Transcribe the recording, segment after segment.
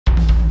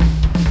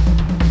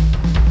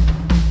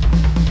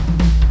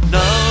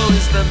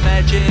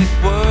magic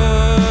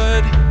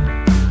word.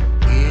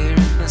 Here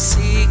in the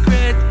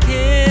secret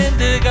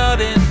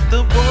kindergarten,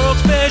 the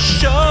world's best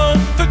show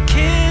for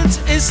kids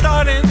is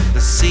starting.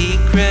 The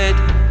secret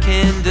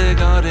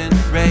kindergarten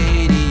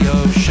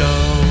radio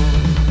show.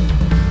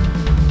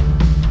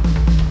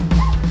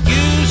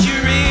 Use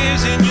your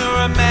ears and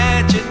your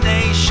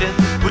imagination.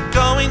 We're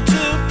going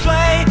to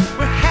play,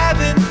 we're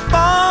having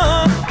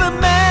fun. The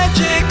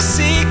magic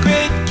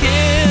secret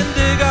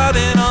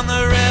kindergarten on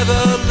the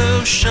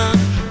Revolution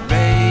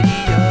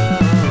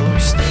radio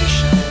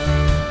station.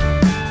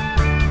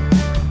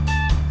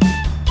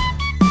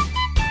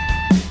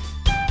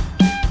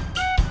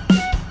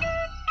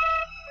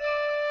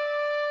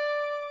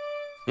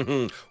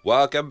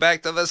 Welcome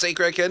back to the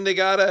Secret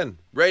Kindergarten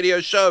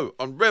radio show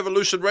on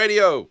Revolution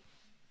Radio.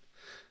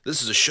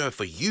 This is a show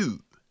for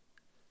you.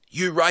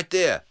 You right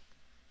there.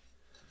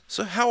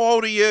 So how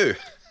old are you?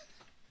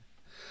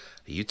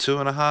 Are you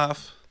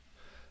 2.5?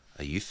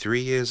 Are you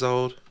 3 years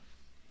old?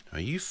 Are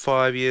you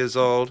 5 years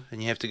old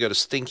and you have to go to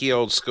stinky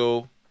old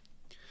school?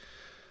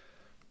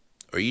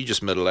 Or are you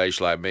just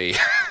middle-aged like me?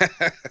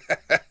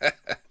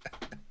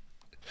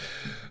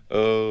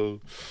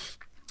 Oh.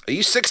 Are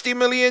you 60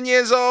 million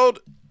years old?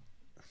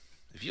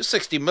 If you're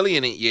 60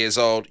 million years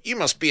old, you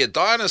must be a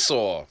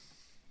dinosaur.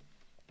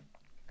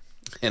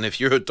 And if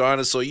you're a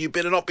dinosaur, you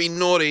better not be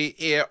naughty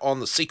here on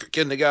the Secret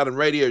Kindergarten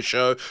radio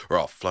show, or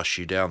I'll flush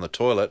you down the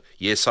toilet.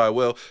 Yes, I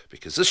will,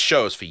 because this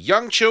show is for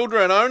young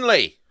children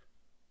only.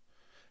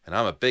 And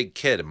I'm a big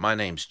kid, and my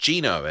name's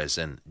Gino, as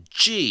in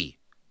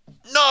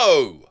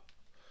G-No.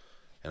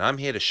 And I'm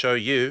here to show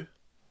you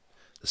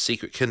the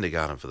Secret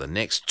Kindergarten for the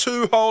next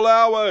 2 whole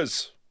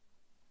hours.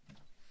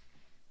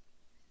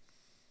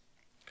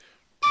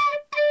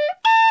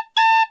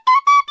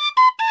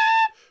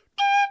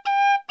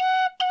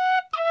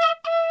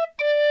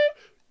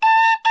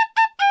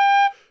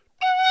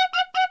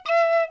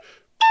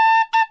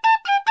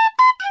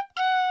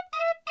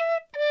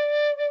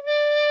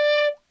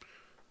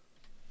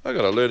 I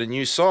gotta learn a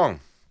new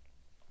song.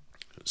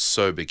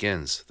 So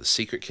begins the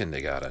Secret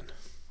Kindergarten.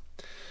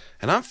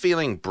 And I'm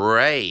feeling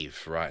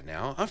brave right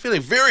now. I'm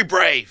feeling very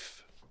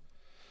brave.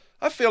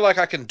 I feel like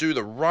I can do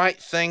the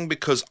right thing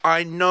because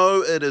I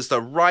know it is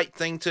the right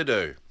thing to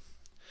do.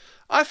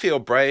 I feel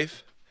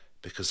brave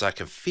because I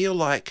feel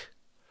like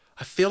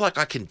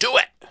I can do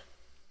it.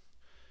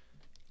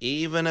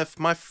 Even if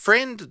my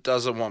friend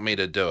doesn't want me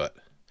to do it.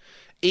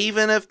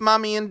 Even if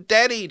Mummy and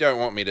Daddy don't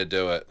want me to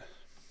do it.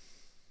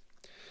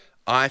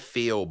 I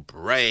feel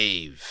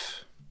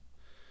brave.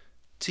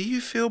 Do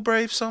you feel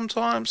brave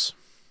sometimes?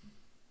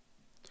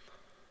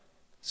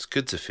 It's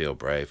good to feel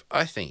brave.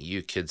 I think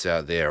you kids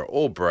out there are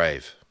all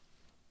brave.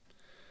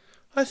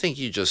 I think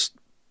you just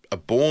are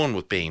born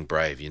with being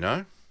brave, you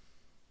know?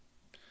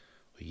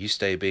 Well, you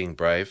stay being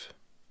brave.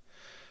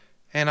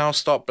 And I'll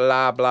stop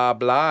blah blah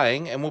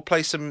blahing and we'll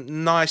play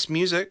some nice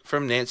music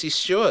from Nancy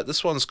Stewart.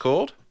 This one's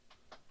called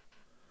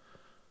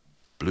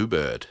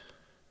Bluebird.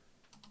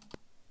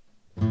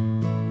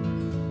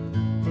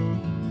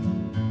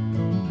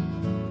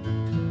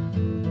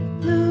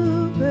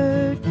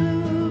 Bluebird,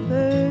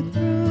 bluebird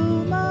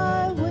through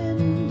my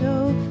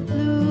window.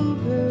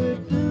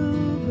 Bluebird,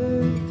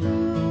 bluebird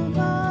through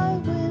my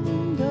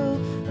window.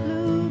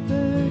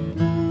 Bluebird,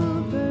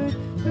 bluebird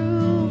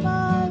through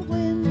my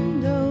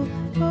window.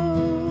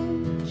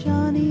 Oh,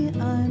 Johnny,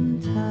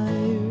 I'm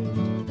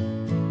tired.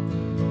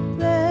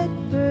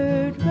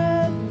 Redbird,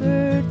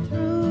 redbird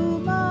through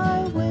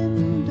my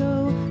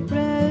window.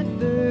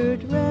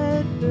 Redbird,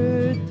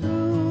 redbird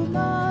through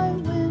my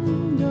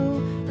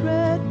window.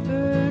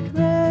 Redbird,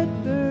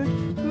 redbird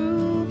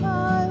through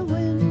my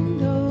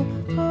window.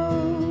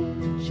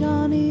 Oh,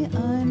 Johnny,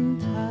 I'm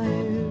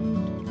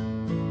tired.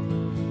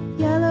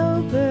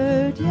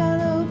 Yellowbird,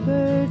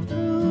 yellowbird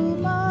through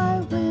my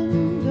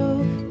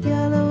window.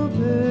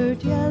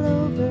 Yellowbird,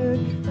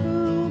 yellowbird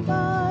through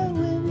my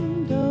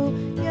window.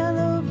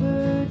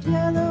 Yellowbird,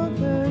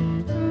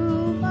 yellowbird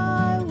through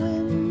my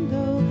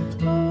window.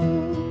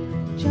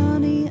 Oh,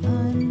 Johnny,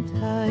 I'm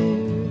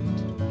tired.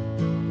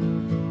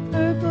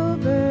 Purple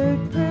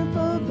bird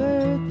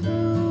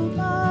through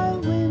my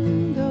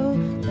window.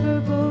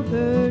 Purple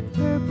bird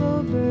through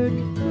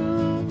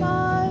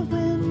my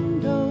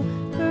window.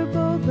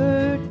 Purple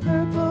bird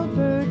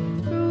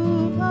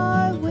through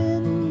my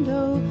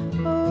window.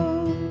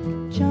 Oh,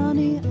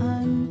 Johnny,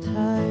 I'm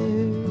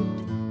tired.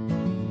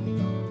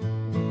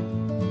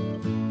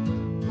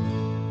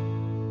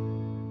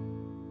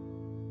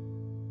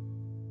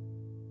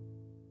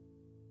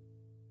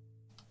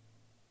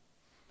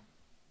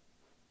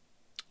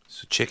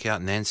 So check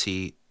out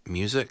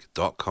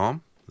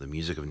nancymusic.com, the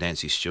music of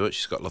Nancy Stewart.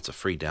 She's got lots of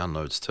free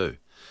downloads too.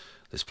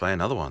 Let's play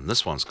another one.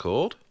 This one's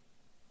called,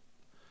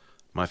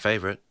 my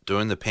favorite,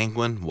 Doing the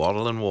Penguin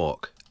Waddle and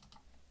Walk.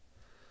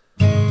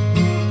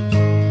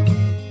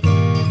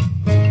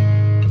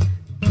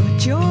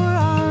 Put your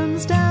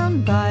arms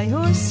down by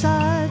your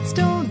sides.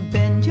 Don't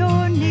bend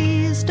your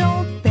knees.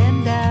 Don't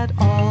bend at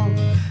all.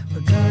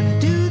 We're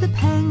gonna do the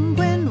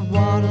penguin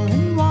waddle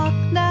and walk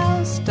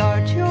now.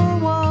 Start your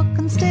walk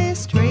and stay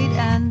straight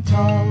and tall.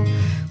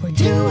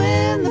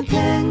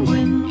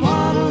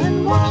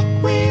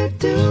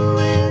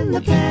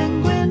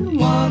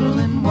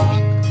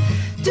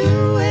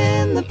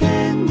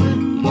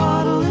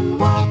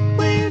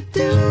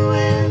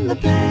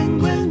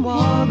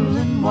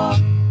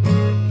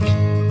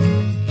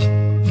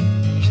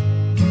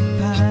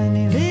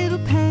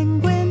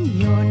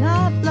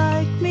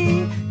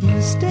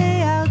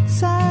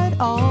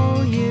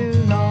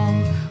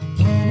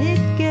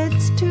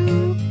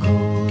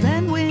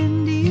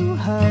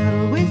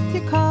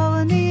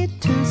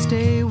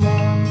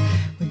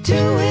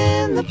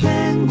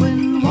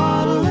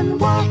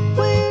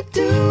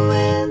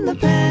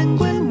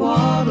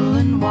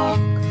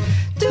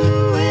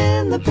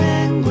 the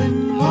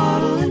penguin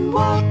waddle and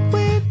walk.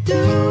 We're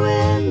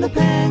doing the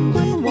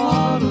penguin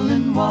waddle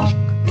and walk.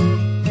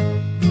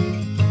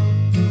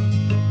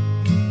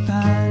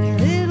 Funny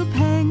little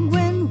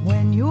penguin,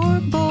 when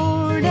you're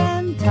bored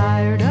and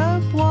tired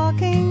of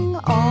walking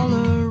all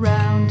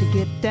around, to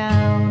get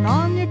down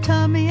on your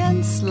tummy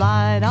and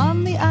slide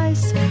on the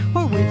ice,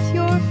 or with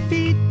your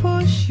feet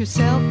push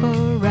yourself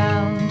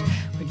around.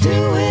 We're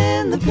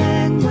doing the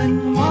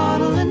penguin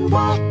waddle and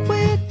walk.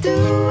 We're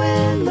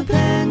doing the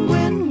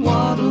penguin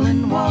waddle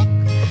and walk.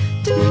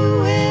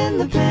 Doing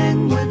the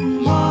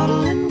penguin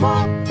waddle and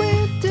walk.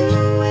 We're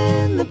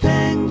doing the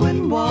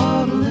penguin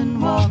waddle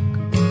and walk.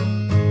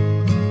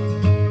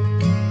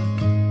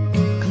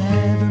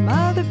 Clever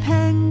mother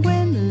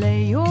penguin,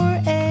 lay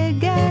your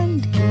egg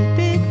and keep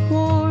it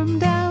warm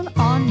down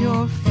on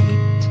your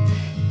feet.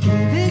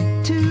 Give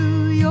it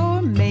to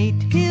your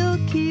mate, he'll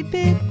keep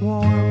it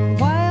warm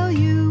while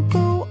you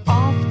go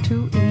off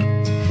to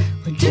eat.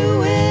 We're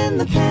doing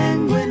the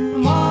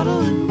penguin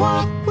waddle and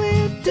walk.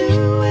 We're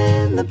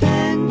doing the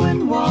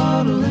penguin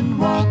waddle and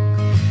walk.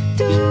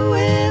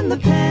 Doing the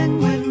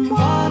penguin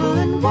waddle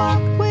and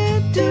walk.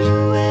 We're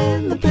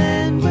doing the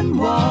penguin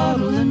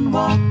waddle and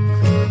walk.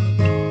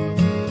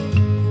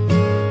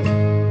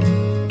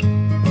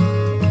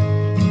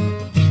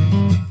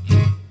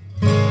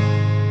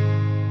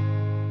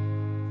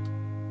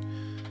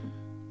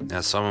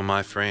 Now, some of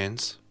my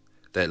friends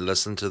that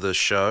listen to this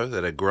show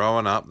that are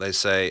growing up, they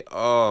say,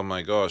 oh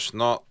my gosh,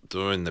 not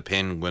doing the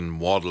penguin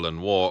waddle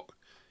and walk.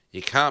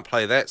 You can't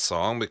play that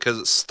song because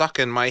it's stuck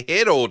in my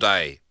head all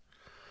day.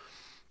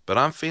 But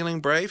I'm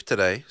feeling brave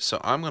today, so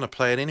I'm going to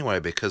play it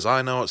anyway because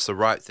I know it's the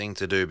right thing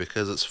to do,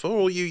 because it's for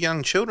all you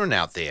young children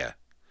out there.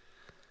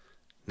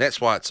 That's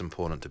why it's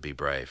important to be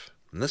brave.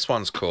 And this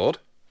one's called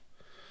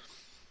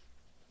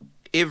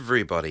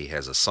Everybody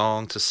Has a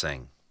Song to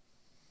Sing.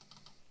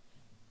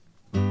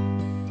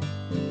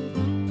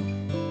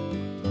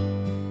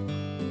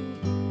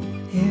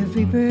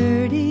 Every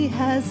birdie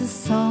has a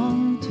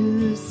song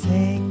to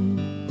sing.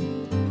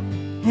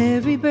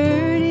 Every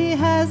birdie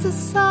has a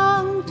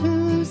song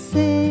to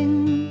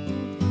sing.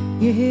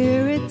 You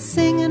hear it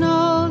singing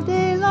all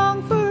day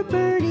long, for a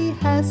birdie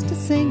has to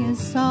sing his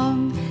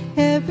song.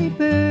 Every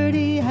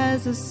birdie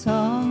has a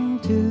song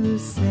to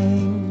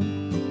sing.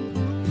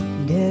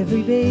 And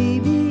every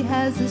baby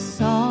has a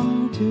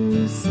song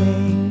to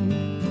sing.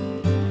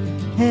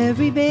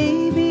 Every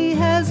baby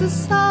has a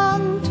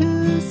song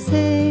to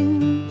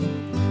sing.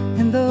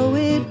 And though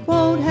it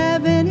won't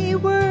have any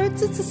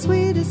words, it's the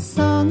sweetest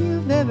song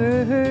you've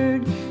ever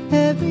heard.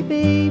 Every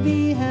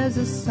baby has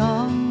a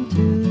song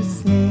to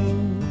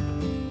sing.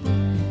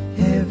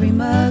 Every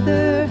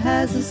mother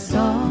has a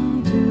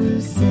song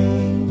to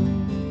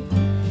sing.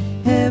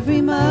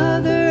 Every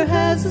mother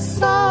has a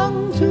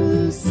song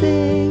to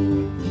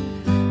sing.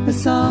 A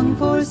song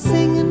for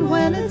singing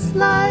when it's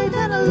light,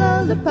 and a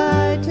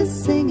lullaby to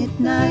sing at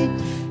night.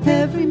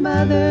 Every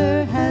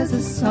mother has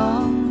a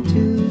song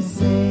to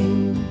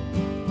sing.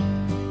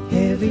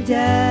 Every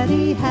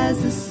daddy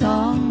has a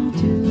song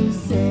to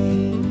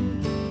sing.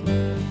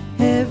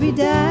 Every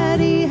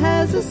daddy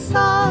has a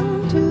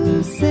song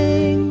to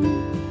sing.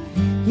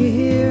 You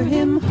hear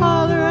him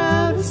holler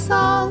out a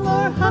song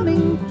or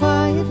humming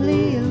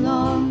quietly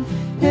along.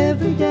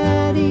 Every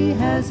daddy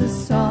has a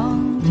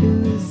song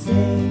to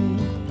sing.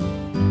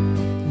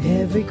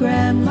 Every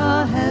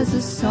grandma has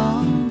a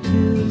song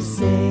to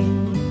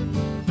sing.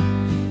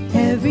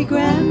 Every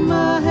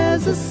grandma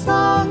has a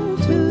song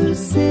to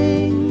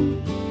sing.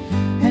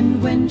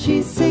 And when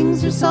she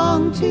sings her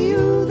song to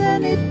you,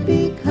 then it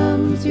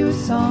becomes your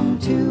song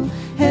too.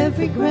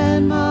 Every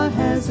grandma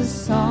has a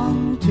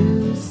song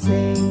to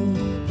sing.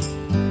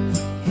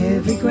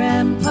 Every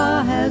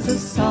grandpa has a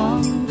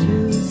song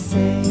to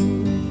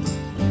sing.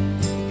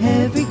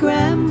 Every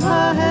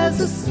grandpa has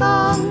a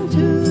song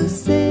to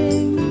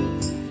sing.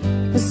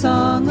 A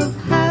song of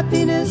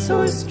happiness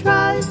or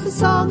strife, a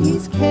song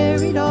he's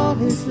carried all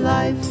his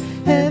life.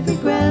 Every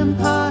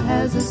grandpa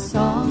has a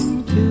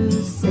song to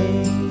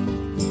sing.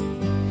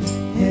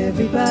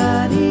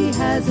 Everybody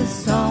has a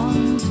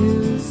song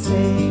to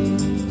sing.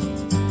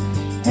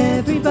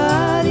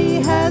 Everybody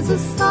has a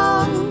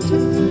song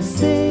to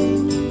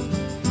sing.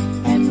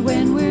 And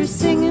when we're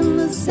singing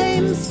the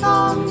same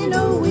song, you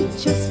know we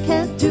just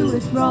can't do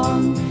it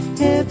wrong.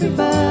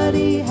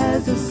 Everybody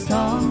has a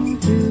song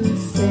to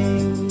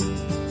sing.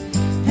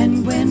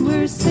 And when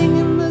we're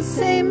singing the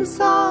same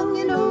song,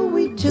 you know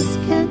we just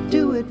can't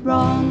do it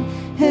wrong.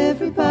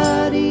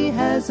 Everybody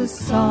has a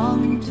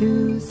song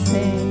to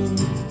sing.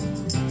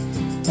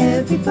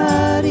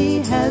 Everybody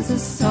has a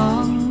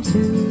song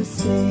to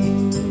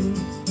sing.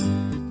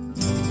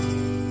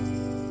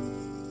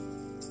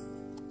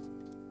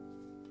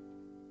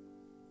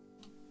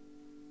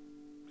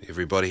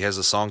 Everybody has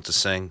a song to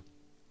sing.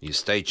 You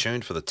stay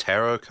tuned for the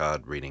tarot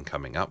card reading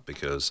coming up,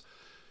 because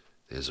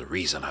there's a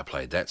reason I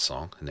played that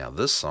song. Now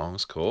this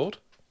song's called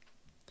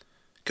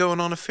Going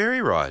on a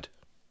Ferry Ride,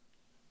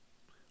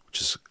 which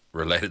is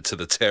related to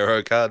the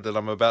tarot card that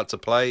I'm about to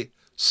play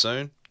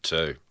soon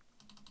too.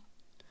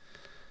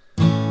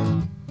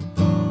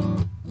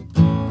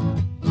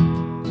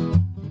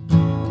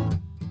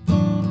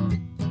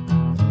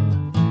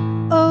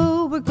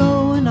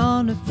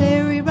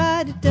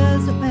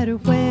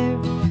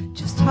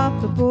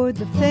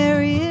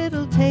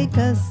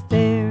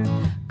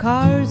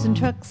 Cars and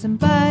trucks and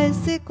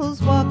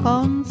bicycles,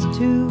 walk-ons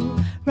too.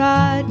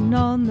 Riding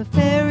on the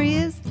ferry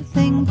is the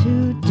thing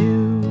to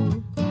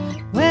do.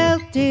 Well,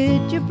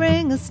 did you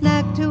bring a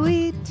snack to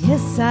eat?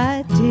 Yes,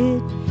 I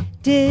did.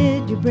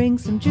 Did you bring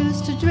some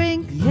juice to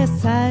drink?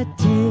 Yes, I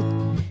did.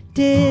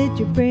 Did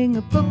you bring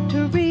a book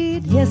to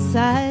read? Yes,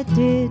 I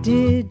did.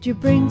 Did you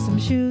bring some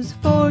shoes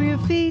for your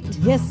feet?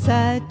 Yes,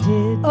 I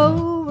did.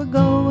 Oh, we're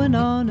going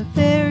on a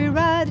ferry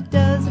ride, it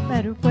doesn't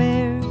matter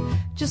where.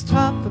 Just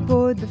hop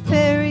aboard the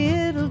ferry,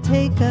 it'll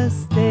take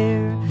us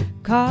there.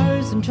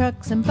 Cars and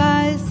trucks and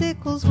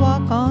bicycles,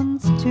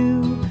 walk-ons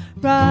too.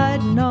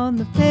 Riding on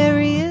the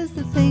ferry is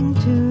the thing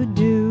to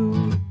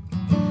do.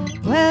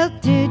 Well,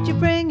 did you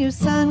bring your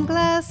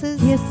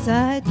sunglasses? Yes,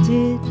 I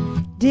did.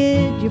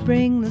 Did you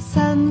bring the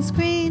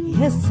sunscreen?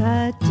 Yes,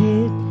 I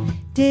did.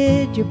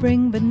 Did you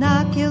bring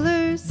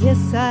binoculars?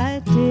 Yes, I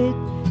did.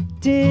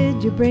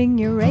 Did you bring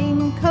your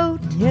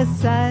raincoat?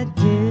 Yes, I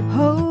did.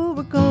 Oh,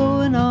 we're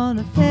going on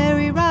a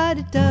ferry ride,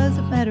 it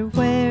doesn't matter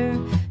where.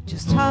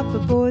 Just hop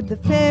aboard the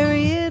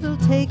ferry, it'll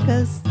take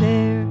us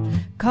there.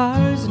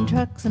 Cars and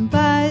trucks and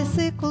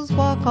bicycles,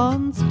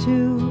 walk-ons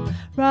too.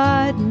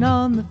 Riding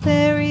on the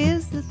ferry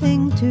is the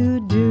thing to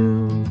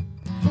do.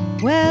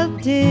 Well,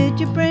 did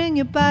you bring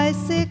your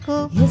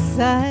bicycle? Yes,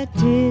 I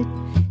did.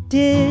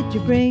 Did you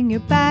bring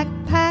your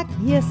backpack?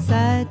 Yes,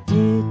 I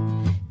did.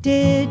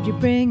 Did you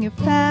bring your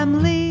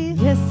family?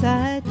 Yes,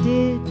 I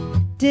did.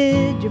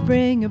 Did you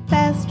bring your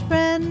best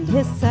friend?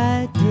 Yes,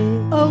 I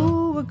did.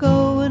 Oh, we're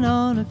going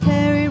on a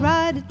ferry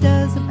ride, it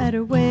doesn't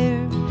matter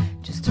where.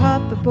 Just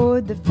hop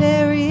aboard the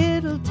ferry,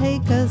 it'll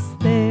take us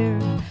there.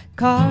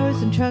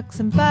 Cars and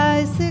trucks and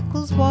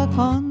bicycles,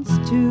 walk-ons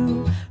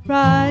too.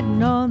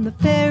 Riding on the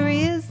ferry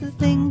is the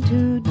thing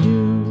to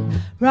do.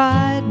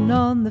 Riding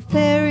on the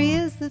ferry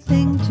is the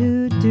thing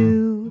to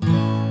do.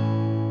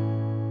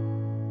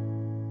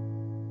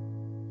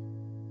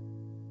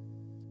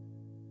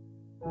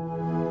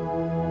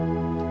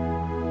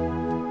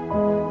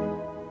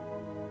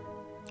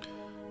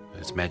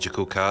 It's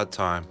magical card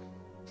time.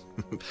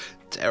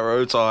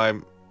 Tarot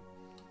time.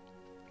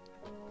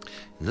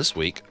 And this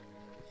week,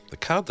 the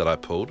card that I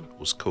pulled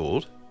was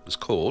called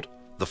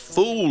the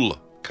Fool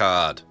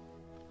card.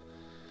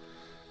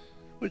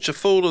 Which a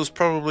fool is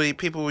probably,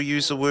 people will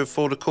use the word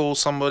fool to call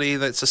somebody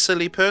that's a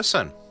silly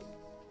person.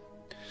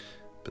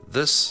 But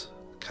this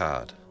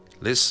card,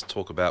 let's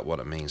talk about what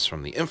it means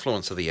from the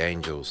influence of the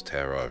angels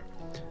tarot.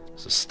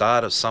 It's the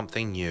start of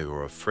something new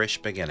or a fresh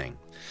beginning.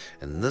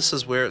 And this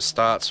is where it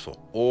starts for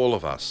all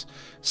of us.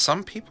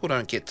 Some people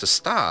don't get to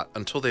start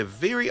until they're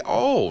very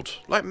old.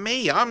 Like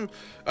me, I'm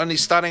only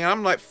starting,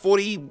 I'm like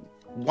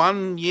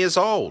 41 years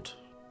old.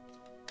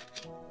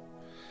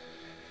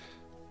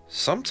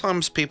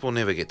 Sometimes people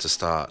never get to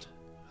start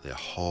their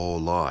whole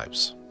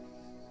lives.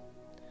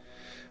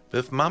 But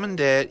if mum and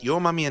dad,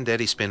 your mummy and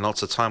daddy spend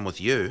lots of time with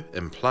you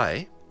in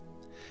play,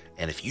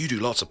 and if you do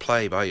lots of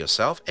play by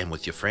yourself and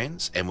with your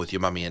friends and with your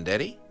mummy and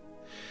daddy,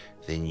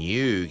 then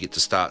you get to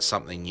start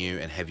something new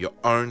and have your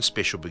own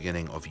special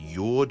beginning of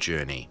your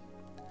journey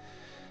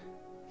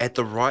at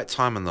the right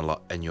time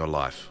in your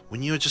life,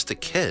 when you were just a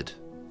kid.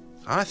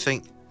 I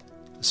think,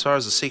 as far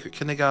as the secret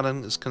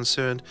kindergarten is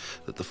concerned,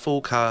 that the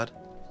Fool card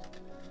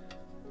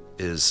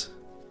is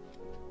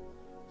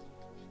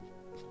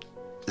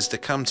to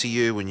come to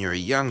you when you're a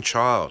young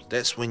child.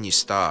 That's when you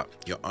start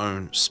your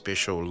own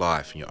special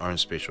life, your own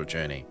special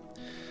journey.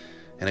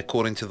 And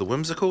according to the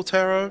whimsical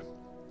tarot,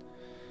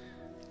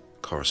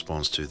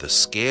 corresponds to the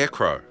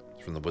Scarecrow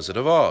from the Wizard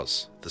of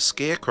Oz. The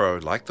Scarecrow,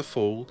 like the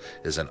Fool,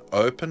 is an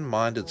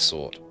open-minded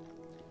sort,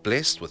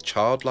 blessed with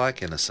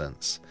childlike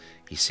innocence.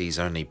 He sees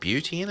only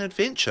beauty and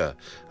adventure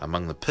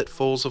among the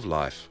pitfalls of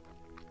life,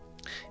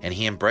 and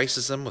he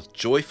embraces them with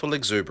joyful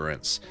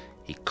exuberance.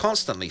 He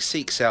constantly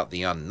seeks out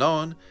the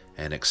unknown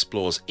and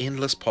explores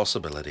endless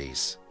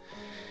possibilities.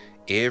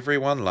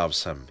 Everyone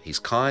loves him. He's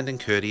kind and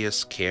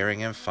courteous,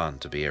 caring and fun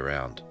to be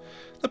around.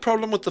 The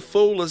problem with the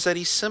Fool is that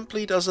he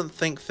simply doesn't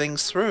think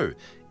things through.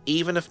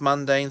 Even if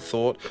mundane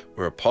thought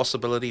were a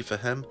possibility for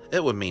him,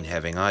 it would mean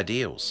having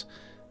ideals,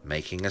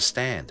 making a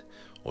stand,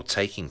 or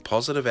taking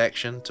positive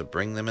action to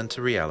bring them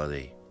into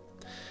reality.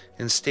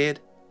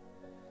 Instead,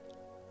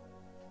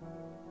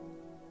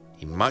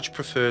 he much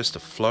prefers to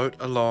float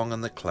along in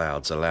the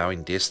clouds,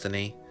 allowing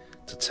destiny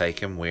to take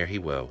him where he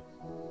will.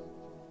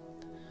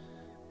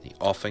 He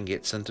often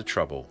gets into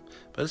trouble,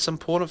 but it's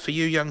important for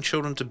you young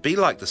children to be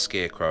like the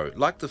Scarecrow,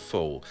 like the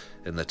Fool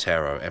in the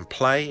tarot, and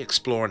play,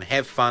 explore and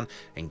have fun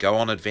and go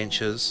on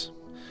adventures,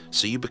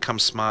 so you become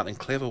smart and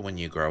clever when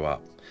you grow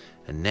up.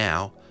 And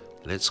now,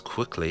 let's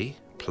quickly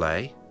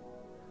play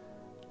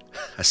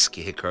a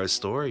Scarecrow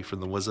story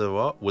from the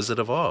Wizard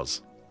of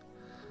Oz.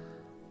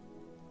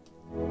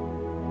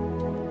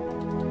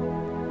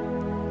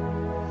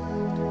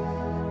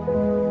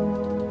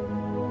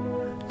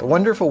 The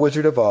Wonderful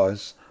Wizard of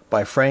Oz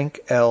by Frank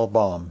L.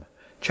 Baum.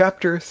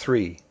 Chapter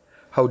 3.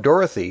 How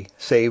Dorothy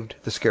Saved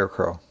the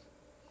Scarecrow.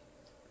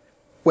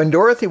 When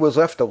Dorothy was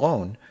left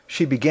alone,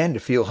 she began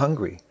to feel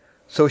hungry,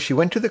 so she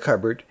went to the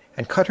cupboard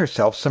and cut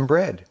herself some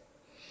bread.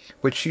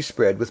 which she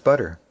spread with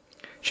butter.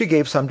 She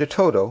gave some to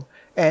Toto,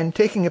 and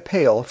taking a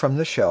pail from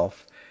the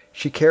shelf,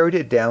 she carried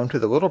it down to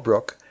the little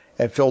brook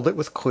and filled it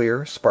with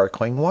clear,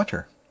 sparkling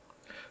water.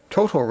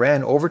 Toto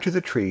ran over to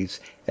the trees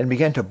and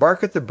began to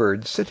bark at the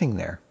birds sitting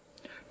there.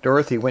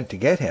 Dorothy went to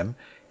get him,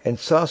 and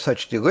saw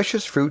such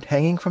delicious fruit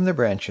hanging from the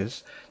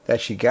branches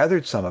that she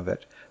gathered some of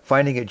it,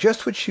 finding it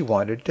just what she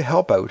wanted to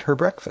help out her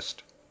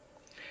breakfast.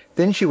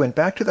 Then she went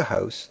back to the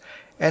house,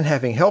 and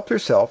having helped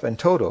herself and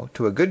Toto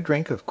to a good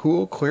drink of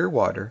cool, clear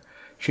water,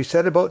 she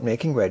set about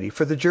making ready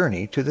for the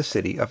journey to the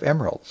City of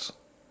Emeralds.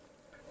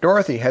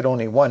 Dorothy had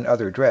only one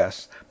other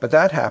dress, but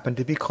that happened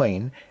to be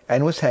clean,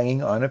 and was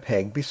hanging on a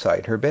peg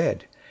beside her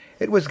bed.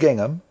 It was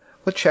gingham,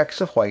 with checks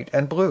of white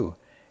and blue,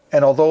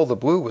 and although the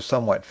blue was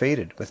somewhat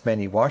faded with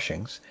many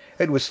washings,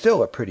 it was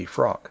still a pretty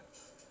frock.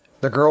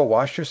 The girl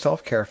washed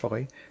herself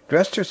carefully,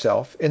 dressed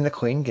herself in the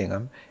clean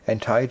gingham,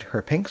 and tied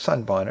her pink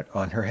sunbonnet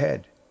on her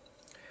head.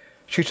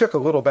 She took a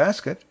little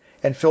basket,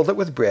 and filled it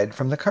with bread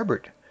from the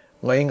cupboard,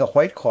 laying a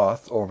white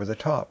cloth over the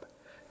top.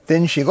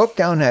 Then she looked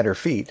down at her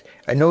feet,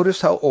 and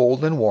noticed how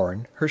old and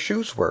worn her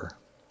shoes were.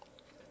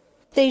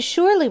 "They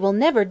surely will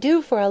never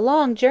do for a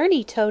long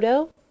journey,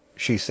 Toto,"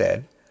 she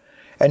said.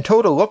 And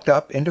Toto looked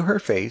up into her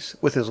face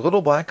with his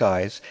little black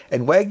eyes,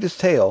 and wagged his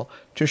tail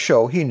to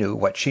show he knew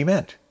what she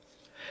meant.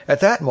 At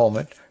that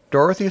moment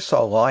Dorothy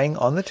saw lying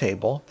on the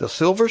table the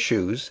silver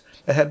shoes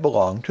that had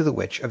belonged to the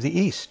Witch of the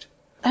East.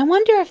 "I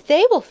wonder if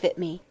they will fit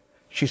me,"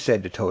 she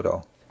said to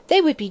Toto.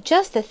 "They would be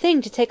just the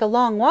thing to take a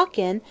long walk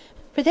in,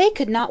 for they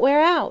could not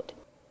wear out."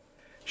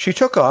 She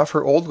took off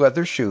her old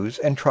leather shoes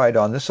and tried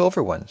on the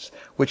silver ones,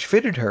 which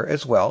fitted her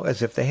as well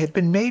as if they had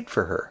been made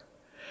for her.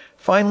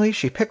 Finally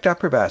she picked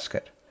up her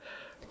basket.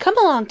 "Come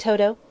along,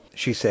 Toto,"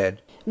 she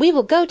said. "We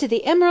will go to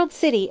the Emerald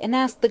City and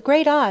ask the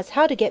Great Oz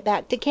how to get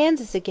back to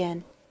Kansas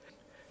again."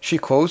 She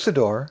closed the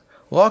door,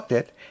 locked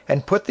it,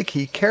 and put the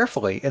key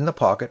carefully in the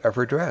pocket of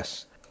her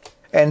dress.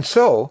 And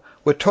so,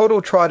 with Toto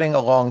trotting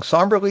along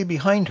somberly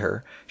behind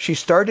her, she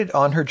started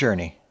on her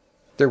journey.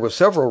 There were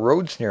several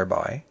roads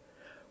nearby,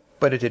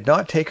 but it did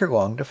not take her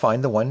long to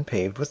find the one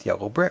paved with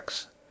yellow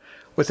bricks.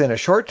 Within a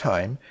short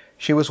time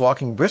she was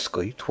walking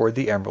briskly toward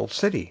the Emerald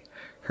City,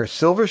 her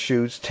silver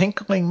shoes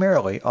tinkling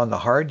merrily on the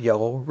hard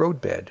yellow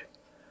roadbed.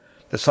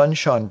 The sun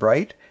shone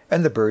bright,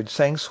 and the birds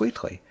sang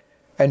sweetly,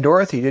 and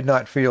Dorothy did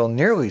not feel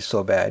nearly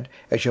so bad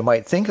as you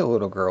might think a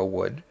little girl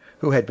would,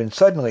 who had been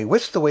suddenly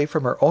whisked away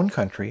from her own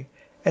country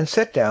and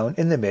set down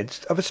in the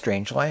midst of a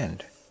strange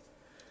land.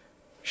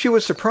 She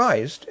was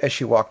surprised, as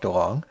she walked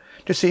along,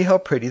 to see how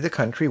pretty the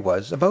country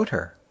was about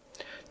her.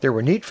 There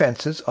were neat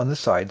fences on the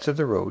sides of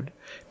the road,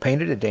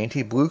 painted a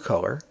dainty blue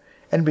color,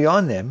 and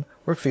beyond them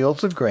were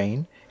fields of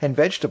grain and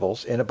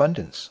vegetables in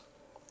abundance.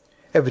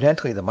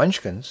 Evidently the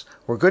Munchkins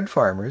were good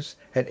farmers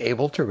and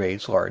able to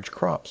raise large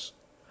crops.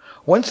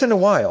 Once in a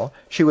while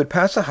she would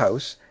pass a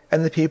house,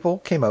 and the people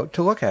came out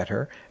to look at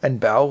her and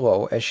bow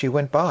low as she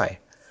went by,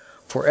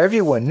 for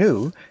everyone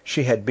knew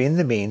she had been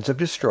the means of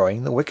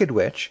destroying the wicked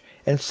witch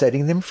and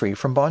setting them free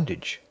from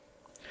bondage.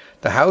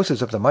 The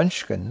houses of the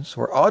Munchkins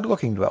were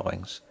odd-looking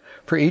dwellings,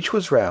 for each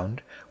was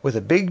round, with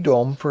a big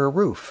dome for a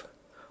roof.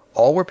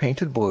 All were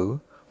painted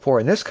blue, for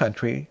in this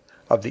country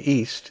of the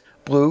East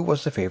blue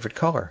was the favorite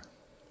color.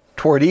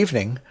 Toward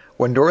evening,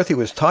 when Dorothy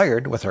was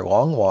tired with her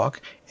long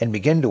walk and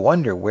began to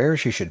wonder where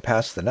she should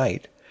pass the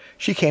night,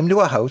 she came to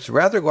a house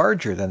rather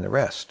larger than the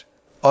rest.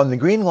 On the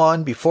green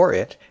lawn before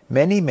it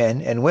many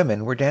men and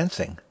women were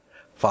dancing.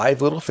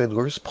 5 little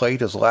fiddlers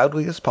played as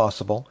loudly as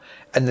possible,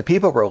 and the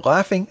people were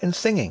laughing and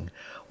singing,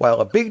 while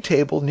a big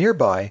table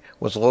nearby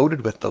was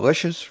loaded with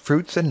delicious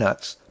fruits and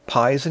nuts,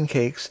 pies and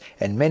cakes,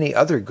 and many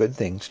other good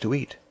things to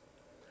eat.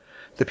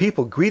 The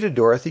people greeted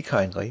Dorothy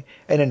kindly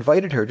and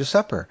invited her to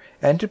supper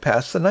and to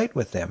pass the night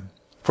with them,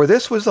 for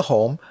this was the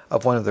home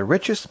of one of the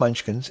richest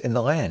Munchkins in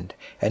the land,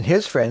 and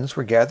his friends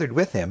were gathered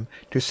with him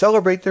to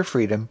celebrate their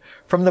freedom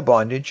from the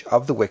bondage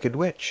of the wicked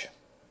witch.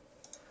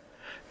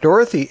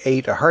 Dorothy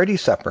ate a hearty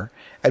supper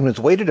and was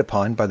waited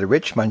upon by the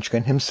rich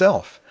Munchkin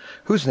himself,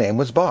 whose name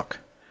was Boq.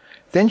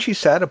 Then she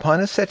sat upon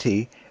a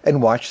settee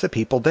and watched the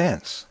people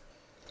dance.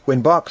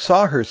 When Boq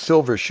saw her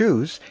silver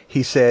shoes,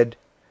 he said,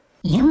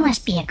 "You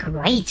must be a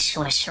great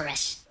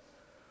sorceress."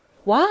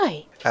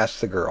 "Why?"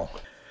 asked the girl.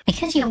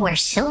 "Because you wear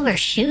silver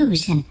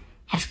shoes and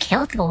have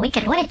killed the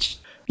wicked witch.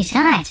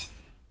 Besides,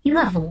 you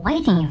have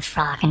white in your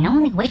frock, and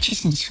only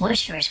witches and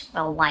sorcerers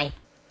wear white."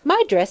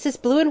 "My dress is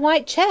blue and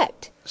white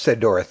checked," said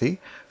Dorothy,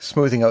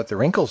 smoothing out the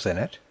wrinkles in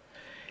it.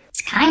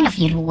 "It's kind of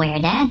you to wear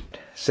that,"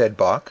 said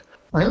Boq.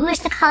 "Blue is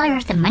the color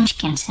of the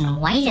Munchkins,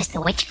 and white is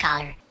the witch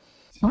color.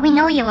 So we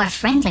know you are a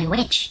friendly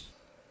witch."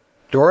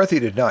 Dorothy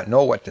did not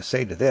know what to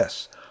say to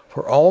this,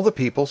 for all the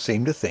people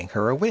seemed to think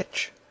her a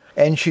witch,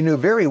 and she knew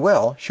very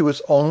well she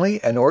was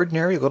only an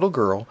ordinary little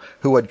girl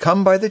who had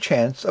come by the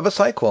chance of a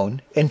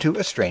cyclone into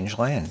a strange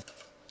land.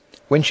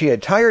 When she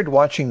had tired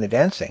watching the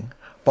dancing,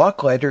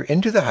 Boq led her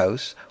into the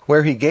house,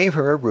 where he gave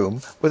her a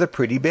room with a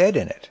pretty bed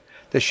in it.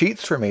 The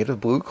sheets were made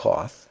of blue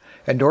cloth,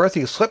 and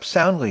Dorothy slept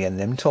soundly in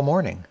them till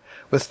morning,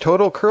 with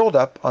Toto curled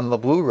up on the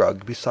blue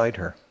rug beside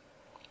her.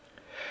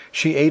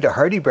 She ate a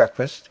hearty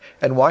breakfast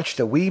and watched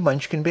a wee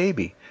Munchkin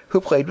baby,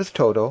 who played with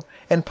Toto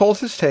and pulled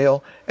his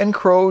tail and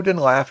crowed and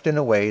laughed in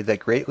a way that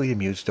greatly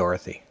amused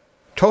Dorothy.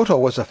 Toto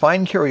was a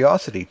fine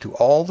curiosity to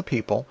all the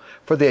people,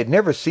 for they had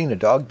never seen a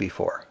dog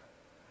before.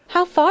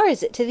 How far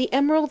is it to the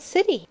Emerald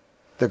City?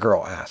 The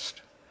girl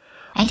asked.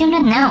 I do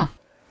not know,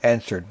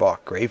 Answered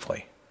Bock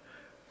gravely.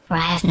 for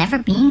I have never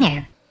been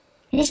there.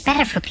 It is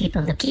better for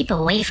people to keep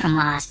away from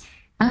Oz,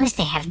 unless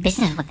they have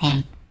business with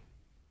him.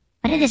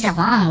 But it is a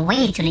long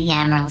way to the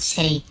Emerald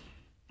City,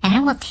 and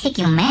it will take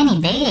you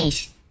many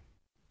days.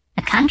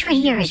 The country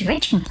here is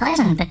rich and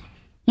pleasant, but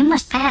you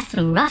must pass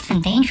through rough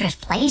and dangerous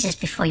places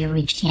before you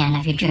reach the end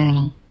of your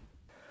journey.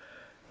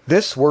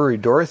 This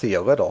worried Dorothy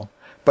a little,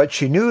 but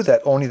she knew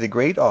that only the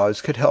Great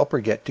Oz could help her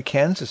get to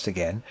Kansas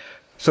again,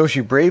 so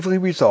she bravely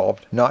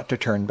resolved not to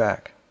turn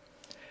back.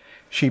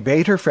 She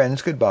bade her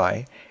friends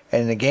good-bye,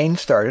 and again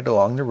started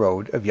along the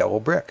road of yellow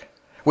brick.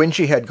 When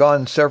she had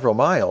gone several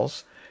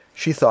miles,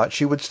 she thought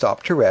she would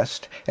stop to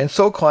rest, and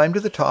so climbed to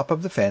the top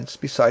of the fence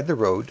beside the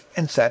road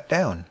and sat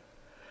down.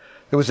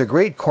 There was a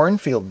great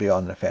cornfield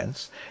beyond the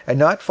fence, and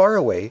not far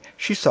away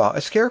she saw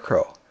a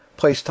scarecrow,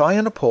 placed high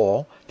on a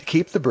pole to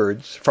keep the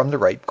birds from the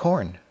ripe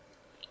corn.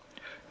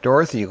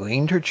 Dorothy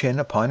leaned her chin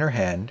upon her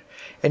hand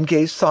and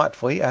gazed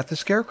thoughtfully at the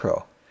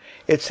scarecrow.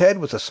 Its head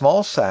was a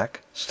small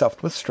sack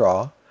stuffed with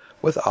straw,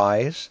 with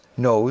eyes,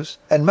 nose,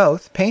 and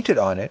mouth painted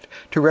on it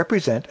to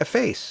represent a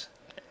face.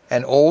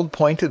 An old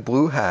pointed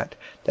blue hat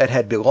that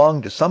had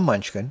belonged to some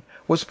Munchkin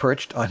was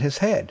perched on his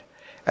head,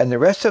 and the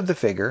rest of the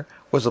figure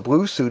was a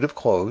blue suit of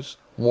clothes,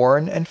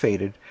 worn and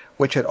faded,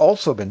 which had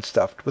also been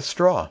stuffed with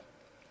straw.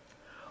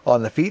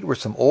 On the feet were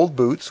some old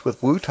boots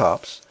with blue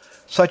tops,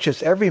 such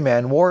as every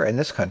man wore in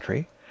this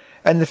country,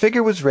 and the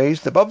figure was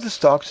raised above the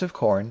stalks of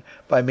corn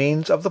by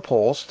means of the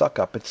pole stuck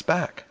up its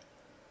back.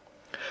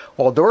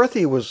 While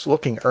Dorothy was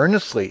looking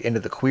earnestly into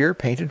the queer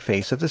painted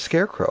face of the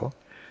scarecrow,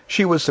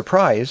 she was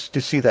surprised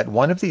to see that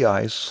one of the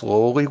eyes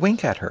slowly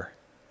wink at her.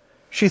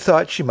 She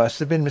thought she must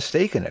have been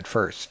mistaken at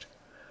first,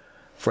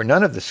 for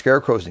none of the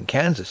scarecrows in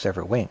Kansas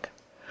ever wink.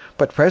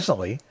 But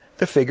presently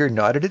the figure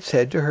nodded its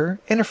head to her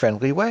in a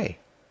friendly way.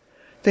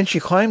 Then she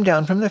climbed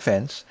down from the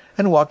fence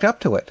and walked up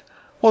to it,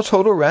 while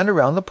Toto ran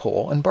around the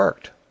pole and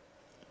barked.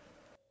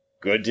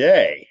 "Good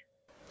day,"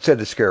 said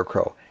the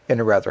scarecrow in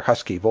a rather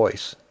husky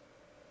voice.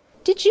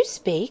 Did you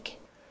speak?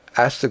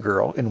 Asked the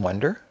girl in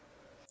wonder.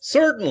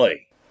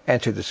 "Certainly.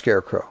 Answered the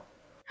scarecrow.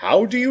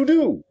 How do you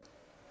do?"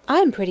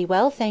 I'm pretty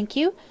well, thank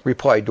you.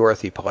 Replied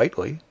Dorothy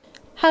politely.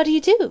 How do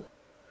you do?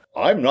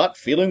 "I'm not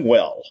feeling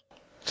well,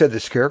 Said the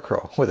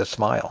scarecrow with a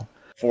smile.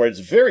 for it's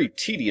very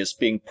tedious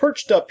being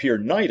perched up here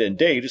night and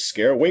day to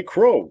scare away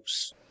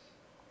crows."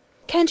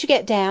 Can't you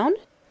get down?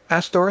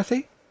 Asked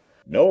Dorothy.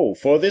 "No,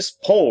 for this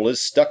pole is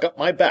stuck up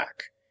my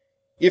back.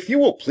 If you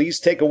will please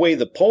take away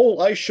the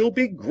pole, I shall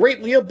be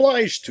greatly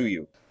obliged to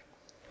you."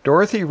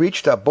 Dorothy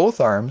reached up both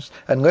arms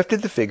and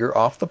lifted the figure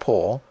off the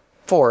pole,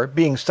 for,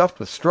 being stuffed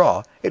with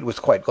straw, it was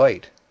quite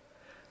light.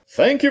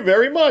 "Thank you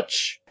very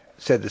much,"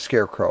 Said the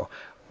scarecrow,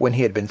 when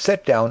he had been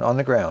set down on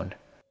the ground.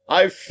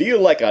 "I feel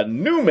like a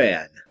new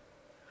man."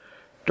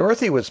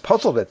 Dorothy was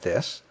puzzled at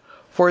this,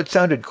 for it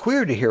sounded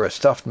queer to hear a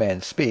stuffed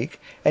man speak,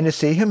 and to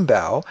see him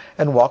bow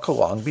and walk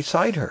along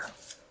beside her.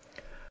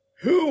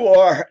 "Who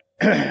are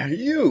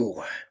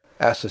you?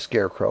 Asked the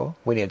scarecrow,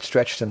 when he had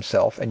stretched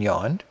himself and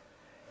yawned.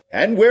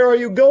 And where are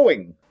you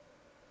going?"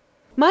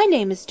 My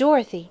name is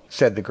Dorothy,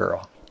 Said the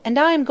girl. and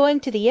I am going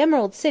to the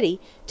Emerald City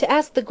to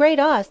ask the Great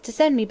Oz to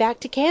send me back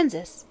to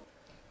Kansas.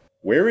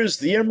 "Where is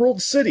the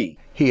Emerald City?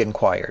 He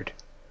inquired.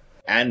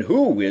 And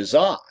who is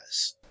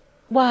Oz?"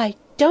 Why,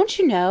 don't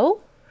you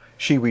know?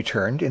 She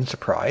returned in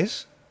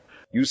surprise.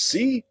 "You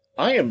see,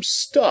 I am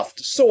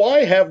stuffed, so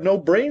I have no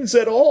brains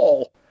at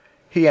all."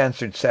 He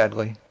answered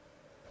sadly.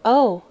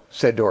 Oh,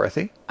 Said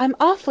Dorothy. I'm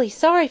awfully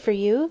sorry for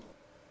you.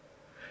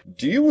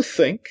 "Do you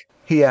think,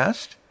 He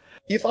asked.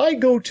 if I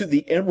go to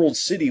the Emerald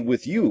City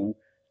with you,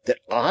 that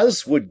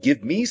Oz would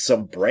give me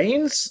some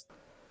brains?"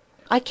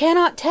 I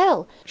cannot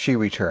tell, She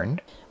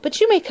returned. but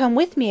you may come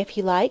with me if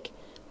you like.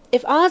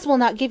 If Oz will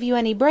not give you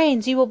any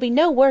brains, you will be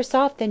no worse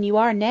off than you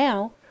are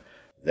now.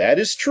 "That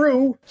is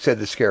true. Said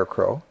the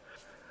scarecrow.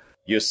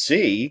 You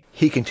see,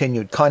 He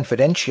continued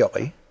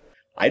confidentially.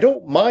 I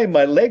don't mind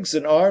my legs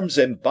and arms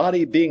and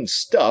body being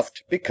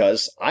stuffed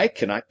because I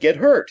cannot get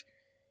hurt.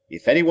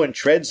 If anyone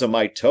treads on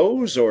my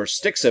toes or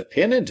sticks a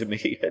pin into me,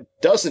 it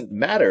doesn't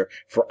matter,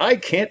 for I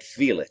can't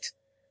feel it.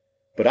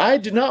 But I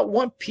do not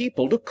want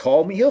people to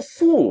call me a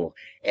fool,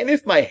 and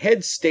if my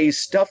head stays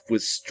stuffed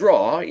with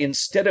straw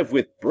instead of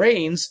with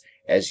brains,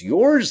 as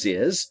yours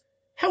is,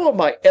 how am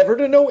I ever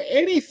to know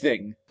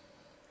anything?"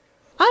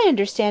 I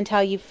understand how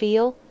you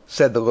feel.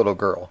 Said the little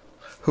girl,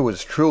 who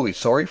was truly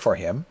sorry for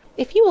him.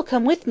 If you will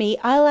come with me,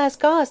 I'll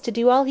ask Oz to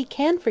do all he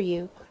can for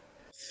you.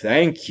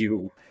 "Thank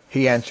you."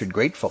 He answered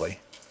gratefully.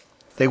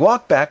 They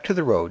walked back to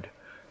the road.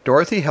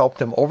 Dorothy helped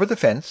them over the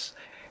fence,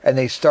 and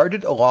they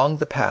started along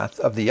the path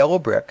of the yellow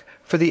brick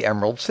for the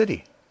Emerald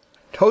City.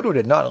 Toto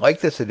did not like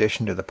this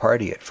addition to the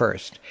party at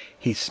first.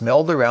 He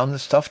smelled around the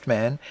stuffed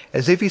man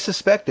as if he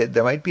suspected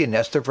there might be a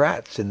nest of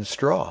rats in the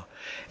straw,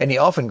 and he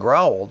often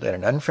growled in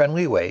an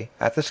unfriendly way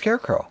at the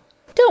Scarecrow.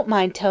 Don't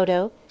mind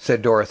Toto,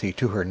 said Dorothy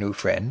to her new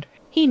friend.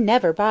 He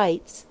never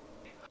bites.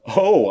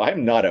 Oh,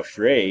 I'm not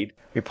afraid,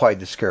 replied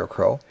the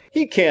Scarecrow.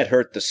 He can't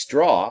hurt the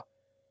straw.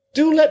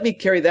 Do let me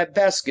carry that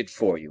basket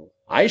for you.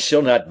 I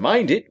shall not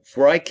mind it,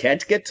 for I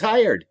can't get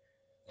tired.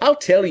 I'll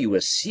tell you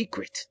a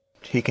secret,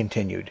 he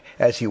continued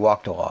as he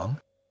walked along.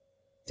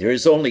 There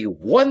is only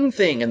one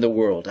thing in the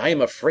world I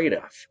am afraid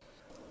of.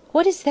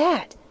 What is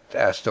that?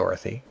 asked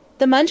Dorothy.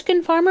 The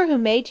Munchkin farmer who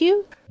made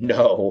you?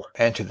 No,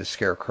 answered the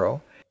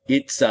Scarecrow.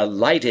 It's a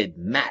lighted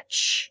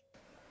match.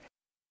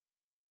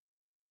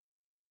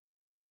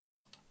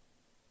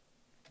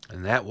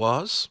 And that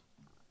was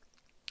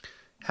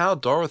how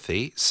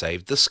Dorothy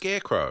saved the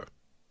Scarecrow.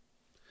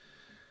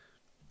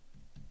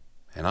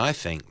 And I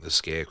think the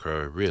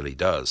Scarecrow really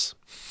does.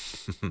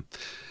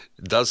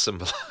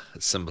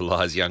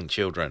 Symbolize young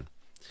children.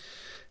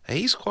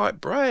 He's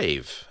quite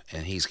brave,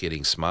 and he's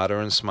getting smarter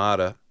and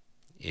smarter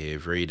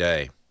every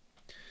day.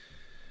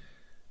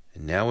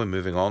 And now we're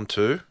moving on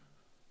to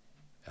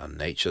our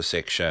nature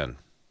section.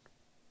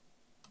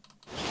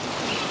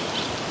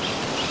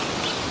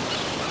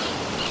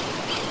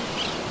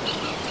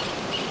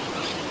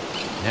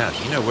 Now,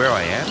 do you know where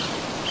I am?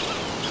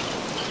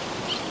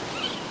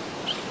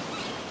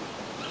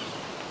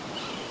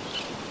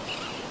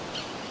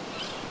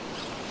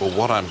 Or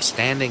what I'm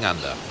standing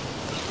under?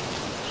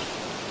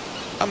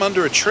 I'm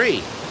under a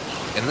tree,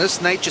 and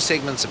this nature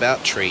segment's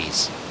about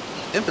trees.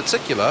 In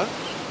particular,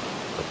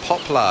 the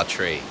poplar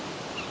tree.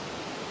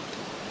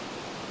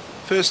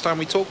 First time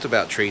we talked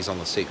about trees on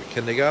the Secret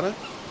Kindergarten.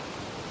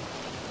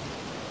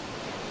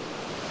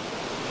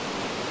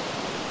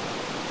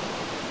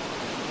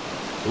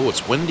 Oh,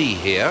 it's windy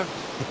here.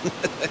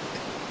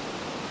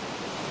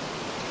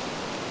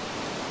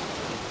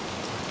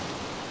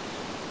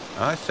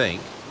 I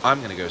think I'm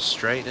going to go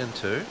straight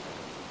into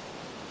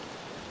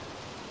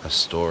a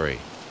story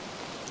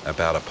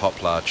about a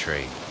poplar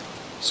tree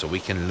so we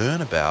can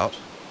learn about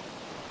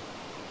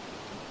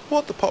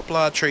what the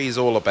poplar tree is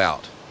all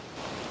about.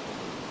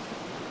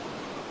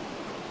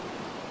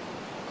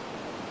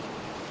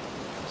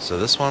 So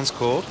this one's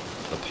called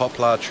The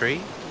Poplar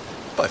Tree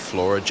by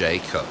Flora J.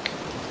 Cook.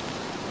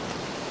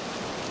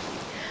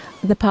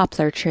 The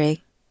Poplar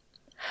Tree.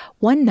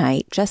 One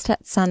night, just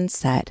at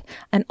sunset,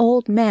 an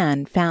old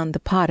man found the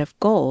pot of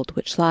gold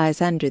which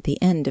lies under the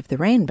end of the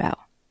rainbow.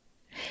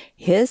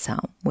 His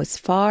home was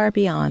far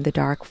beyond the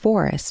dark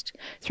forest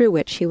through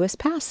which he was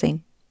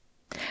passing.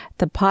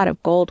 The pot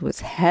of gold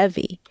was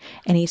heavy,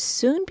 and he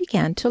soon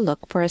began to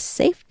look for a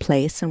safe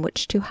place in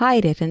which to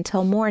hide it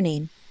until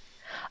morning.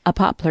 A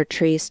poplar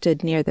tree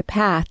stood near the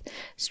path,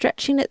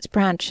 stretching its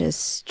branches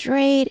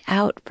straight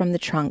out from the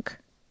trunk.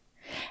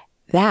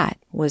 That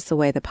was the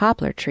way the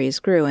poplar trees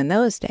grew in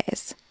those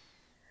days.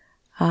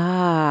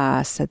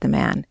 "Ah," said the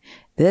man,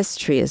 "this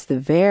tree is the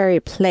very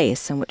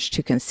place in which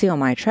to conceal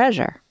my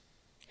treasure.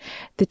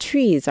 The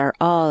trees are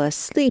all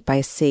asleep,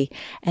 I see,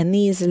 and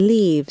these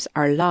leaves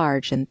are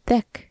large and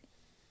thick."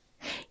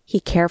 He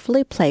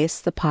carefully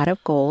placed the pot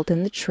of gold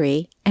in the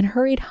tree and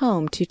hurried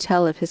home to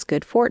tell of his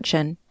good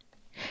fortune.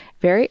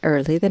 Very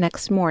early the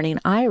next morning,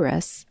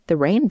 Iris, the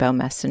rainbow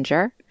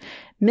messenger,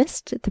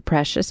 missed the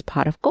precious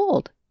pot of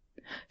gold.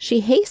 She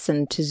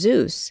hastened to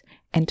Zeus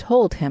and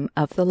told him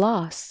of the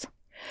loss.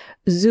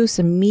 Zeus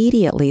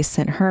immediately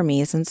sent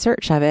Hermes in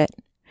search of it.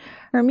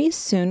 Hermes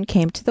soon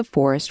came to the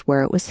forest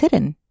where it was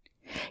hidden.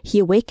 He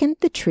awakened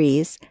the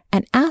trees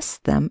and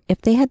asked them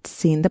if they had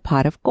seen the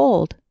pot of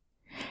gold.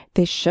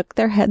 They shook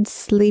their heads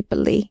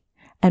sleepily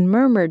and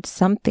murmured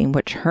something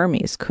which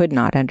Hermes could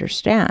not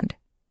understand.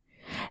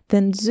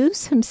 Then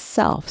Zeus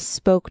himself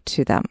spoke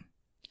to them.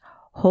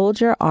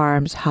 "Hold your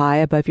arms high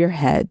above your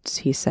heads,"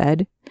 he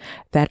said,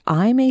 "that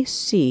I may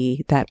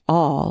see that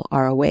all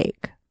are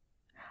awake."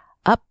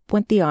 Up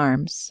went the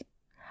arms,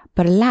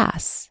 but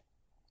alas,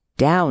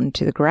 down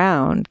to the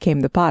ground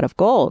came the pot of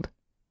gold.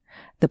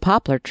 The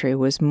poplar tree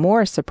was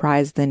more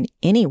surprised than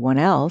anyone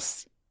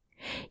else.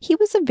 He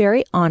was a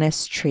very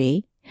honest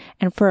tree,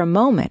 and for a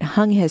moment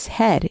hung his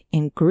head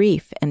in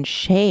grief and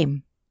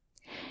shame.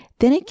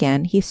 Then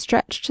again he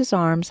stretched his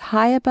arms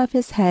high above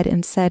his head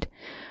and said,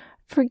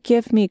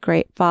 "Forgive me,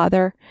 great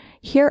Father.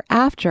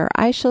 Hereafter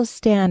I shall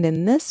stand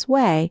in this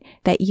way,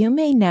 that you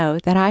may know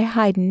that I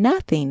hide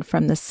nothing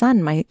from the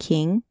sun, my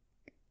king."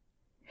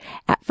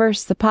 At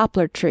first the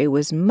poplar tree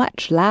was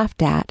much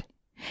laughed at.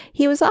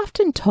 He was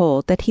often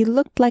told that he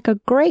looked like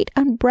a great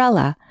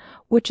umbrella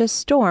which a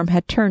storm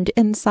had turned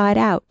inside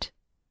out.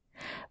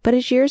 But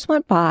as years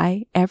went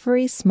by,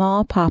 every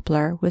small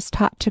poplar was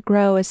taught to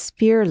grow as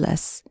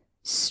fearless,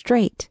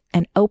 straight,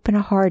 and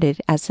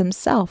open-hearted as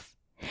himself,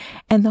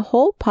 and the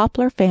whole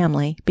poplar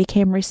family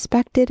became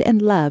respected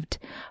and loved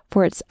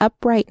for its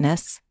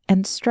uprightness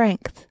and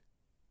strength.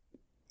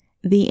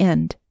 The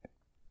end.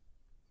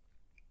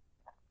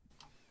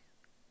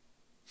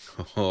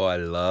 Oh, I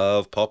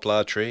love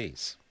poplar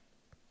trees.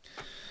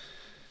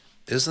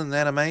 Isn't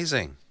that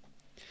amazing?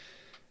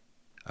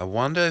 I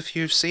wonder if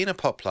you've seen a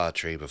poplar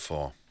tree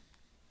before.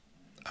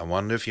 I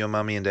wonder if your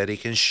mummy and daddy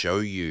can show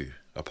you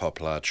a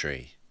poplar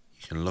tree.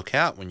 You can look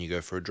out when you go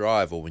for a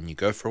drive or when you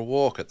go for a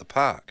walk at the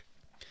park.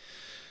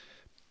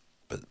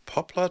 But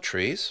poplar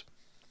trees,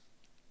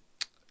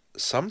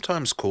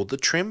 sometimes called the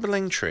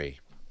trembling tree,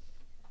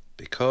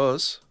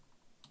 because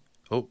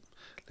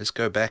let's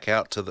go back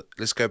out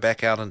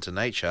into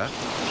nature.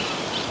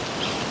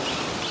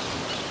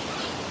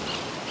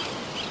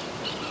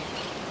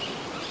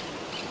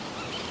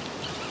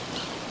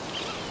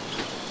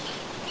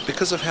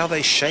 Because of how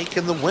they shake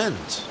in the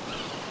wind.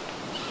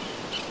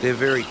 They're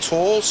very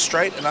tall,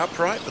 straight and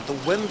upright, but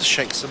the wind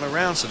shakes them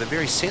around, so they're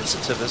very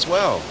sensitive as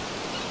well.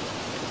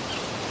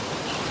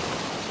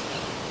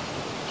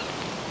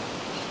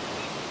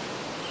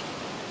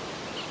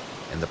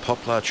 And the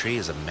poplar tree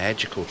is a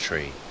magical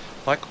tree,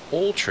 like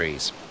all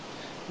trees.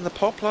 And the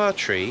poplar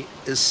tree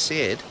is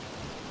said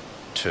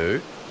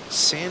to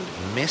send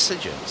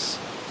messages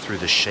through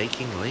the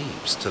shaking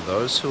leaves to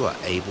those who are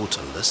able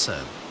to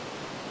listen.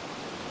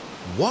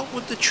 What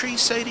would the tree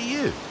say to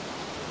you?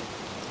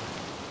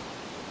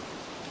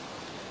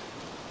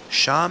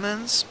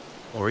 Shamans,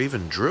 or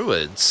even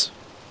druids,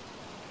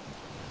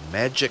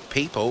 magic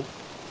people,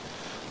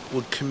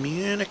 would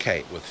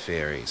communicate with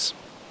fairies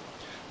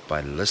by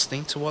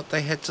listening to what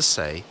they had to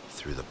say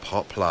through the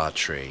poplar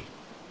tree.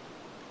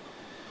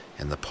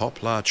 And the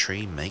poplar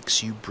tree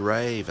makes you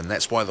brave, and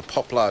that's why the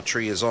poplar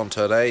tree is on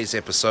today's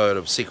episode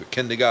of Secret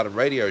Kindergarten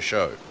Radio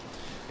Show,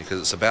 because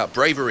it's about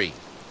bravery,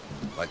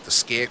 like the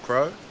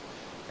Scarecrow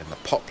and the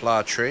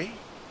poplar tree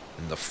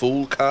and the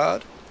Fool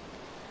card,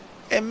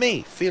 and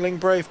me feeling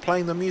brave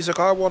playing the music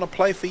I want to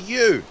play for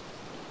you.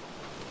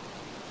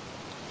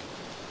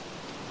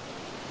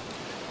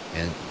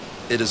 And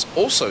it is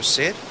also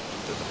said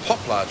that the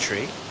poplar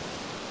tree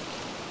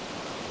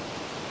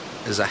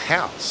is a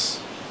house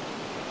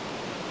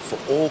for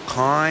all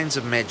kinds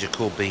of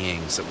magical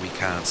beings that we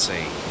can't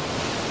see.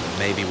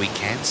 Maybe we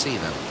can see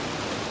them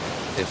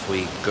if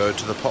we go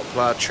to the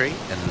poplar tree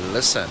and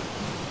listen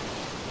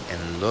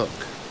and look.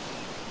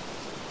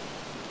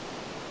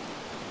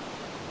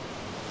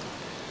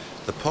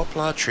 The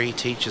poplar tree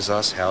teaches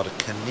us how to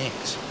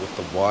connect with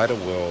the wider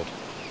world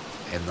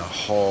and the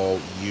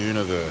whole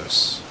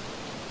universe,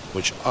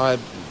 which I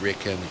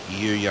reckon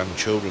you young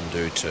children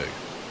do too.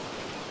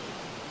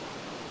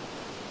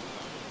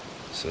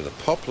 So the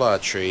poplar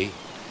tree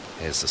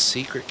has the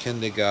Secret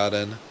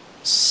Kindergarten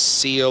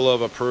seal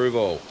of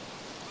approval,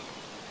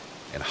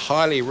 and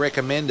highly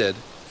recommended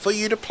for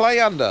you to play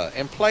under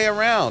and play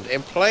around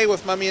and play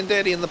with Mummy and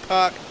Daddy in the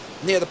park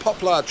near the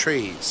poplar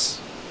trees.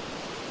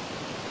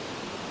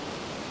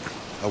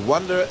 I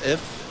wonder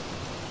if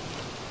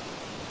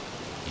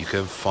you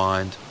can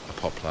find a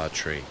poplar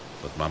tree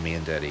with Mummy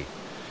and Daddy.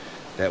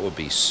 That would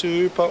be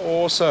super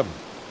awesome.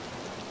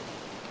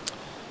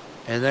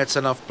 And that's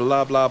enough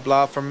blah blah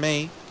blah from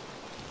me.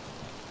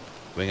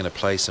 We're going to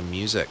play some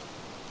music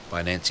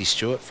by Nancy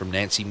Stewart from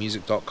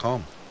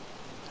nancymusic.com.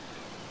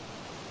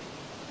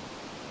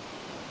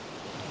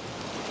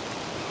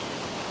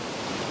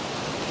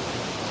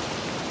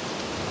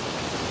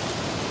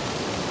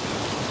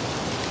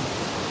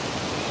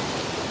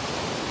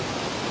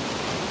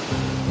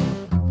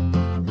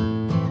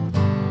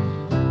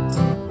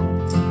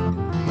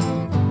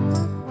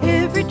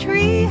 Every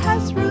tree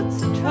has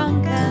roots and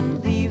trunk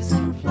and leaves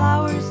and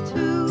flowers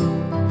too.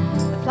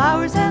 The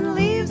flowers and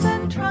leaves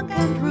and trunk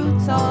and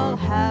roots all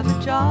have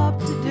a job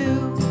to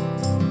do.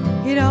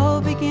 It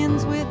all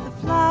begins with the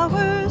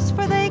flowers,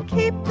 for they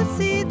keep the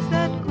seeds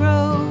that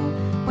grow.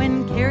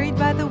 When carried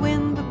by the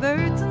wind, the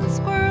birds and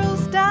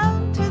squirrels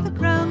down to the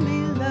ground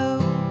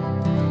below.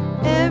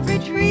 Every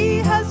tree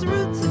has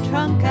roots, a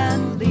trunk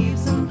and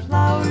leaves and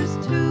flowers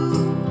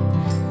too.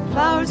 The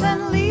flowers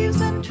and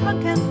leaves and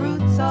trunk and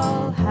roots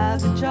all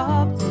have a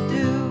job to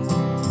do.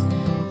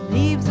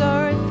 Leaves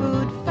are a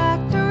food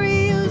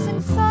factory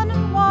using sun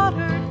and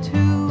water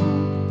too.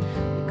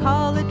 We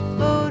call it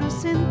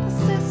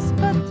photosynthesis,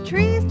 but the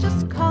trees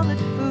just call it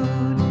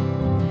food.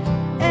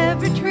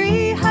 Every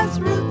tree has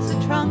roots,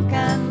 a trunk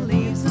and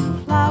leaves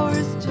and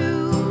flowers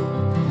too.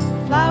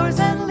 Flowers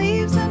and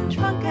leaves and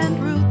trunk and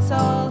roots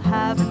all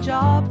have a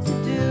job to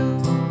do.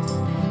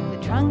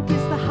 The trunk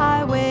is the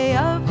highway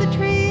of the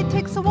tree, it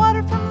takes the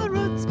water from the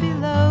roots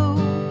below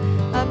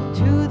up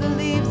to the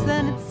leaves,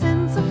 then it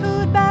sends the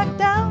food back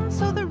down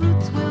so the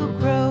roots will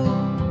grow.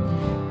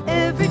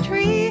 Every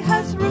tree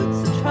has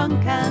roots, a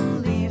trunk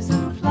and leaves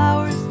and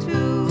flowers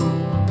too.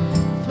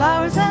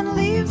 Flowers and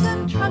leaves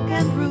and trunk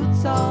and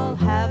roots all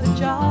have a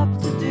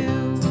job to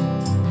do.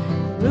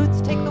 The roots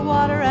take the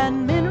water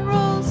and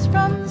minerals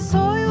from the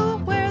soil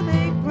where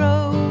they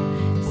grow,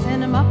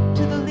 send them up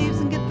to the leaves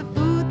and get the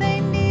food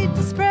they need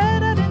to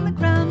spread out in the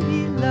ground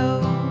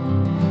below.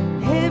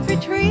 Every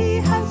tree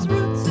has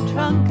roots, a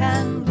trunk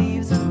and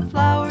leaves and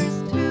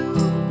flowers too.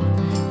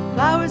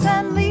 Flowers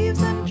and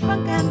leaves and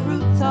trunk and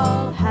roots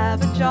all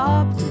have a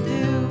job to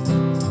do.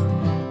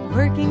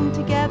 Working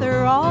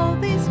together, all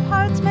these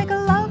parts make a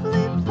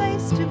lovely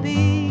place to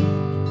be,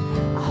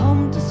 a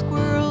home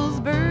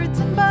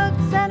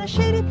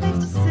shady place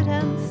to sit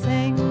and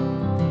sing.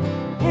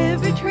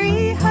 Every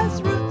tree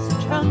has roots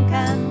and trunk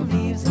and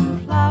leaves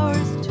and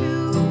flowers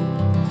too.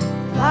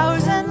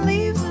 Flowers and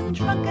leaves and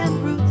trunk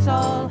and roots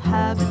all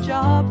have a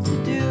job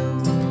to do.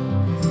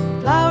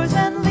 Flowers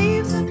and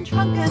leaves and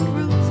trunk and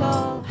roots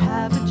all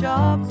have a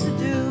job to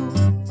do.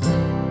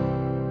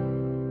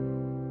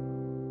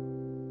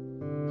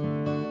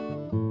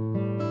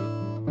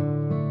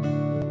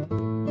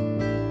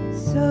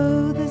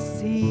 Sow the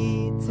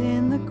seeds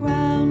in the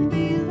ground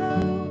below.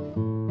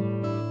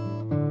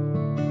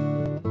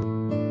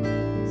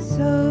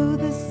 Sow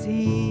the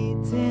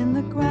seeds in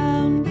the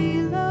ground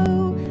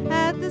below.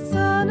 Add the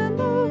sun and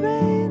the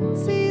rain,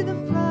 see the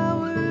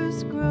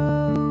flowers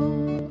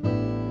grow.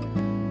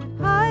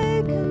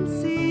 I can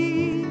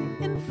see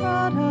in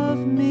front of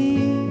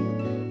me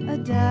a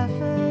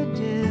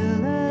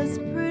daffodil as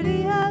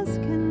pretty as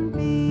can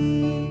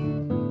be.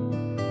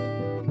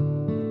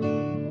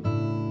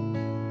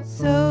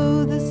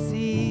 Sow the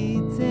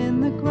seeds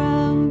in the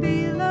ground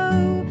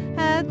below.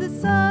 Add the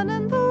sun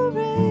and the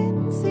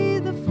rain, see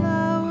the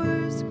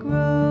flowers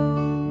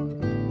grow.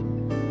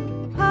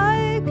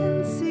 I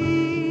can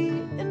see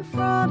in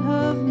front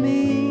of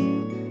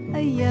me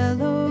a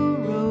yellow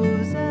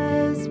rose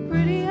as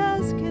pretty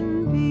as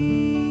can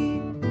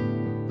be.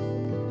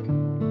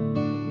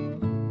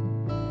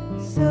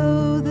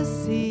 Sow the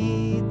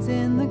seeds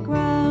in the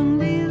ground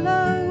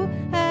below.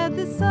 Add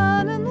the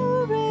sun and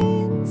the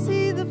rain,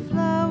 see the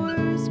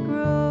flowers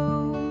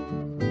grow.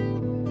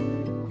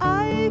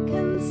 I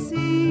can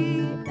see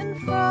in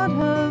front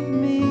of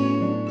me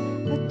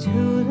a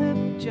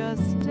tulip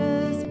just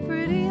as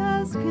pretty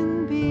as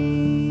can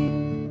be.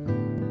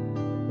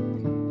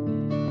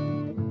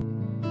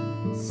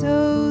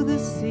 Sow the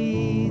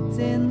seeds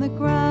in the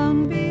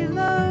ground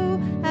below.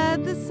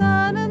 Add the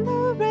sun and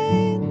the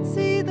rain,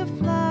 see the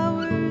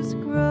flowers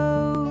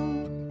grow.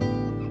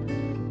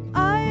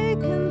 I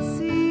can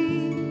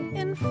see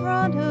in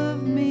front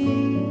of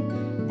me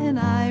an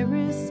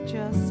iris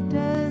just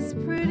as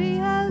pretty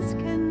as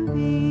can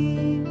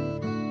be.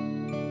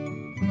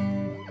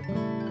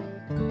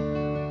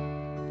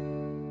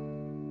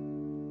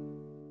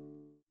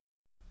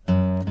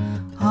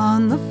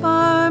 On the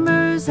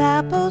farmer's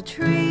apple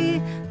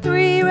tree,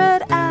 3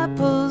 red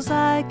apples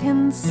I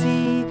can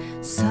see.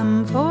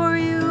 Some for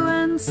you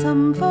and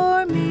some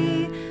for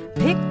me.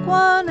 Pick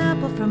 1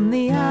 apple from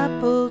the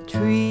apple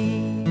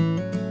tree.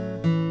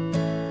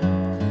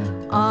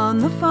 On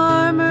the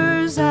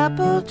farmer's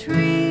apple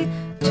tree,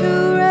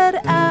 2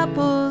 red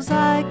apples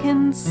I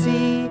can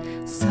see.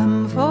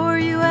 Some for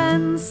you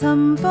and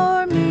some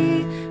for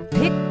me.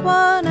 Pick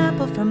 1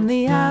 apple from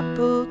the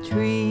apple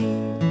tree.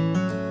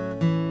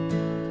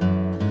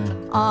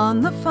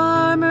 On the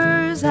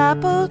farmer's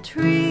apple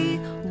tree,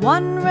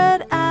 1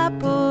 red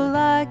apple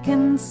I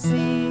can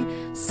see.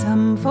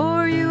 Some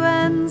for you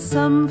and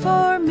some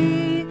for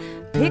me.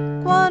 Pick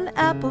 1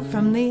 apple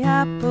from the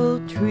apple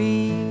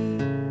tree.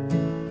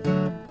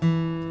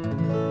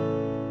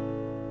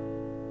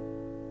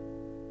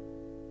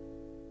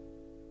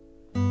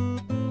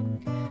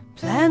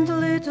 Plant a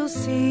little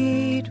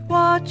seed,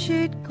 watch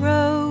it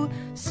grow.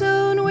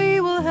 Soon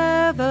we will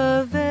have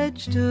a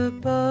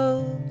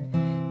vegetable.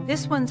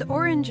 This one's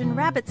orange and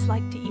rabbits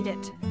like to eat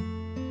it.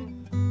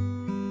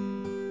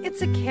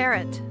 It's a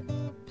carrot.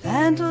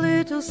 Plant a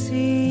little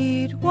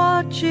seed,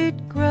 watch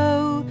it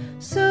grow.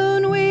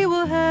 Soon we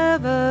will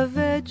have a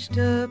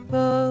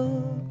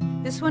vegetable.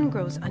 This one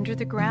grows under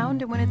the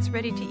ground, and when it's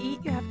ready to eat,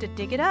 you have to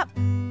dig it up.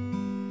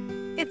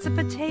 It's a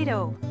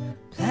potato.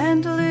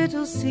 Plant a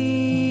little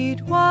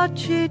seed,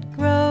 watch it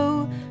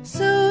grow.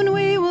 Soon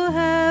we will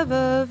have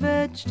a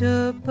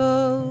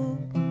vegetable.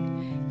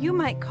 You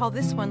might call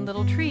this one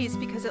little trees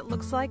because it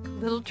looks like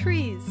little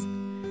trees.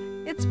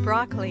 It's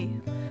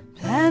broccoli.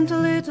 Plant a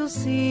little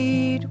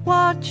seed,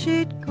 watch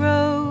it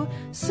grow.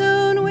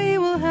 Soon we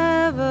will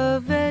have a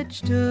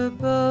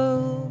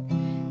vegetable.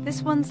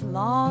 This one's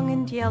long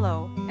and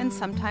yellow, and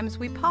sometimes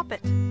we pop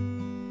it.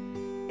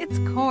 It's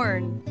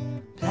corn.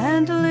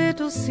 Plant a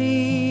little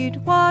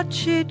seed,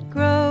 watch it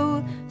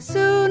grow.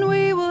 Soon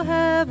we will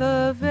have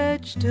a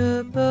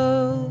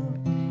vegetable.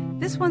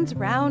 This one's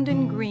round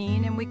and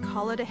green, and we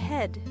call it a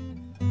head.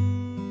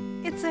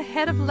 It's a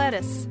head of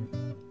lettuce.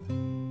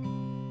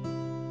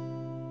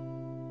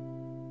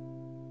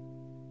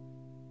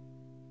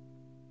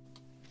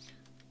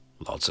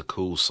 Lots of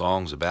cool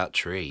songs about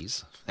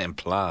trees and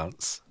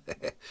plants.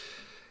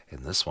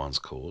 And this one's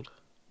called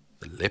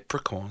The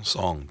Leprechaun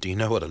Song. Do you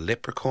know what a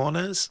leprechaun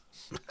is?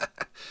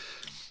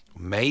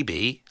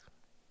 Maybe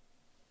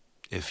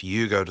if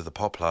you go to the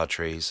poplar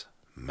trees,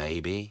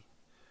 maybe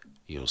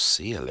you'll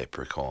see a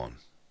leprechaun.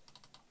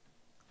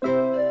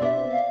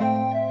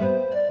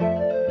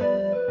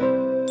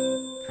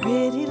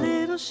 Pretty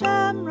little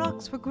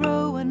shamrocks were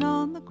growing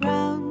on the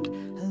ground.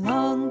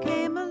 Along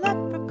came a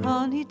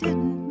leprechaun, he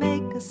didn't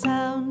make a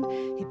sound.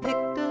 He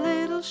picked a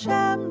little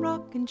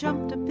shamrock and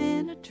jumped up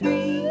in a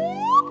tree.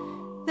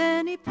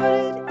 Then he put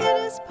it in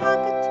his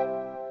pocket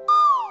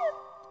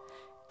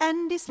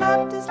and he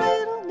slapped his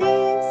little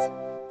knees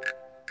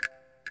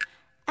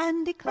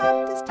and he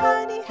clapped his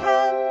tiny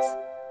hands,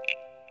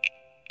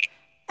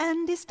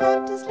 and he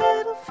stamped his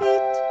little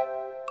feet,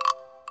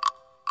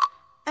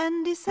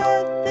 and he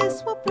said,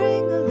 "This will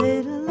bring a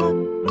little luck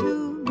to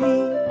me."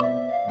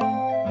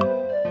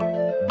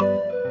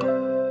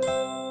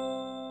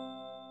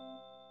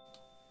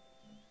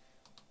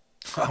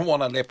 I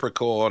want a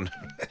leprechaun.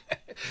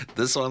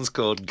 This one's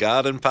called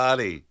Garden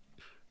Party.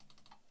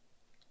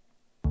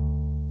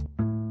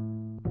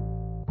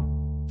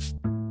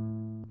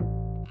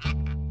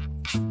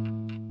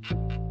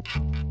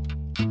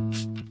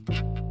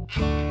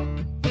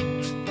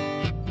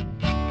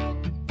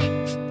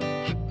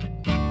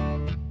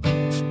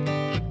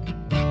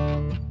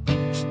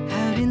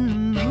 Out in the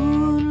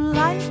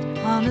moonlight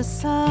on a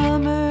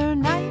summer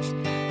night,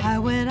 I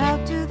went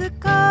out to the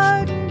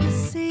garden to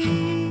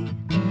see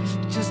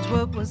just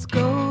what was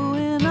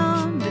going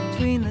on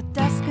between the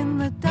dusk and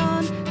the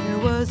dawn. There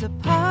was a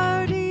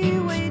party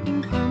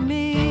waiting for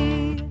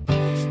me.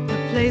 The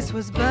place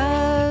was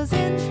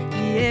buzzing,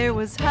 the air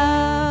was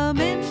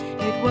humming.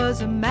 It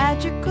was a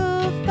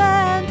magical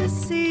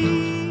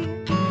fantasy.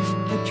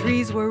 The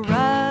trees were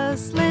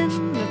rustling,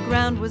 the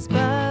ground was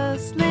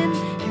bustling.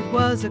 It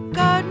was a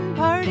garden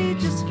party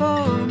just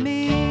for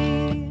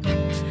me.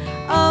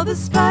 All the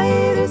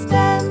spiders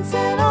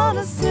dancing on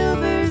a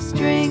silver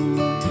string,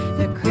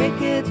 the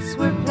crickets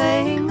were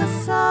playing a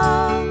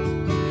song,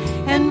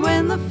 and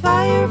when the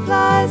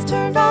fireflies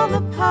turned on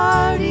the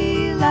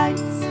party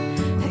lights,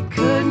 I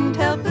couldn't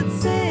help but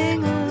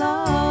sing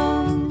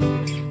along.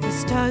 The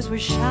stars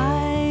were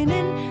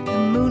shining, the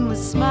moon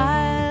was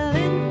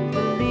smiling,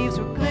 the leaves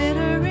were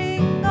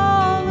glittering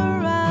all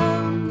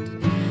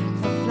around,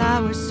 the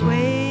flowers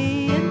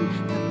swaying,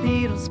 the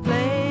beetles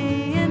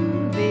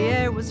playing, the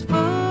air was full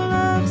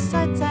of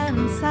sights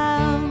and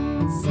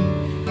sounds.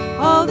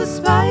 All the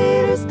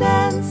spiders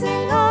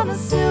dancing on a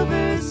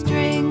silver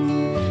string,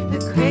 the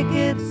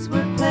crickets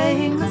were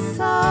playing the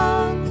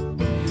song,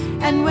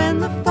 and when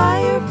the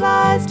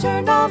fireflies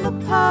turned on the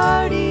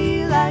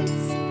party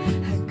lights,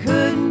 I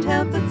couldn't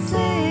help but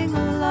sing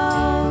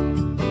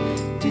along.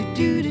 Do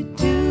do do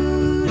do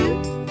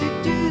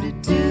do do do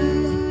do do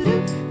do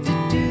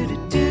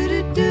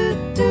do do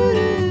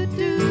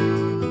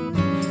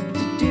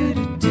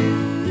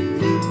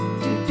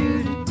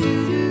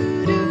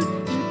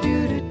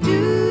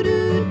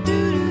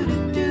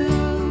do do.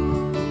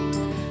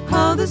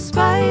 All the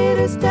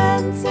spiders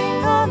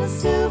dancing on a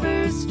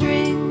silver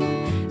string,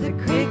 the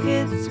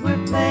crickets were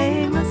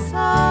playing a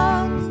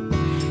song,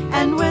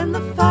 and when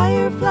the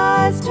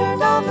fireflies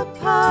turned on the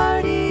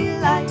party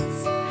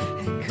lights,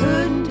 I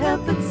couldn't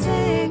help but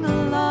sing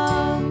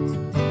along.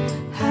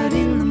 Out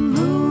in the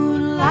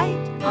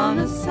moonlight on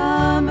a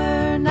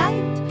summer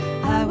night,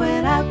 I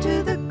went out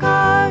to the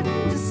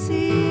garden to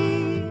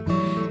see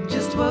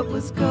just what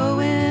was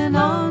going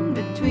on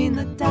between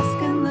the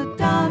dusk and the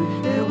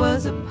dawn. There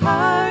was a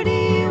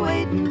party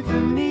waiting for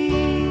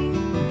me.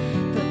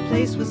 The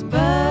place was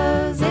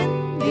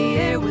buzzing, the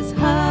air was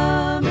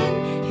humming.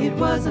 It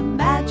was a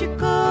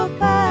magical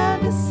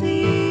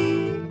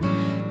fantasy.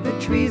 The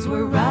trees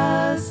were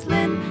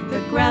rustling,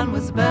 the ground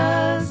was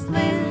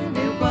bustling.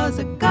 It was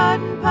a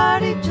garden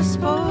party just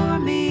for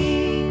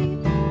me.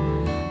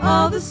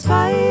 All the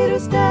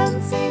spiders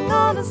dancing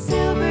on a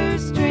silver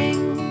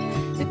string,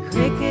 the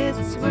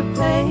crickets were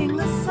playing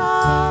the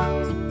song,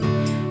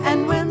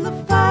 and when the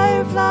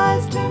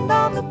fireflies turned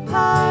on the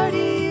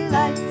party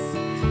lights,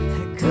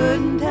 I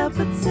couldn't help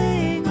but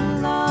sing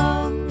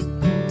along.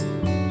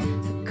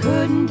 I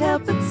couldn't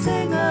help but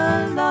sing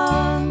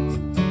along.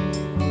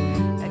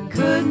 I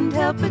couldn't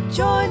help but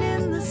join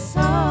in the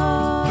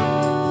song.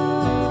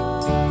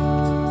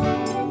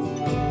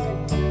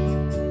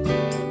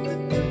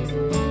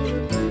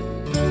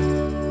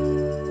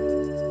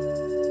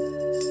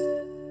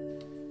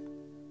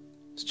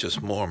 It's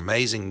just more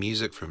amazing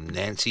music from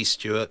Nancy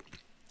Stewart,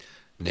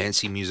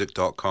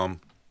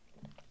 nancymusic.com.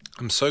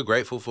 I'm so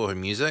grateful for her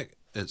music.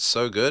 It's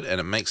so good, and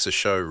it makes the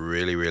show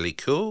really, really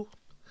cool.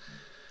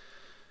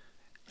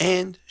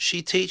 And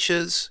she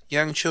teaches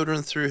young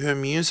children through her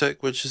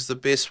music, which is the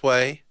best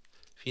way.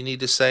 If you need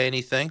to say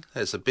anything,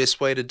 that's the best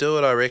way to do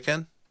it, I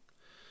reckon.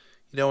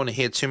 You don't want to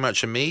hear too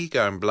much of me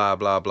going blah,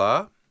 blah,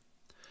 blah.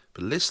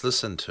 But let's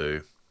listen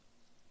to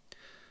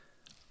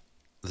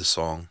the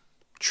song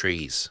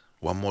Trees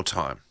one more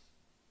time,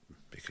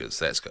 because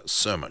that's got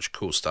so much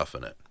cool stuff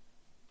in it.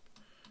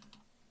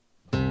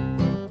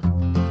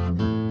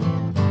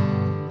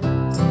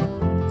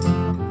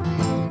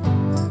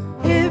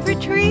 Every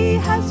tree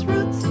has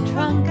roots, a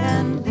trunk,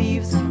 and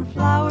leaves and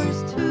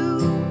flowers too.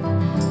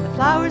 The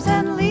flowers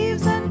and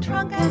leaves and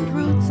trunk and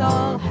roots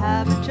all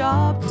have a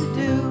job to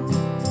do.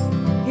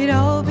 It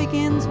all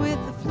begins with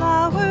the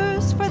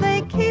flowers, for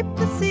they keep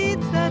the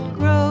seeds that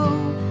grow.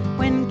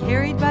 When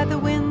carried by the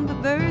wind, the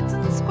birds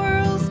and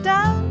squirrels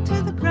down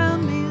to the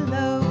ground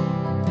below.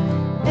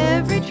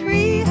 Every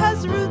tree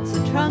has roots,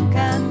 a trunk,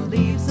 and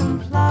leaves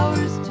and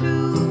flowers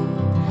too.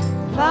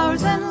 The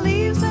flowers and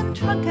leaves and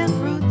trunk and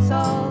roots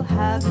all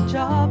have a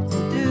job to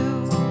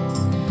do.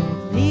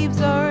 Leaves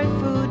are a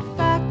food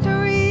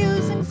factory,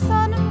 using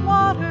sun and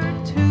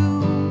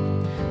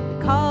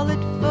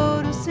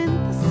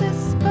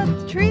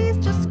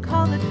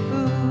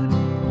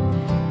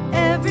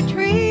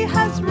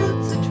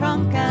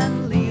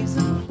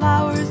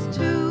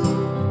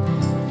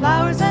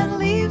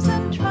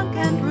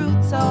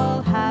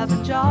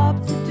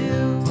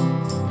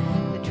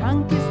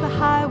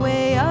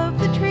highway of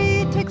the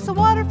tree takes the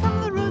water from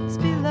the roots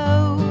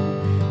below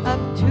up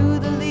to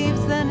the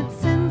leaves, then it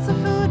sends the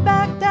food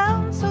back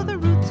down so the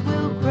roots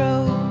will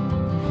grow.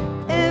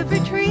 Every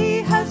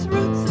tree has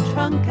roots, a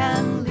trunk,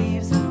 and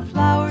leaves and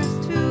flowers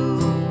too.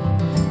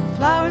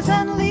 Flowers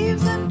and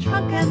leaves and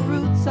trunk and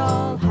roots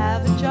all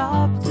have a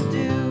job to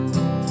do.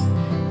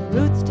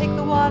 Roots take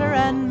the water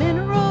and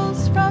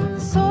minerals from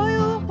the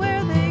soil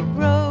where they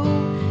grow,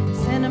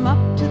 send them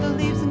up to the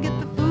leaves and get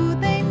the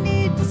food they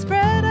need to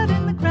spread out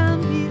in the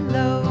ground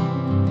below.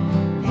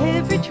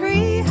 Every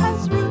tree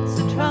has roots,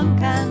 a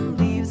trunk, and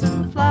leaves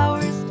and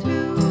flowers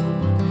too.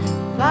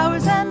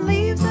 Flowers and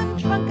leaves and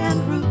trunk and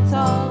roots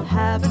all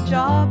have a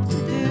job to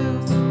do.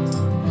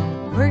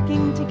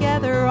 Working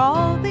together,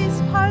 all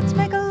these parts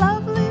make a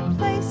lovely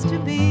place to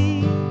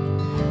be.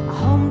 A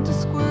home to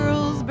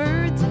squirrels,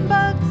 birds, and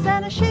bugs,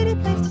 and a shady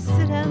place to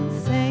sit and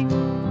sing.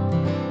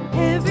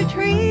 Every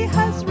tree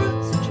has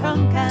roots, a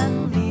trunk,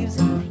 and leaves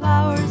and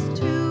flowers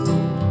too.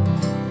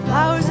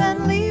 Flowers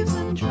and leaves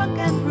and trunk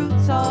and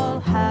roots all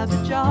have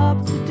a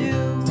job to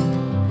do.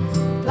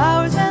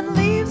 Flowers and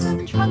leaves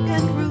and trunk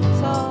and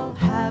roots all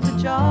have a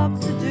job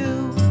to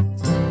do.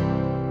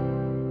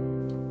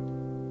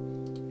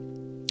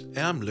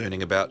 And I'm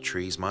learning about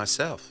trees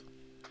myself,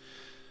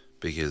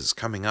 because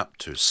coming up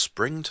to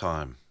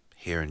springtime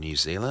here in New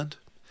Zealand,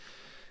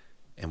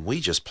 and we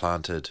just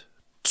planted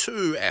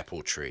 2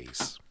 apple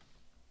trees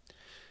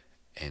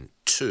and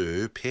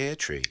 2 pear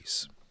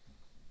trees.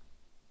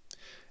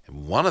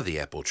 And one of the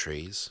apple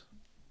trees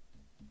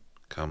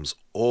comes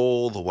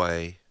all the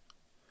way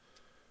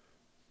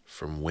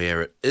from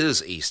where it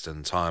is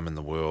Eastern time in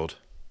the world,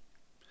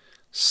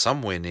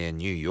 somewhere near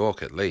New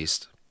York at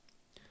least.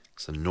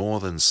 It's a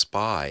Northern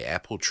Spy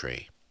apple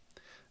tree,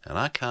 and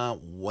I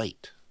can't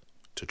wait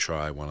to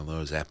try one of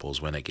those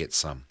apples when it gets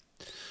some.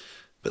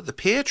 But the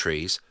pear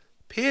trees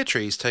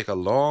take a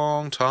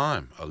long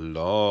time.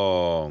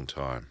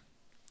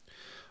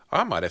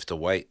 I might have to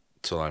wait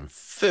till I'm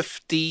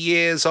 50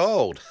 years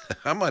old.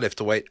 I might have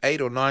to wait 8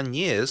 or 9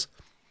 years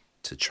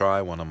to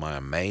try one of my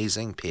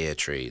amazing pear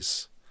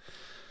trees.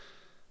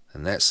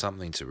 And that's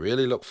something to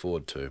really look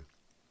forward to.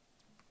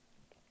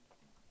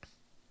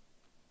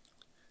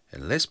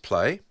 And let's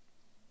play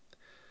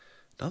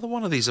another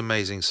one of these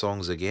amazing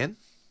songs again.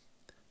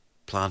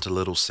 Plant a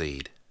little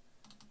seed.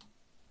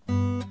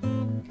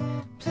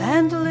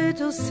 Plant a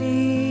little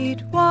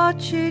seed,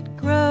 watch it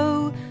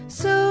grow.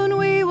 Soon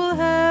we will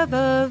have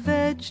a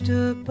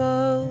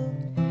vegetable.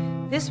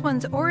 This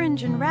one's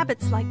orange and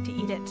rabbits like to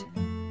eat it.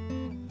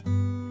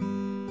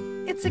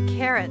 It's a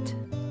carrot.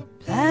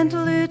 Plant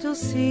a little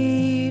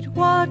seed,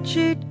 watch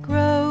it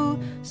grow.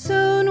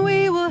 Soon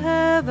we will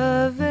have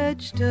a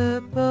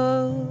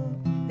vegetable.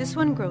 This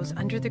one grows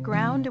under the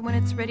ground, and when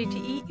it's ready to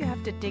eat, you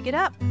have to dig it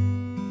up.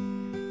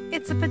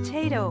 It's a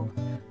potato.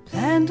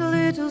 Plant a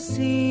little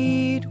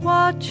seed,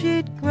 watch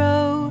it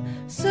grow.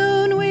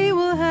 Soon we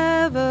will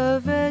have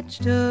a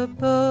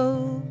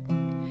vegetable.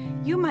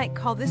 You might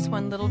call this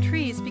one little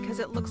trees because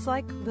it looks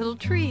like little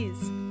trees.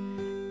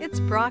 It's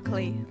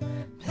broccoli.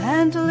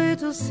 Plant a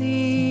little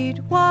seed,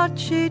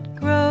 watch it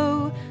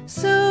grow.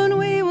 Soon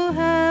we will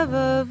have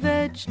a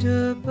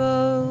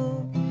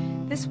vegetable.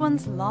 This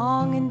one's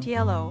long and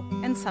yellow,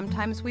 and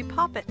sometimes we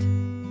pop it.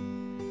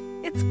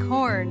 It's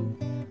corn.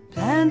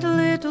 Plant a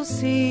little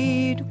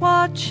seed,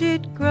 watch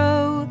it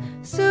grow.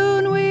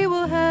 Soon we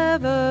will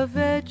have a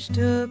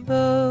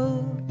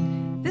vegetable.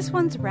 This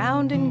one's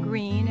round and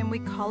green, and we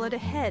call it a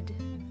head.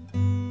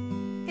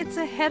 It's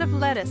a head of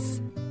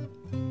lettuce.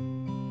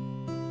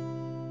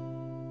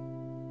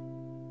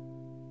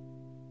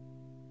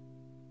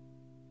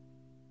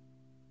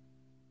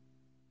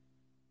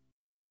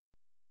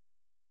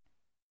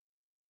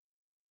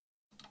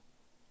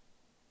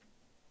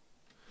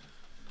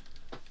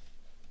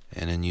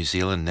 And in New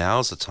Zealand,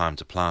 now's the time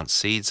to plant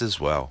seeds as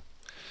well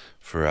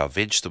for our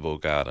vegetable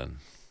garden.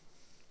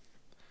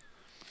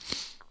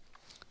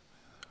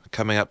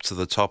 Coming up to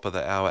the top of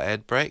the hour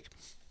ad break.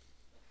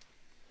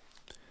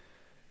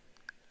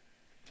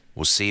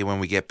 We'll see you when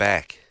we get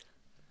back.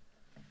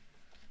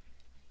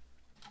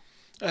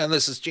 And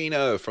this is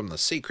Gino from the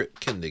Secret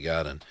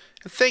Kindergarten.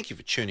 And thank you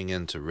for tuning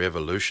in to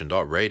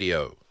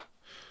Revolution.radio,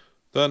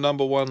 the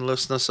 #1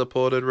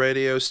 listener-supported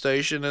radio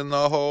station in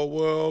the whole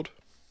world.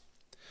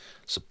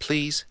 So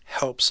please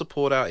help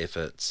support our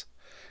efforts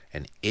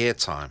and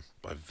airtime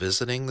by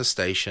visiting the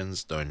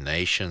station's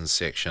donations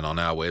section on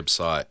our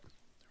website,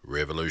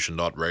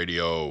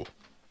 Revolution.radio.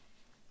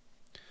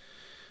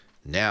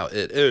 Now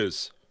it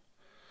is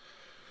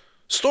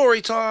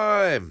story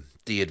time!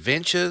 The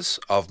Adventures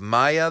of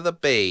Maya the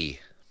Bee.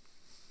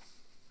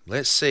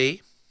 Let's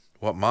see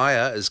what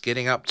Maya is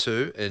getting up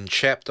to in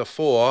Chapter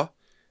 4,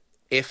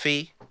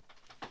 Effie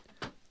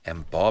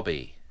and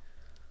Bobby.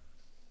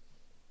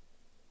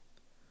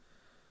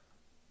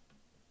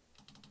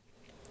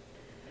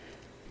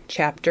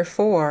 Chapter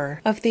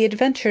 4 of The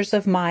Adventures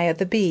of Maya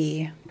the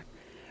Bee.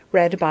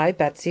 Read by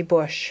Betsy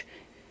Bush.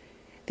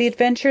 The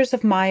Adventures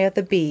of Maya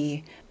the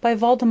Bee by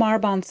Valdemar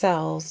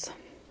Boncells.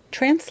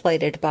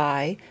 Translated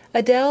by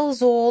Adele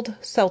Zold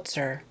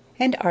Seltzer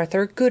and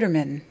Arthur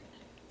Guterman.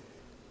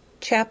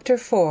 Chapter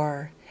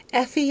 4.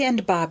 Effie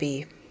and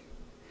Bobby.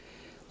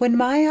 When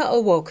Maya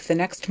awoke the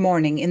next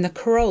morning in the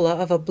corolla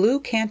of a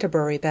blue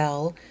Canterbury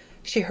bell,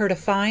 she heard a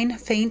fine,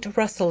 faint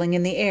rustling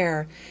in the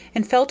air,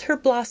 and felt her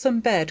blossom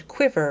bed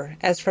quiver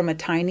as from a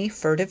tiny,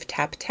 furtive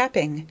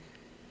tap-tapping.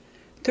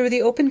 Through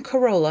the open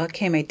corolla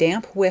came a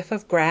damp whiff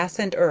of grass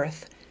and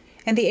earth,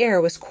 and the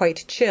air was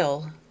quite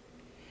chill.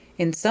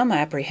 In some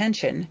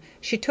apprehension,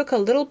 she took a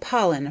little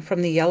pollen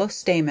from the yellow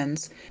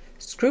stamens,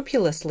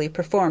 scrupulously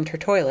performed her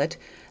toilet,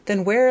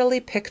 then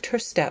warily picked her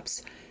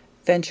steps,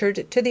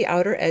 ventured to the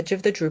outer edge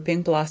of the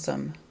drooping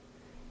blossom.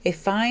 A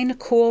fine,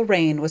 cool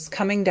rain was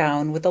coming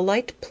down with a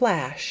light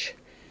plash,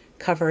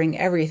 covering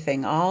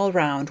everything all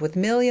round with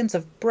millions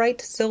of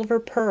bright silver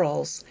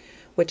pearls,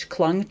 which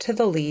clung to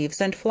the leaves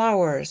and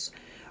flowers,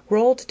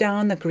 rolled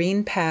down the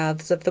green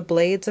paths of the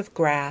blades of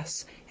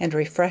grass, and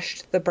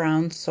refreshed the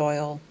brown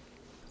soil.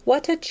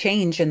 What a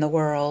change in the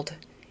world!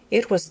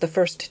 It was the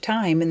first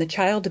time in the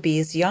child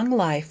bee's young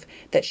life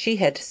that she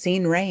had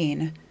seen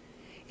rain.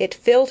 It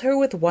filled her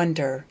with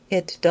wonder,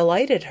 it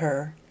delighted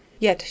her.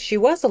 Yet she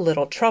was a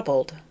little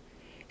troubled.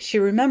 She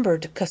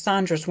remembered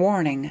Cassandra's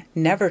warning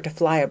never to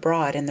fly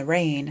abroad in the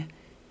rain.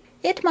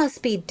 It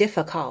must be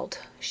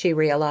difficult, she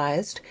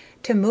realized,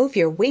 to move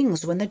your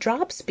wings when the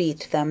drops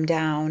beat them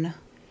down.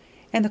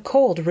 And the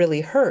cold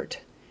really hurt,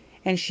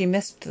 and she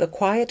missed the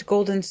quiet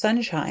golden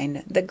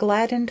sunshine that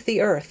gladdened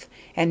the earth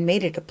and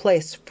made it a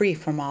place free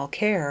from all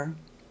care.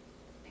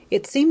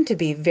 It seemed to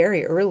be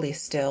very early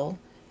still.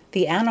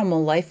 The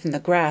animal life in the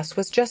grass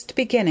was just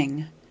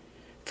beginning.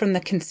 From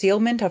the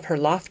concealment of her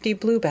lofty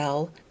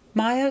bluebell,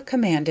 Maya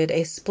commanded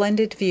a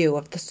splendid view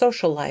of the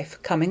social life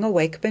coming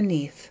awake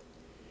beneath.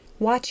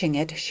 Watching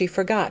it, she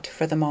forgot,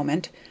 for the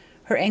moment,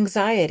 her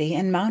anxiety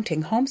and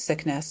mounting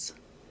homesickness.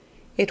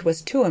 It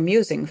was too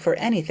amusing for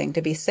anything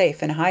to be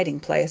safe in a hiding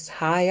place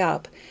high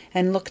up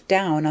and look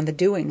down on the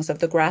doings of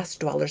the grass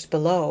dwellers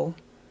below.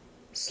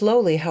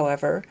 Slowly,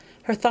 however,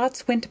 her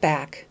thoughts went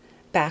back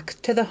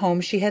to the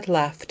home she had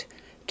left,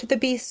 to the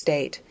bee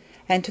state,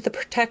 and to the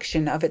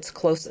protection of its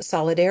close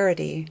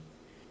solidarity.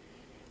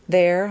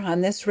 There,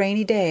 on this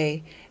rainy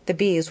day, the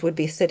bees would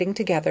be sitting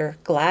together,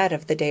 glad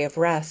of the day of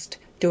rest,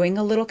 doing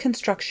a little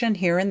construction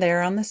here and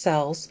there on the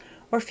cells,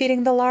 or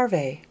feeding the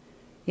larvae.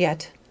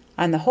 Yet,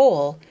 on the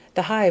whole,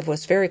 the hive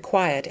was very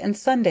quiet and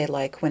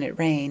Sunday-like when it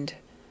rained.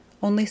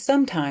 Only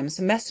sometimes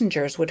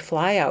messengers would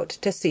fly out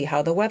to see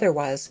how the weather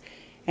was,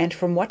 and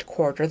from what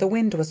quarter the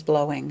wind was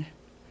blowing.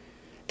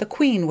 The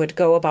queen would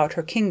go about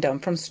her kingdom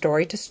from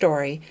story to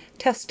story,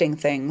 testing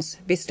things,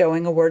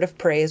 bestowing a word of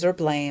praise or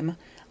blame,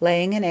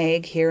 laying an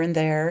egg here and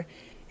there,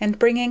 and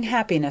bringing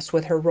happiness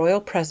with her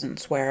royal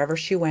presence wherever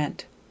she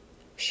went.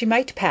 She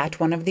might pat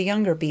one of the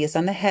younger bees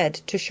on the head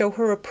to show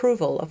her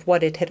approval of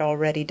what it had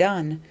already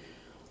done,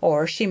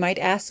 or she might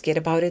ask it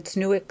about its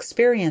new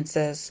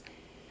experiences.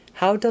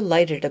 How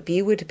delighted a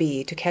bee would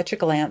be to catch a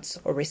glance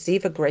or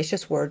receive a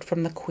gracious word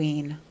from the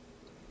queen.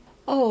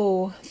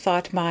 Oh,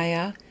 thought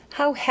Maya,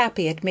 how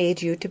happy it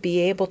made you to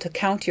be able to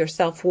count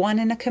yourself one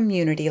in a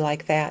community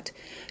like that,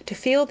 to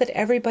feel that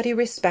everybody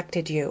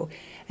respected you,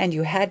 and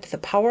you had the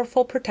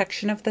powerful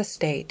protection of the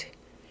state.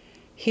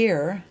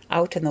 Here,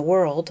 out in the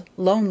world,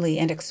 lonely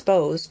and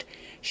exposed,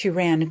 she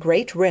ran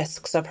great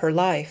risks of her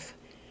life.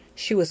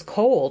 She was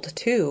cold,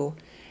 too,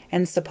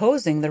 and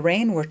supposing the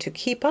rain were to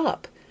keep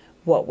up,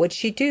 what would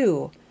she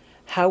do?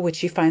 How would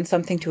she find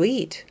something to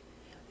eat?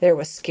 There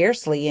was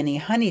scarcely any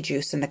honey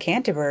juice in the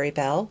Canterbury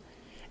bell,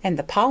 and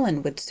the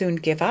pollen would soon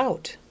give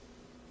out.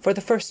 For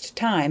the first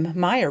time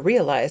Maya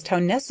realized how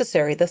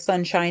necessary the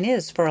sunshine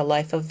is for a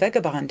life of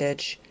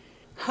vagabondage.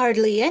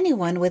 Hardly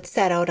anyone would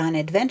set out on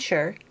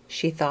adventure,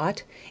 she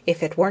thought,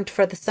 if it weren't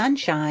for the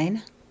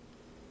sunshine.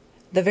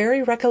 The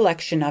very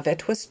recollection of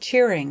it was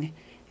cheering,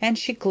 and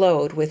she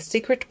glowed with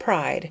secret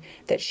pride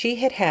that she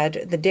had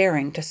had the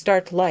daring to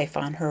start life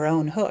on her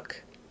own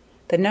hook.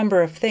 The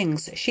number of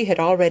things she had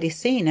already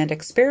seen and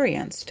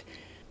experienced,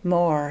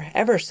 more,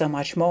 ever so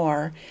much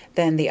more,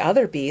 than the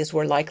other bees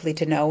were likely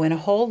to know in a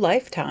whole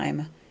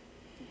lifetime.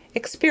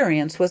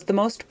 Experience was the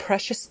most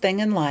precious thing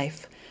in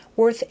life,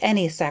 worth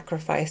any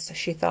sacrifice,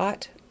 she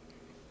thought.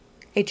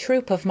 A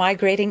troop of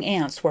migrating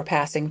ants were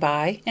passing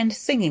by and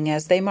singing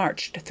as they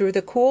marched through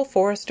the cool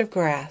forest of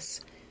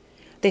grass.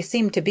 They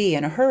seemed to be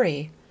in a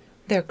hurry.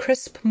 Their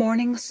crisp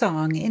morning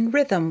song, in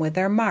rhythm with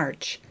their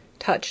march,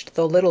 touched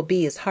the little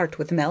bee's heart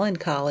with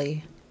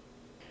melancholy.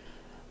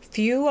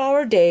 Few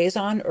our days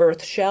on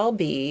earth shall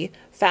be,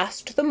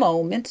 fast the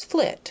moments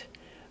flit.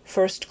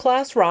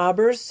 First-class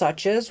robbers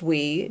such as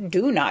we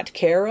do not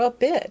care a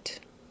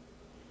bit.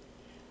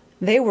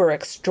 They were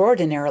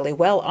extraordinarily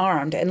well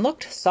armed and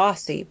looked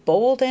saucy,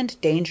 bold, and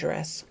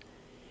dangerous.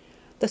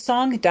 The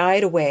song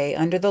died away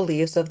under the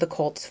leaves of the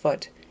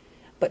coltsfoot,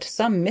 but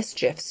some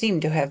mischief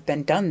seemed to have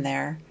been done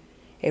there.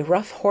 A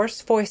rough,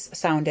 hoarse voice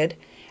sounded,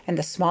 and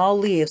the small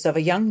leaves of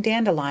a young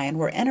dandelion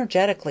were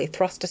energetically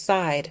thrust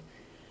aside.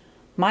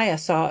 Maya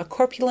saw a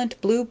corpulent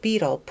blue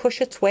beetle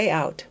push its way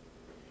out.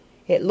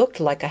 It looked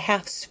like a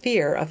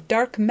half-sphere of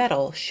dark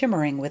metal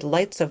shimmering with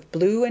lights of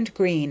blue and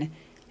green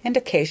and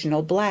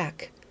occasional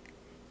black.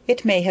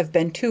 It may have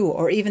been 2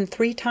 or even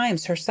 3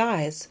 times her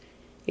size.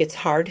 Its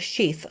hard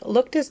sheath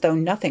looked as though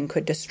nothing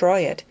could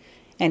destroy it,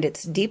 and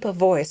its deep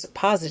voice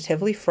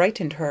positively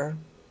frightened her.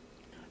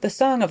 The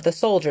song of the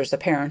soldiers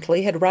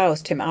apparently had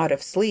roused him out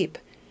of sleep.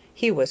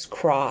 He was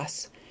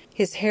cross.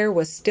 His hair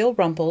was still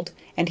rumpled,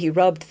 and he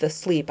rubbed the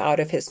sleep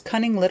out of his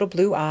cunning little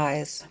blue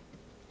eyes.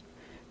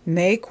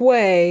 "Make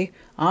way!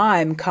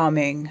 I'm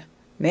coming!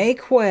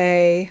 Make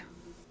way!"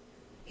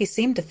 He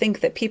seemed to think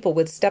that people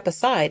would step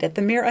aside at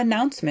the mere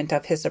announcement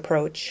of his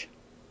approach.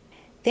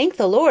 "Thank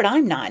the Lord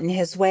I'm not in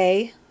his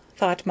way,"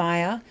 thought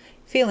Maya,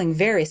 feeling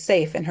very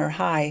safe in her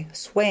high,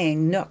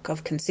 swaying nook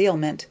of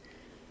concealment.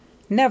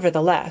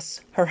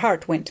 Nevertheless, her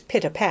heart went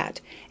pit-a-pat,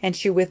 and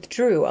she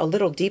withdrew a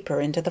little deeper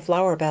into the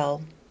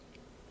flower-bell.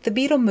 The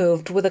beetle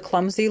moved with a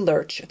clumsy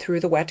lurch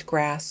through the wet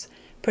grass,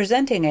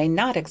 presenting a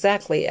not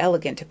exactly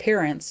elegant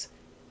appearance.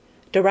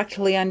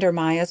 Directly under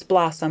Maya's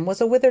blossom was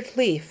a withered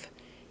leaf.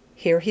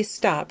 Here he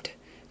stopped,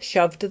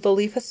 shoved the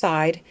leaf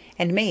aside,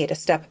 and made a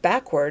step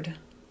backward.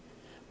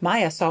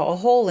 Maya saw a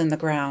hole in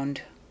the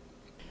ground.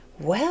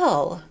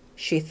 "Well,"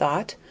 she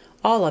thought,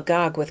 all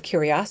agog with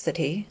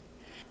curiosity,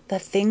 "the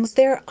things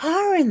there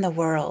are in the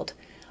world!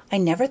 I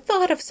never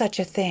thought of such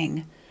a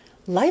thing.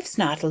 Life's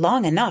not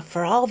long enough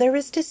for all there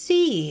is to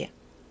see."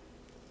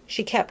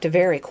 She kept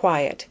very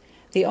quiet.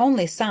 The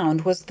only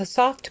sound was the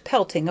soft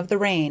pelting of the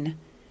rain.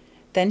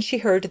 Then she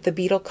heard the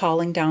beetle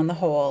calling down the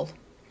hole.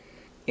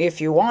 "If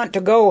you want to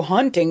go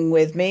hunting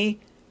with me,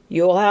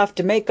 you'll have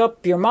to make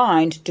up your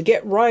mind to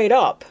get right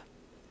up.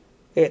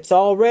 It's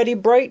already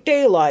bright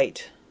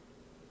daylight."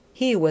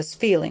 He was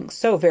feeling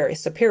so very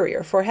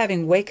superior for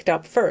having waked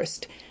up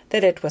first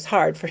that it was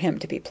hard for him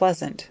to be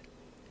pleasant.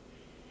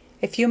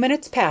 A few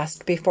minutes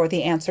passed before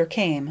the answer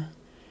came.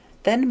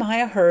 Then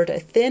Maya heard a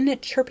thin,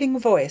 chirping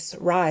voice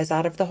rise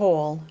out of the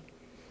hole.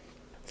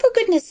 "For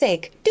goodness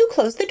sake, do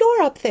close the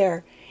door up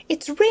there.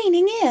 It's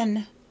raining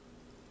in."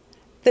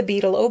 The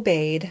beetle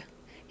obeyed.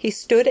 He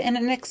stood in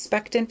an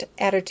expectant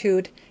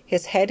attitude,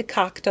 his head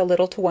cocked a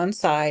little to one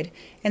side,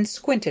 and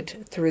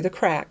squinted through the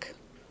crack.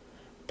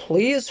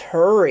 "Please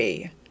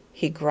hurry,"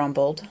 he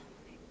grumbled.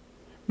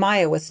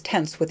 Maya was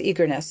tense with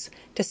eagerness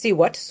to see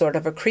what sort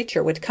of a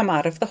creature would come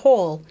out of the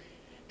hole.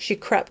 She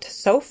crept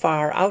so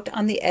far out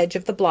on the edge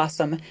of the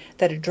blossom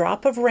that a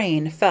drop of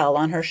rain fell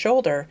on her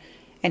shoulder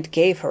and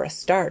gave her a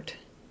start.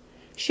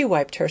 She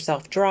wiped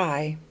herself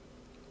dry.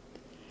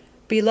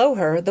 Below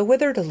her the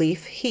withered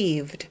leaf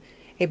heaved.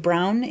 A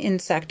brown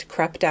insect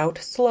crept out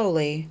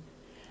slowly.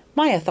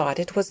 Maya thought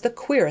it was the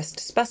queerest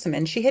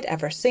specimen she had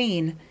ever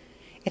seen.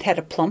 It had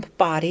a plump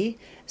body,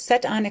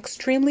 set on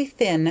extremely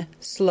thin,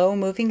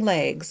 slow-moving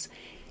legs,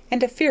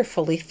 and a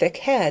fearfully thick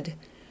head,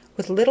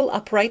 with little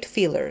upright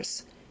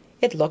feelers.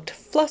 It looked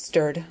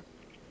flustered.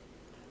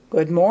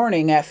 "Good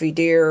morning, Effie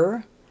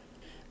dear."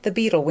 The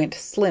beetle went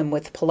slim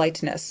with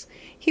politeness.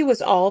 He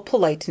was all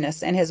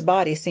politeness, and his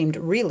body seemed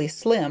really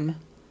slim.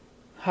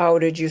 "How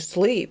did you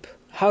sleep?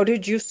 How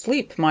did you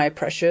sleep, my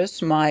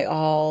precious, my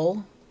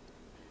all?"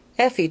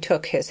 Effie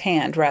took his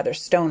hand rather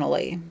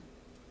stonily.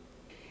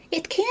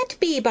 "It can't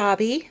be,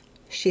 Bobby,"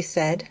 she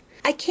said.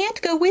 "I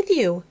can't go with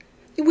you.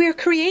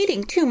 We're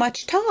creating too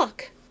much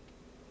talk."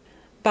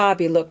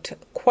 Bobby looked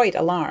quite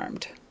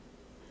alarmed.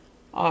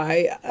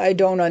 I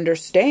don't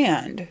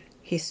understand,"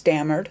 he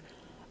stammered.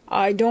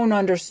 "I don't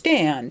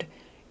understand.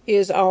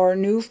 Is our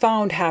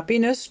new-found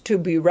happiness to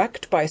be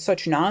wrecked by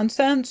such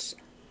nonsense?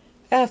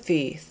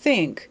 Effie,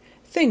 think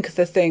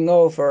the thing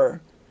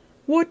over.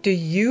 What do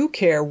you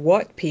care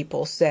what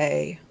people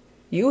say?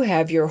 You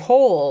have your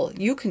hole,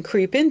 you can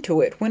creep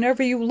into it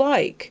whenever you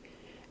like,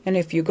 and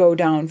if you go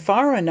down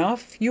far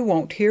enough you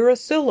won't hear a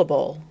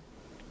syllable."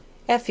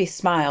 Effie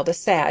smiled a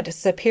sad,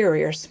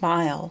 superior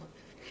smile.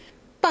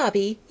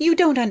 "Bobby, you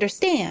don't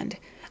understand.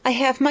 I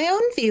have my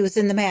own views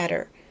in the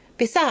matter.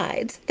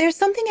 Besides, there's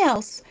something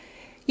else.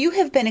 You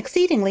have been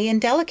exceedingly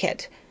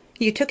indelicate.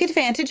 You took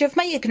advantage of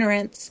my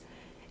ignorance.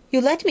 You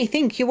let me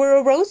think you were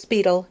a rose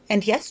beetle,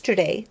 and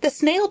yesterday the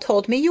snail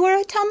told me you were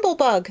a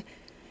tumble-bug.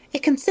 A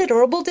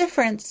considerable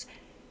difference.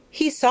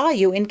 He saw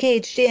you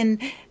engaged in,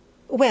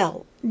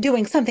 well,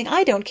 doing something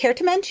I don't care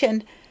to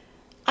mention.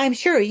 I'm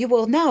sure you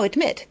will now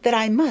admit that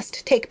I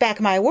must take back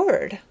my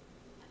word."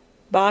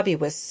 Bobby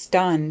was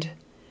stunned.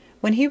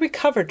 When he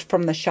recovered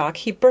from the shock,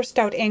 he burst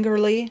out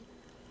angrily.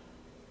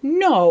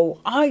 "No,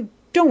 I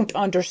don't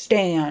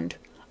understand.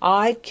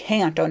 I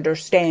can't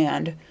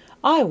understand.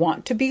 I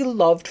want to be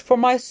loved for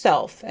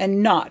myself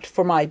and not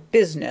for my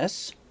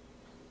business."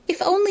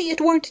 "If only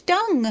it weren't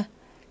dung,"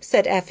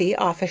 said Effie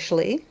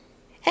offishly.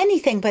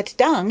 "Anything but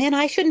dung, and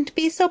I shouldn't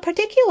be so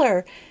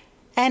particular.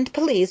 And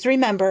please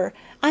remember,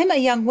 I'm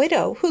a young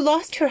widow who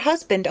lost her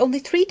husband only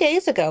 3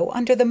 days ago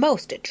under the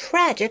most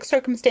tragic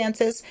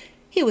circumstances.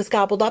 He was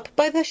gobbled up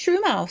by the shrew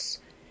mouse.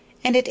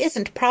 And it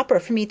isn't proper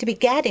for me to be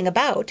gadding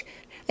about.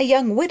 A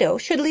young widow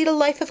should lead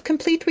a life of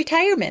complete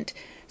retirement.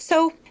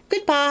 So,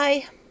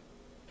 good-bye."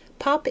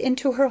 Pop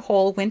into her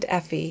hole went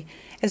Effie,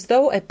 as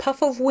though a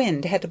puff of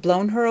wind had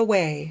blown her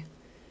away.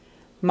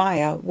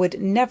 Maya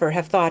would never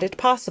have thought it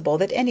possible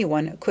that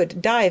anyone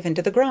could dive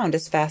into the ground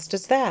as fast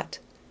as that.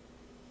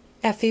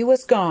 Effie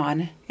was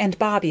gone, and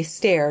Bobby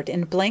stared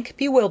in blank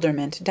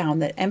bewilderment down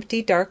the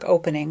empty, dark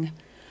opening,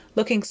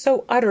 looking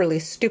so utterly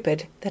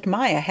stupid that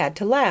Maya had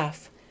to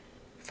laugh.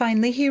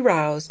 Finally he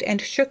roused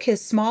and shook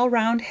his small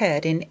round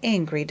head in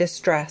angry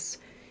distress,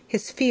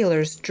 his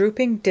feelers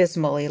drooping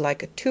dismally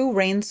like two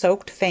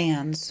rain-soaked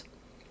fans.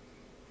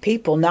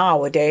 "People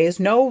nowadays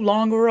no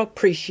longer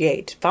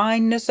appreciate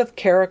fineness of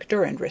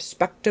character and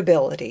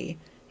respectability,"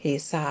 he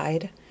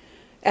sighed.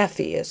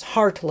 "Effie is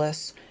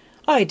heartless.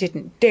 I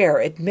didn't dare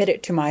admit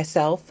it to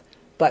myself,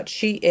 but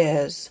she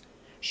is.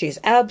 She's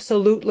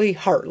absolutely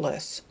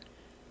heartless.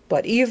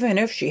 But even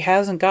if she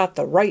hasn't got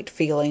the right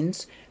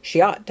feelings,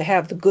 she ought to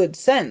have the good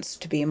sense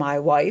to be my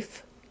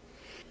wife."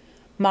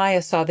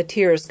 Maya saw the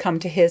tears come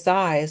to his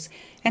eyes,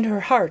 and her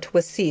heart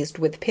was seized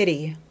with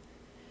pity.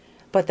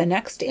 But the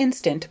next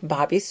instant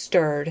Bobby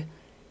stirred.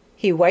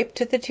 He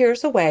wiped the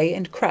tears away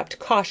and crept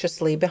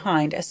cautiously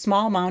behind a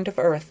small mound of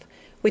earth,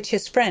 which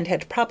his friend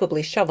had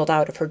probably shoveled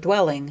out of her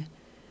dwelling.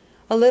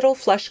 A little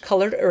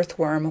flesh-colored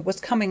earthworm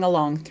was coming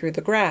along through the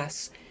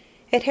grass.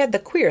 It had the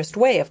queerest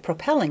way of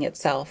propelling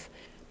itself,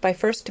 by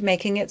first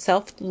making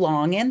itself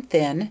long and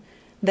thin,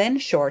 then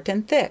short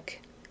and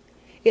thick.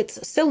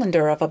 Its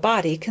cylinder of a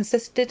body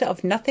consisted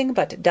of nothing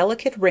but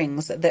delicate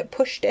rings that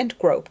pushed and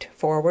groped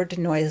forward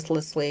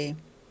noiselessly.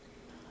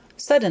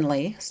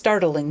 Suddenly,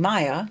 startling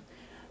Maya,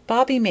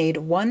 Bobby made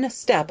one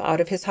step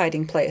out of his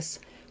hiding-place,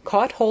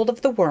 caught hold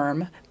of the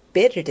worm,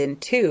 bit it in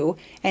two,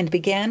 and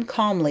began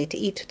calmly to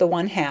eat the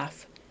one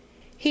half,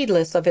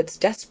 heedless of its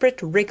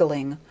desperate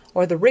wriggling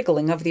or the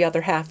wriggling of the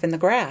other half in the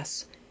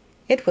grass.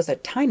 It was a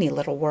tiny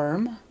little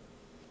worm.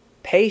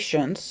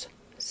 "Patience,"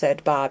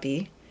 said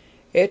Bobby.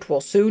 "It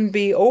will soon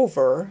be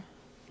over."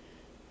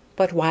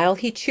 But while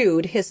he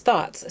chewed, his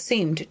thoughts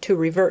seemed to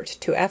revert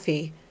to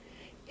Effie,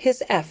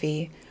 his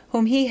Effie,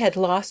 whom he had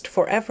lost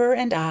forever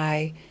and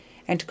aye,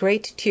 and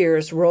great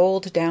tears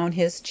rolled down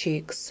his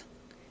cheeks.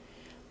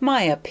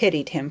 Maya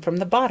pitied him from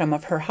the bottom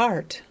of her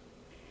heart.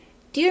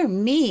 "Dear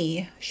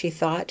me," she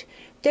thought,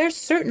 "there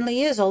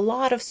certainly is a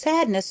lot of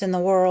sadness in the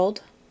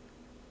world."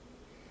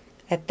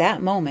 At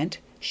that moment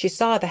she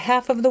saw the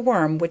half of the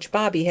worm which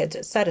Bobby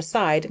had set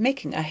aside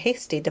making a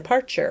hasty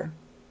departure.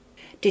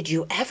 "Did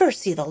you ever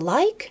see the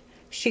like?"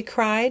 she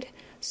cried,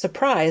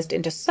 surprised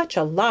into such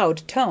a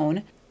loud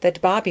tone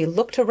that Bobby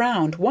looked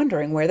around,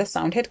 wondering where the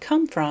sound had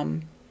come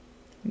from.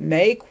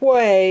 "Make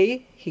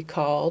way," he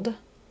called.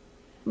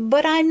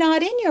 "But I'm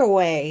not in your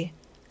way,"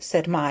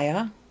 said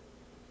Maya.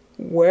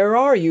 "Where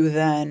are you,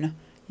 then?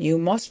 You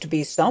must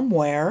be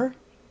somewhere."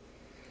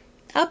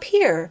 "Up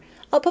here,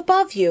 up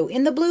above you,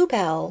 in the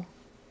bluebell."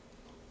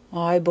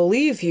 "I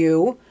believe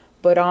you,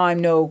 but I'm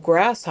no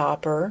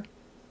grasshopper.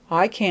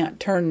 I can't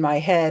turn my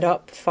head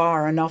up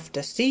far enough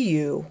to see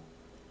you.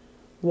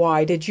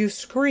 Why did you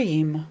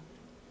scream?"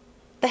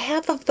 "The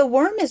half of the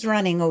worm is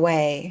running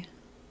away."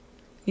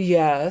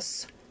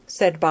 "Yes,"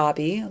 said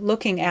Bobby,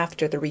 looking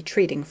after the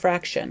retreating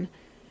fraction.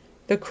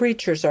 "The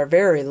creatures are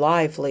very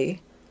lively.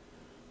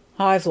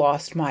 I've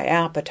lost my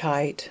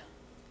appetite."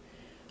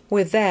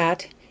 With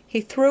that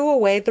he threw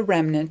away the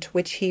remnant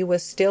which he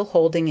was still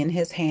holding in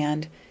his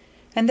hand,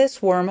 and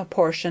this worm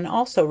portion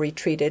also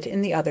retreated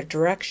in the other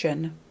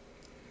direction.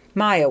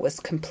 Maya was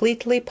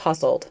completely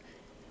puzzled,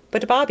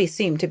 but Bobby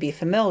seemed to be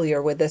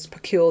familiar with this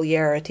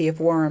peculiarity of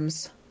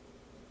worms.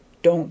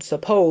 "Don't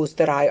suppose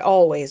that I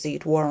always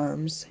eat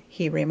worms,"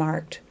 he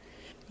remarked.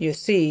 "You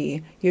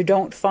see, you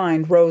don't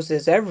find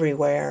roses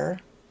everywhere."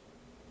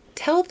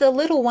 "Tell the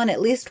little one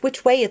at least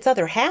which way its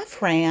other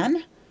half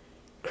ran,"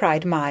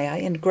 cried Maya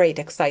in great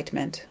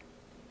excitement.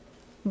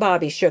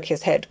 Bobby shook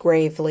his head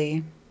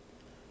gravely.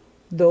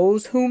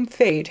 "Those whom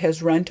fate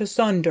has rent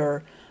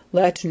asunder,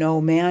 let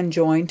no man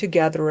join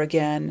together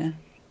again,"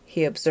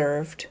 he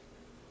observed.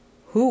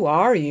 "Who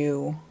are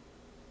you?"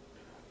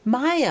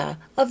 "Maya,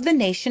 of the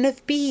nation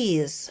of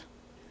bees."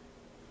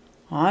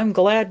 "I'm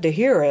glad to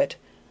hear it.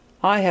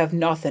 I have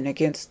nothing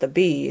against the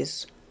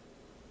bees.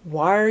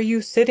 Why are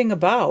you sitting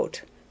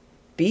about?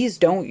 Bees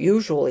don't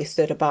usually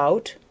sit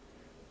about.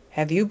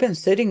 Have you been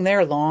sitting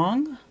there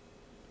long?"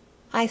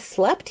 "I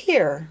slept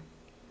here."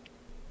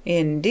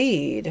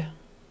 "Indeed."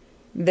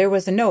 There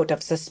was a note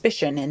of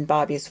suspicion in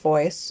Bobby's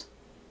voice.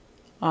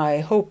 "I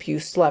hope you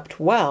slept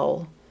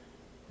well.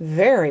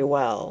 Very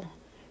well.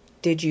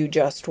 Did you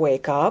just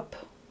wake up?"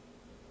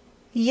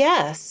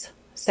 "Yes,"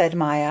 said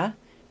Maya,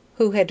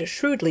 who had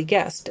shrewdly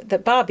guessed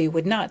that Bobby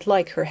would not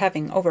like her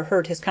having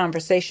overheard his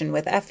conversation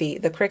with Effie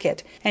the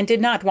cricket, and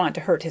did not want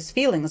to hurt his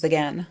feelings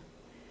again.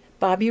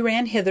 Bobby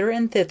ran hither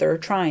and thither,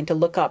 trying to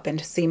look up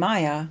and see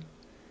Maya.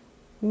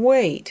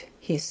 "Wait,"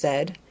 he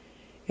said.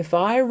 "If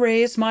I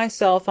raise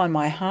myself on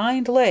my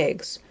hind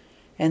legs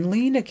and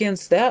lean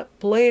against that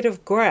blade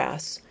of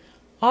grass,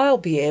 I'll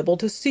be able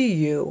to see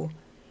you,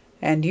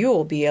 and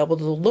you'll be able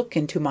to look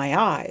into my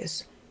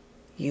eyes.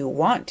 You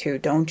want to,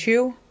 don't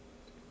you?"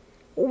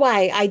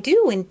 "Why, I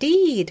do,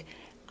 indeed.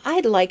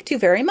 I'd like to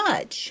very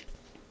much."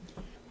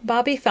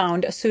 Bobby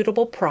found a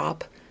suitable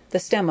prop, the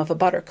stem of a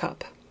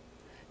buttercup.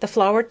 The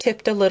flower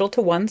tipped a little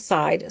to one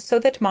side so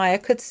that Maya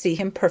could see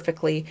him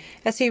perfectly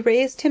as he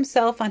raised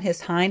himself on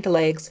his hind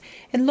legs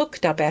and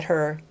looked up at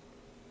her.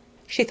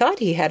 She thought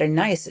he had a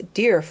nice,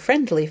 dear,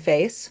 friendly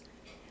face,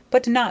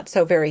 but not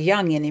so very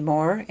young any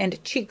more,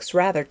 and cheeks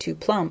rather too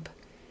plump.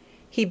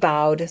 He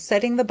bowed,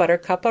 setting the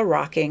buttercup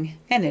a-rocking,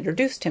 and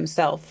introduced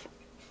himself.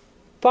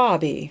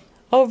 "Bobby,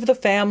 of the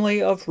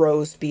family of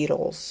rose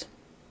beetles."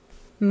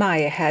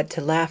 Maya had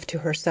to laugh to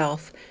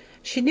herself.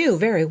 She knew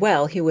very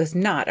well he was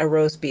not a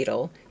rose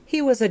beetle.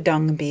 He was a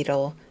dung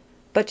beetle,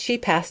 but she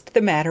passed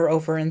the matter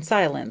over in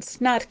silence,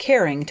 not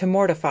caring to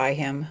mortify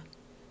him.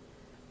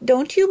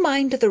 "Don't you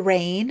mind the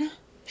rain?"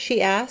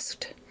 she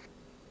asked.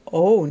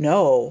 "Oh,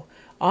 no.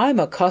 I'm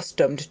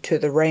accustomed to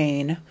the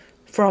rain.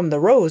 From the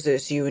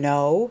roses, you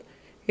know.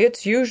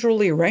 It's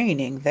usually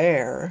raining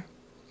there."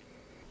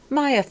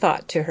 Maya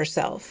thought to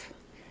herself,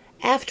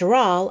 "After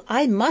all,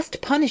 I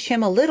must punish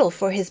him a little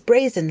for his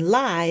brazen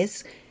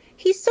lies.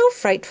 He's so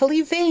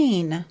frightfully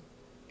vain."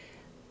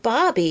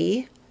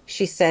 "Bobby,"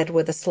 she said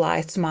with a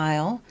sly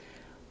smile,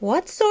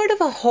 "what sort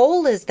of a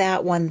hole is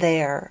that one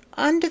there,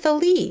 under the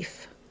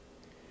leaf?"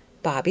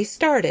 Bobby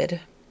started.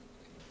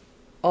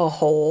 "A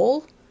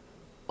hole?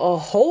 A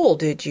hole,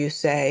 did you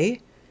say?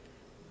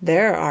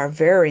 There are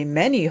very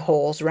many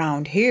holes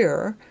round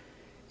here.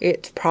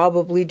 It's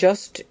probably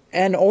just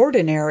an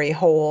ordinary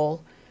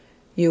hole.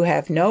 You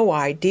have no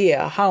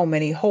idea how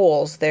many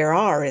holes there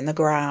are in the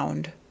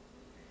ground."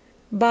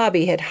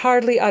 Bobby had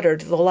hardly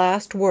uttered the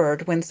last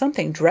word when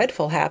something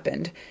dreadful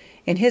happened.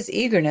 In his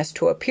eagerness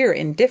to appear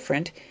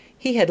indifferent,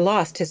 he had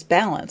lost his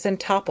balance and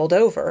toppled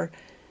over.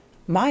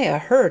 Maya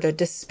heard a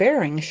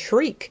despairing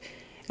shriek,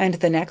 and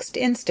the next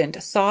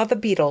instant saw the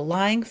beetle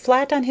lying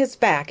flat on his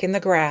back in the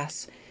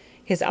grass,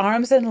 his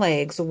arms and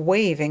legs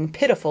waving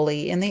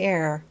pitifully in the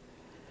air.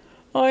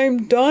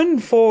 "I'm done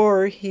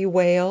for," he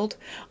wailed.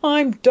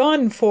 "I'm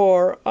done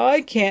for.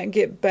 I can't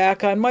get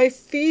back on my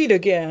feet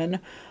again.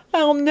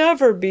 I'll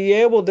never be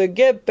able to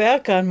get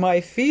back on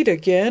my feet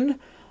again.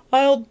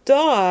 I'll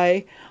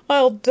die.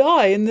 I'll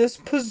die in this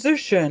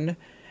position.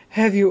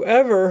 Have you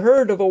ever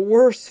heard of a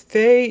worse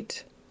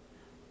fate?"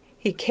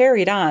 He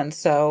carried on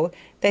so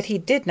that he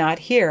did not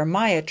hear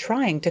Maya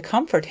trying to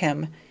comfort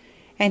him,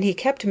 and he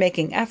kept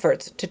making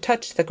efforts to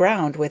touch the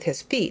ground with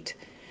his feet,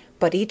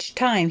 but each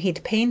time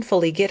he'd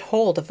painfully get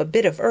hold of a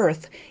bit of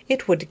earth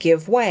it would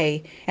give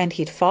way, and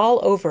he'd fall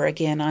over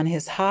again on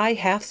his high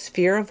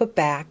half-sphere of a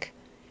back.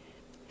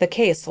 The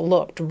case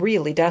looked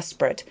really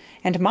desperate,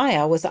 and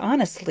Maya was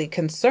honestly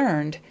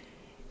concerned.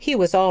 He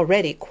was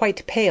already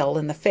quite pale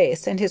in the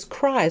face, and his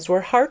cries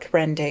were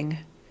heart-rending.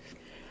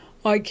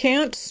 "I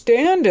can't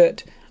stand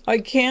it. I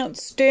can't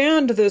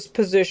stand this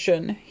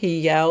position," he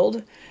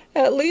yelled.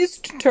 "At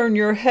least turn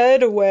your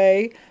head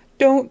away.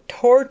 Don't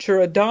torture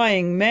a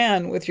dying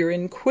man with your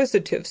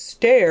inquisitive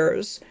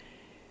stares.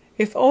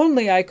 If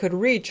only I could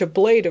reach a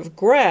blade of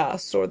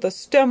grass or the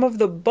stem of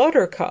the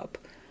buttercup.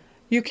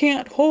 You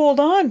can't hold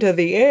on to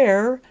the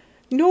air.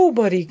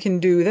 Nobody can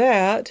do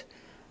that.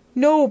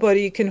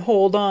 Nobody can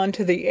hold on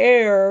to the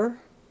air."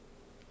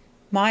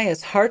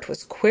 Maya's heart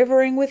was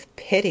quivering with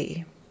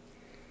pity.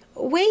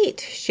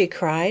 "Wait," she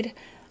cried.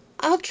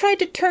 "I'll try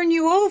to turn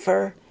you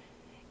over.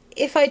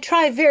 If I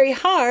try very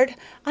hard,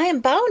 I am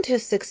bound to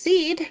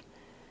succeed.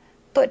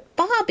 But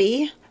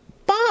Bobby,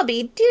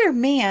 dear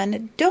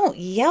man, don't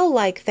yell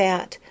like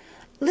that.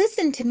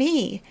 Listen to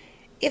me.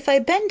 If I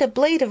bend a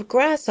blade of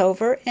grass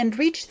over and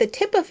reach the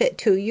tip of it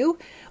to you,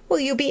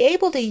 will you be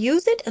able to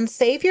use it and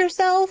save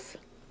yourself?"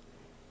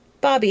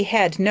 Bobby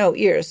had no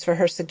ears for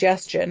her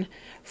suggestion.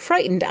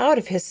 Frightened out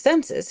of his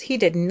senses, he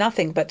did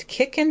nothing but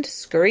kick and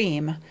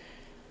scream.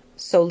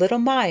 So little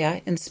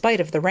Maya, in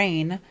spite of the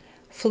rain,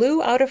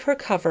 flew out of her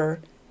cover,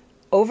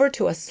 over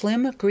to a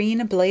slim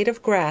green blade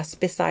of grass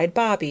beside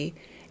Bobby,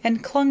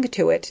 and clung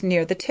to it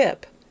near the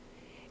tip.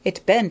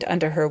 It bent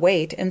under her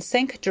weight and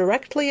sank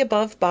directly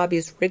above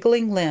Bobby's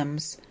wriggling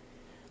limbs.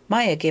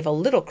 Maya gave a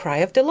little cry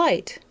of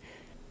delight.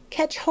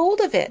 "Catch hold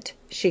of it,"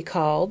 she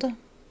called.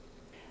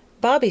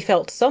 Bobby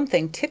felt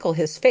something tickle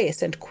his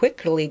face and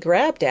quickly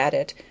grabbed at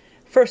it,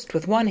 first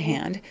with one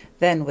hand,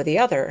 then with the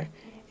other,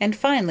 and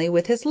finally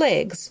with his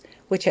legs,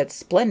 which had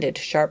splendid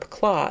sharp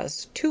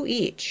claws, 2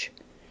 each.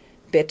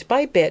 Bit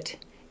by bit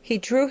he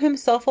drew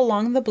himself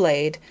along the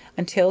blade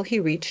until he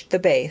reached the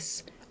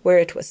base, where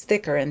it was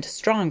thicker and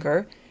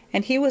stronger,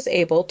 and he was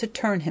able to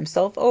turn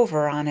himself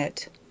over on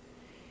it.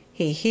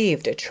 He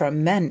heaved a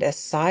tremendous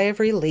sigh of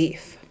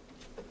relief.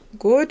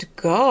 "Good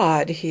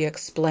God!" he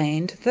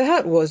explained.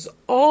 "That was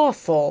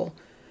awful.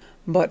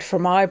 But for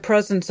my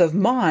presence of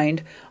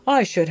mind,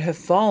 I should have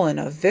fallen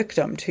a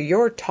victim to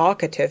your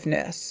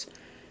talkativeness."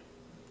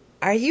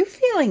 "Are you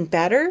feeling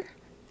better?"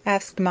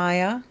 asked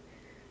Maya.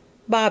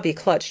 Bobby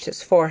clutched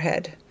his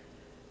forehead.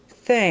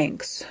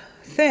 Thanks.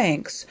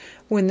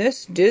 When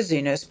this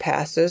dizziness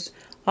passes,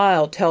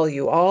 I'll tell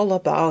you all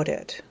about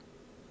it."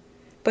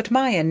 But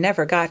Maya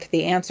never got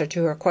the answer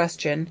to her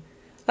question.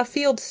 A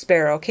field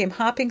sparrow came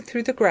hopping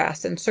through the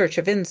grass in search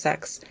of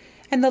insects,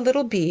 and the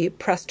little bee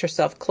pressed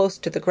herself close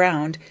to the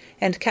ground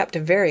and kept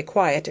very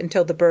quiet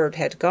until the bird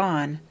had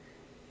gone.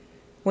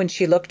 When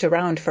she looked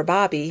around for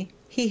Bobby,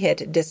 he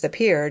had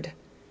disappeared.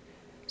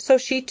 So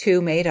she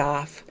too made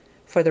off,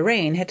 for the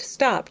rain had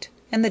stopped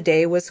and the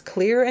day was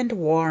clear and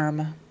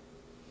warm.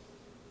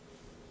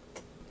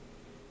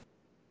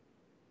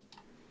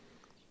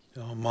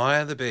 Oh,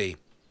 Maya the bee.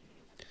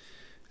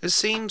 It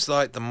seems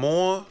like the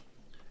more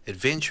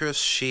adventurous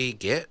she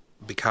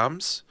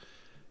becomes,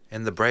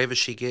 and the braver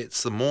she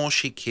gets, the more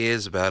she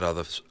cares about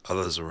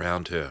others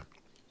around her.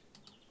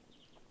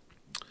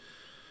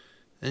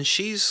 And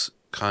she's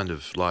kind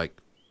of like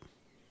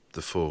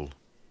the fool,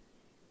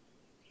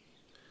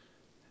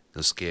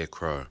 the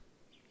scarecrow,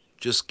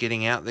 just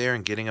getting out there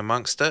and getting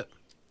amongst it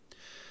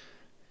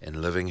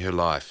and living her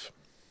life.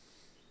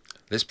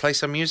 Let's play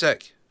some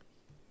music.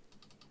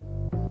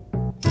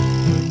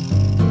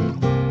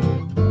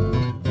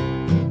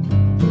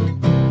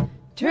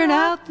 Turn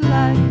out the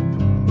light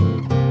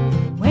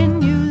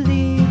when you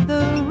leave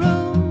the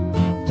room.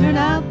 Turn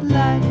out the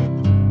light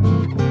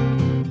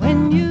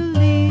when you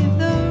leave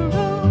the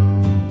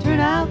room.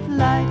 Turn out the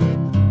light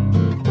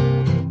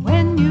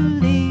when you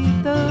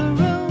leave the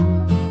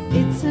room.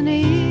 It's an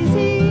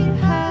easy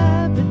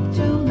habit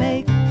to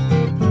make.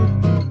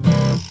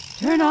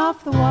 Turn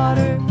off the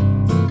water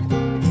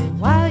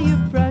while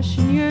you're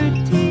brushing your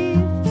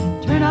teeth.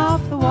 Turn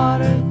off the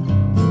water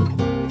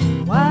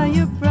while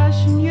you're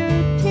brushing your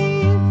teeth.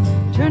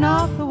 Turn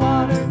off the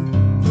water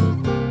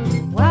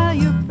while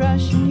you're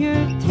brushing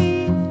your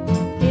teeth.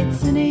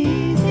 It's an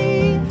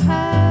easy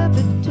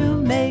habit to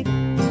make.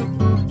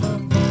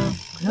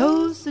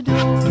 Close the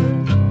door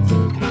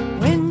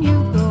when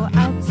you go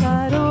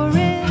outside or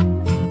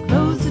in.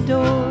 Close the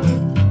door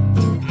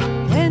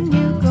when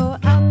you go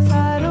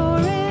outside or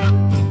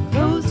in.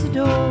 Close the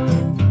door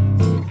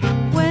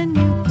when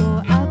you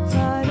go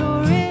outside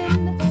or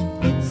in.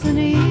 It's an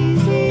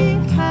easy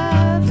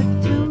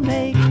habit to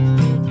make.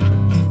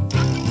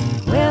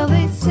 Well,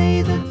 they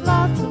say that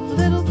lots of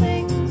little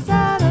things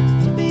add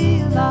up to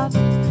be a lot.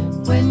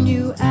 When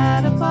you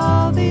add up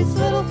all these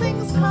little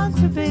things,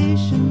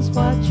 conservation's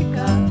what you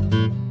got.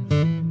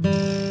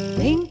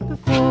 Think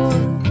before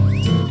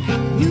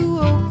you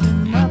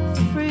open up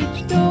the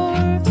fridge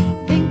door.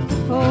 Think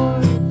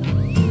before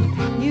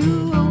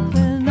you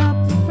open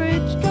up the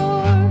fridge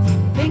door.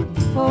 Think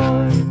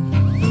before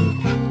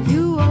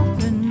you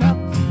open up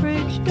the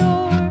fridge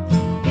door.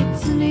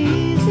 It's an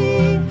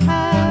easy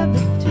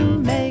habit to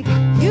make.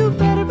 You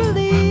better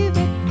believe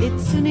it.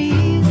 It's an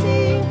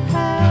easy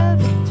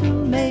habit to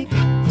make.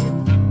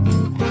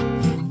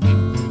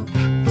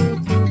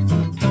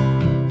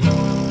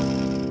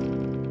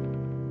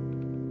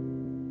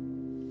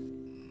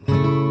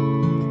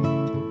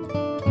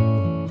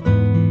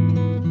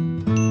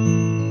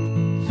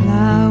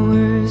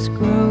 Flowers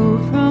grow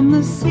from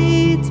the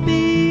seeds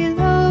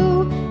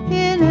below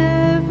in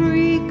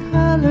every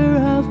color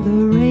of the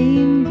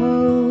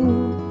rainbow.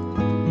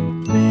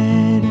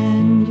 Red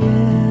and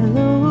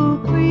yellow,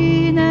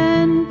 green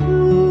and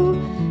blue,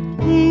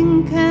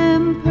 pink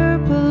and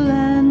purple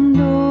and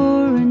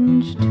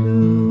orange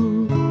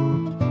too.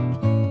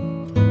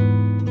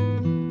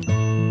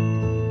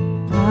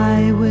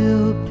 I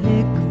will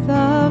pick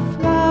the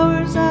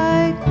flowers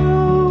I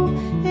grow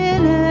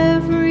in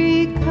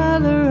every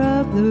color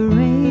of the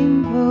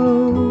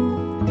rainbow.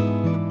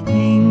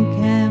 Pink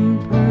and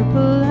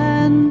purple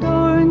and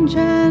orange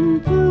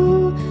and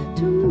blue,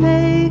 to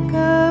make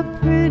a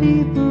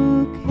pretty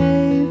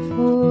bouquet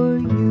for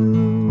you.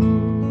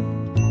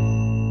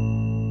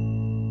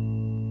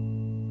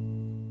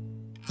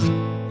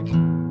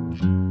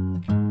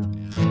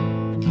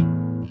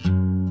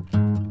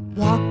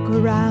 Walk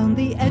around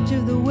the edge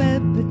of the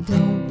web, but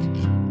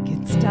don't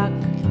get stuck.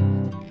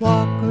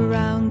 Walk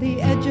around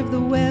the edge of the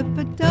web,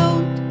 but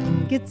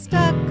don't get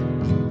stuck.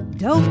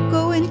 Don't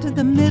go into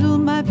the middle,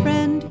 my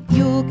friend.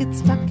 You'll get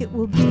stuck, it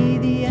will be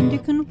the end. You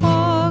can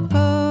walk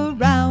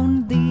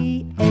around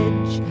the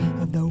edge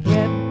of the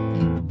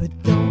web,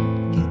 but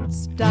don't get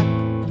stuck.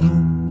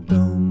 Boom,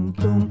 boom,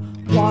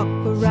 boom. Walk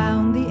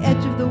around the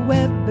edge of the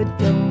web, but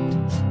don't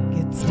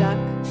get stuck.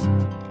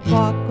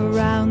 Walk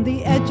around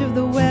the edge of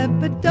the web,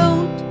 but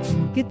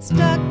don't get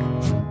stuck.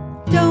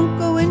 Don't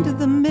go into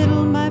the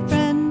middle, my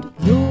friend.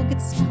 You'll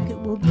get stuck, it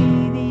will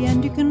be the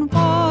end. You can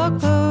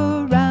walk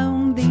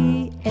around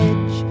the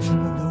edge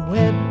of the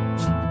web,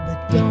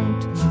 but don't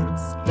get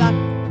stuck.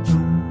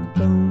 Boom,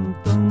 boom,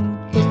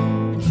 boom,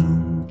 boom,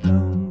 boom,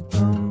 boom,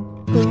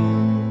 boom, boom.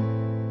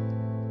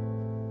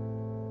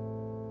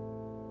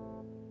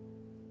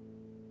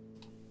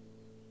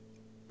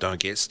 Don't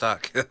get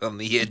stuck on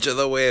the edge of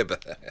the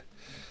web.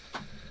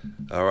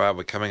 All right,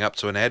 we're coming up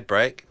to an ad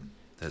break.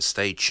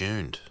 Stay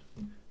tuned,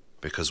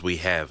 because we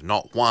have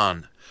not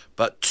one,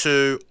 but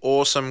two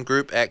awesome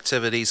group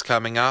activities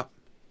coming up.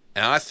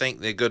 And I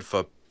think they're good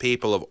for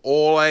people of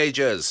all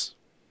ages.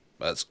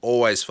 But it's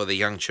always for the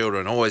young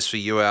children, always for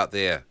you out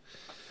there.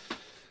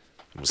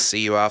 We'll see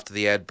you after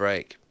the ad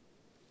break.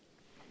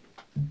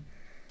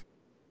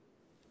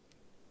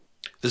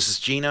 This is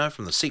Gino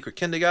from the Secret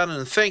Kindergarten,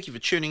 and thank you for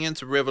tuning in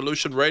to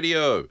Revolution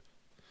Radio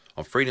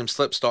on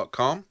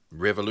freedomslips.com,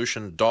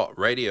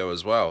 revolution.radio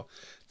as well.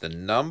 The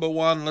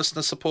 #1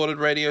 listener-supported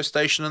radio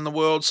station in the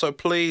world, so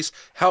please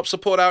help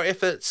support our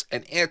efforts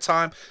and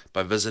airtime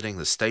by visiting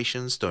the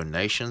station's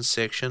donations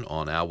section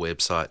on our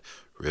website,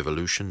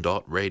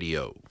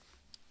 revolution.radio.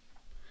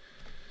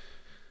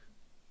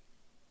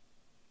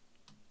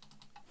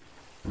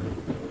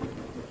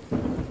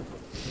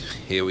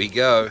 Here we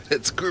go.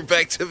 It's group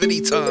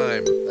activity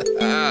time.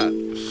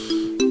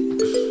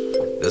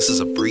 This is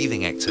a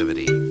breathing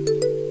activity.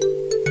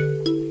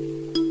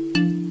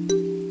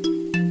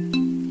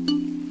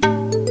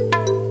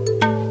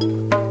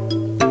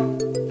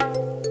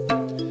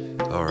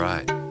 All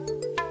right.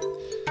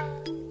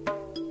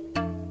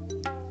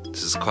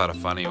 This is quite a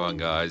funny one,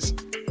 guys.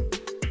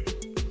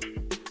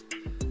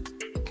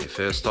 Okay,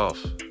 first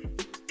off,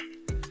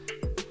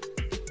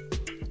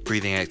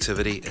 breathing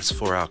activity is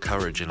for our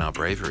courage and our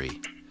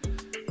bravery.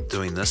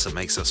 Doing this, it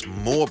makes us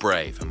more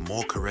brave and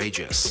more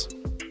courageous,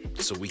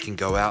 so we can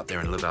go out there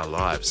and live our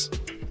lives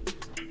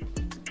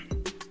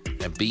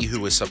and be who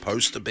we're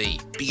supposed to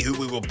be who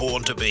we were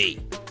born to be.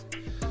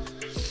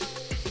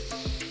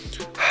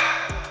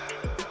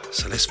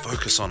 So let's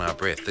focus on our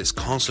breath. Let's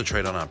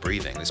concentrate on our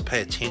breathing. Let's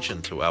pay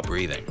attention to our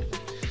breathing.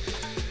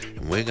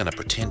 And we're going to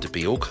pretend to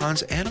be all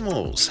kinds of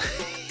animals.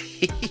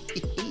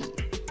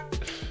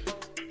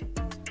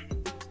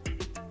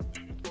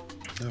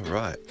 All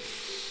right.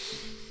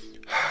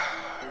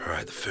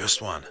 Alright, the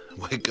first one.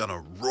 We're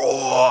gonna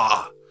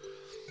roar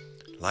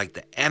like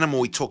the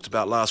animal we talked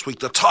about last week,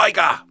 the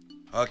tiger.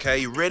 Okay,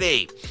 you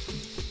ready?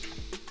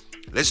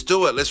 Let's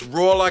do it. Let's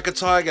roar like a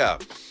tiger.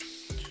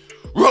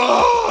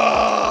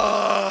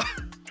 Roar!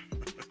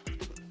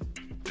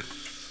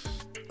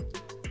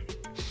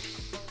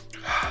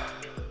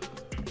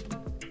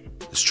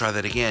 Let's try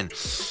that again.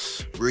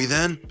 Breathe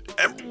in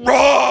and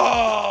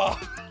roar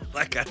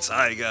like a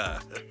tiger.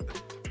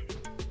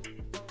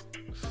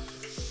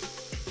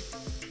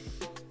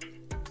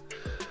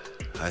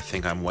 I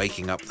think I'm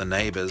waking up the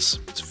neighbours.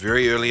 It's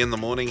very early in the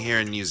morning here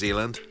in New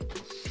Zealand.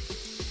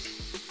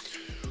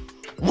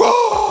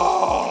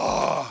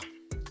 Roar!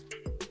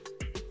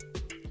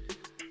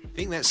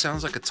 Think that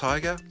sounds like a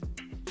tiger?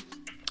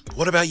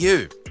 What about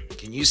you?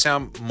 Can you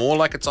sound more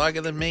like a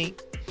tiger than me?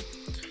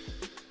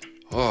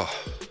 Oh,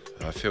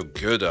 I feel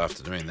good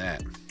after doing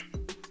that.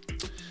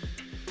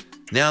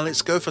 Now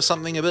let's go for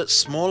something a bit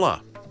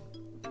smaller.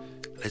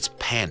 Let's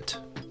pant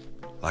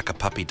like a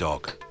puppy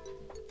dog.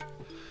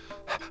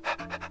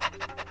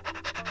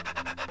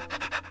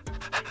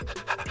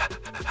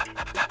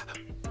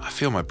 I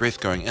feel my breath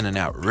going in and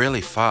out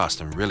really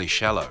fast and really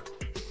shallow.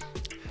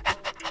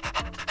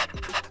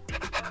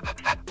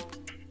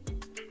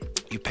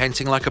 You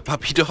panting like a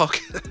puppy dog?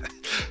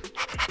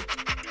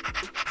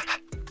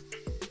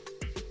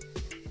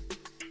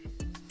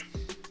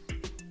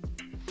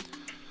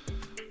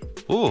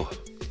 Oh,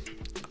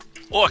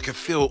 I can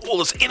feel all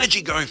this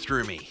energy going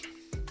through me.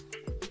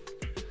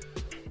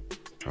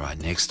 All right,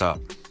 next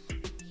up,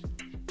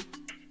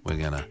 we're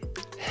gonna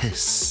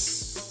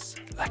hiss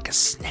like a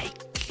snake.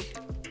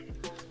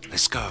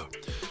 Let's go.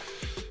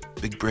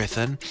 Big breath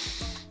in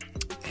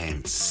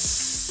and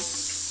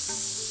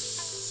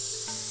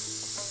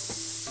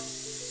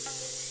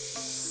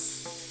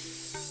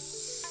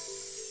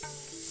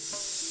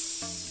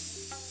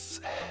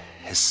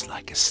hiss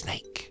like a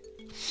snake.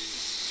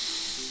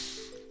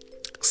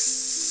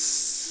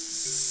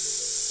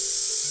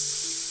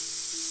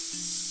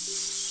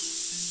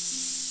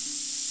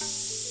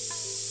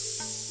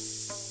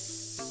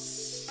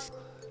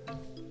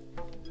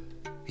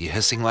 You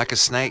hissing like a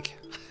snake?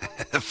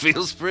 It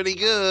feels pretty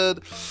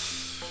good.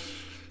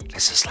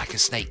 Let's hiss like a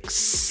snake.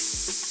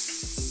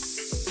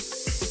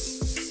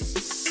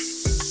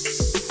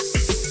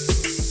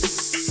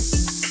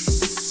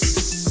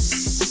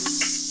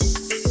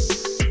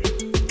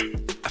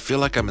 I feel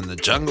like I'm in the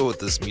jungle with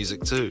this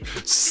music too.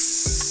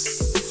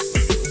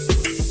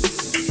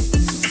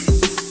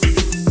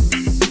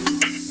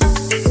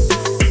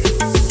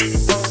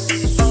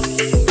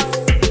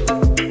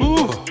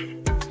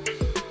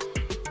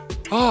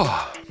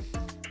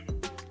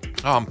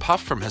 Oh, I'm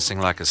puffed from hissing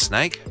like a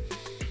snake.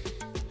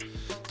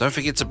 Don't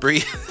forget to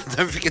breathe.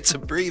 Don't forget to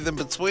breathe in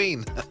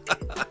between.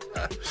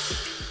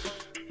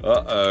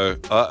 Uh-oh.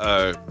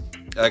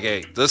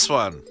 Okay, this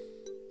one.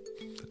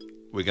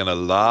 We're gonna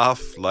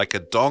laugh like a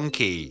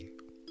donkey.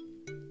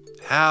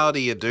 How do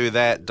you do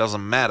that?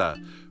 Doesn't matter.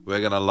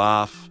 We're gonna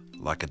laugh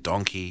like a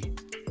donkey.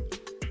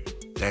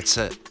 That's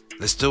it.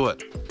 Let's do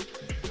it.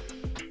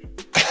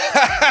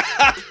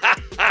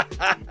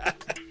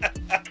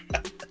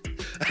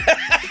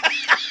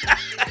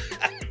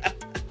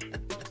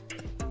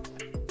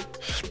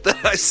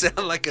 Did I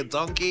sound like a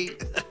donkey?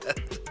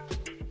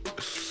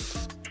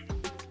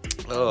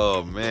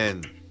 Oh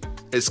man,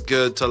 it's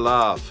good to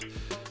laugh.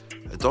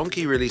 A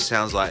donkey really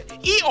sounds like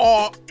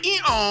ee-aw,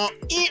 ee-aw,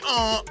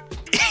 ee-aw.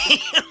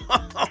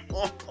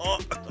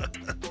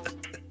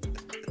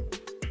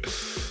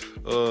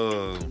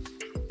 Oh.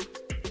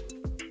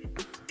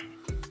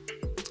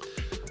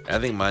 I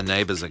think my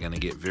neighbors are going to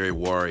get very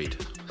worried.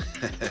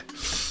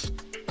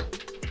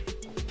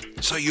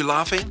 So you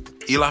laughing?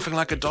 You laughing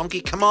like a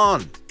donkey? Come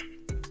on.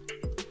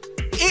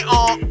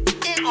 E-aw,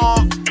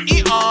 e-aw,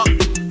 e-aw,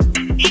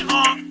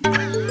 e-aw.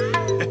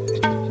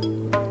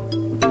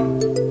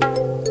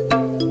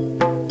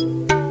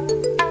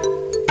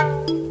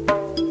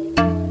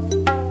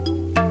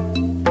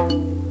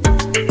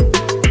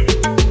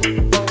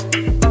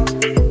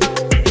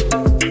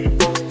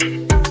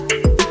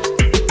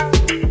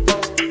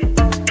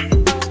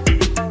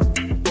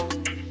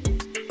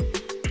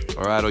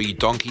 All right, all you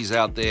donkeys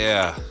out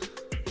there,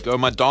 go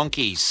my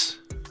donkeys.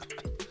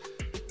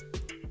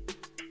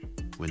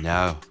 We're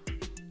now,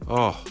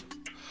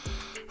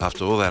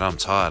 after all that, I'm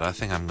tired. I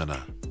think I'm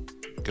gonna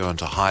go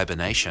into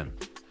hibernation.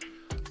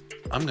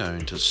 I'm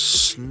going to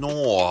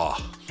snore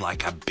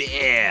like a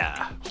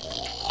bear.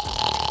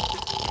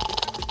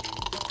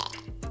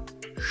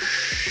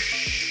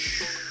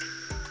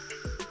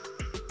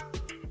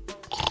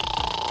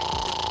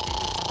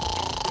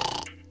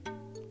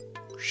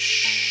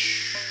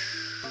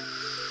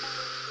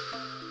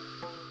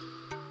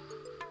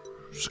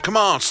 So come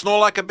on, snore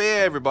like a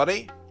bear,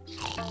 everybody.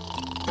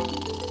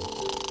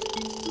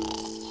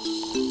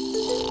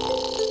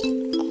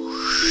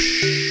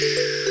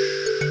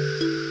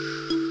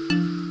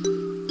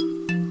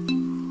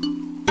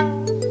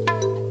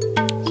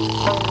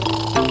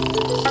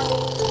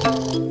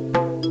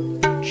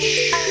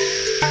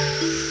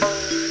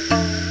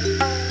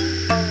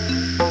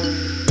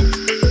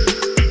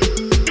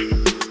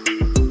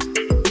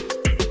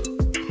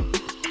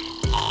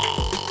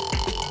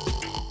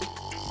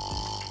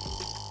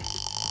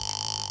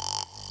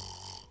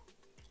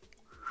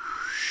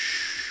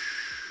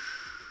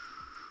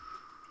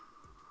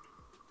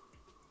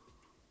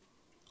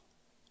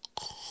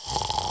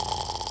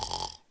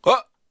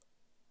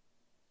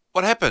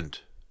 What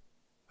happened?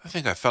 I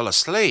think I fell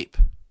asleep.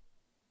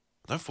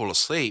 Don't fall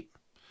asleep.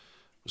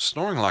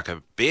 Snoring like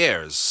a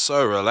bear is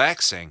so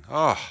relaxing.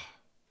 Oh.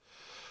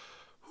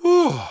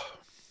 Whew.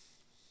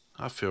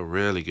 I feel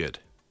really good.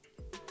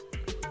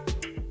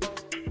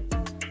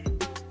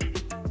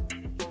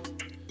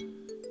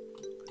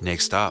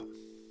 Next up.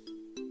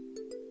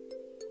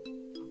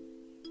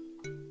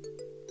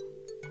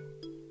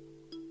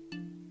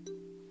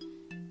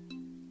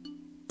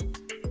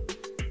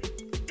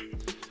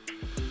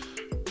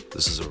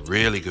 This is a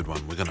really good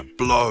one. We're going to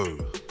blow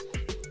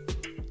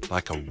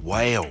like a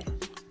whale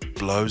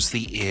blows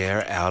the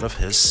air out of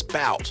his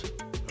spout.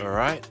 All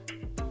right?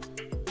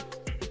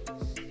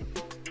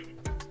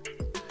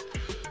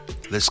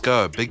 Let's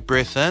go. Big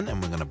breath in,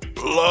 and we're going to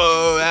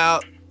blow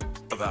out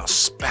of our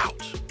spout.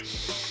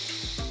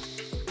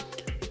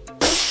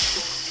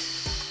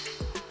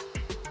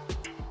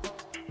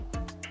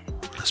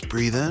 Let's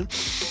breathe in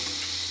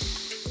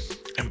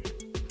and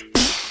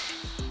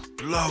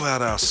blow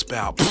out our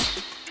spout.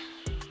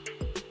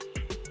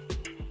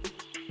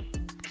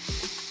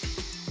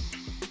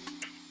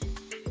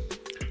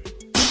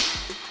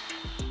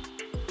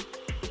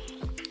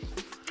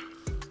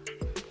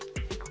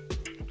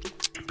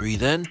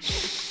 Breathe in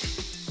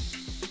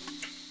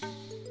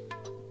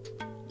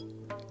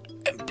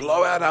and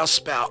blow out our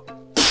spout.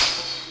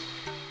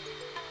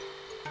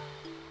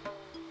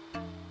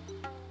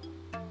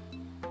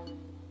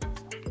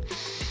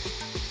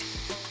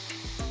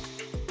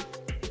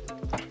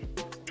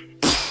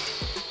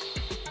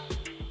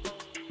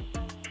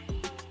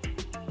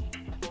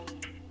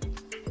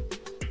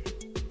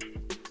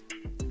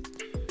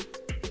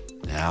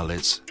 Now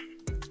let's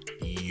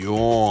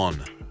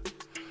yawn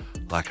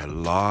like a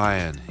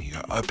lion. You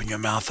go open your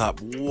mouth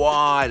up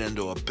wide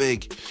into a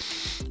big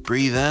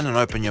breathe in and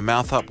open your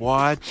mouth up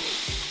wide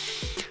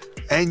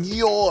and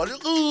yawn.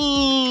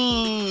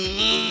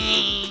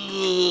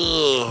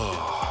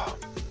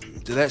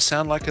 Did that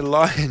sound like a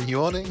lion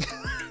yawning?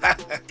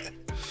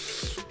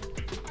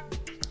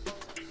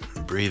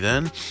 Breathe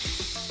in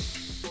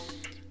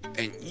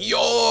and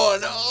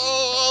yawn.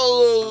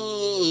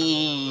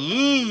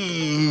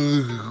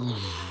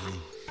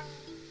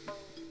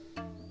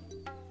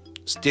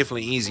 It's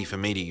definitely easy for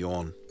me to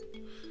yawn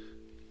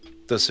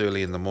this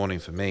early in the morning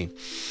for me.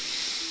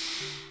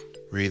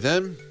 Breathe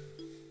in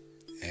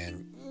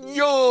and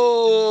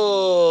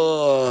yawn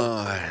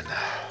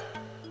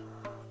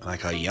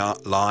like a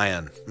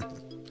lion,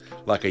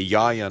 like a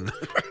lion,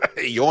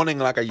 yawning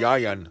like a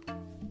lion.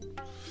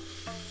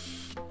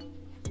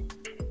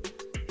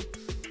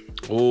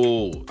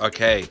 Oh,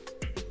 okay.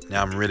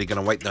 Now I'm really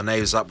gonna wake the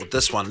neighbors up with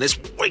this one. Let's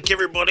wake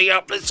everybody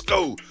up. Let's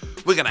go.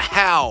 We're gonna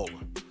howl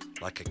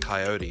like a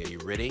coyote. Are you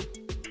ready?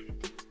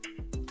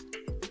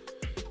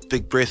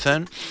 Big breath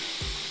in.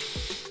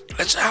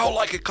 Let's howl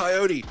like a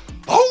coyote.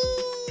 Oh!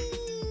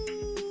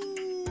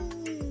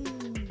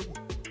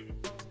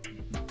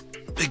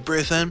 Big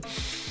breath in.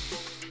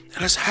 And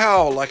let's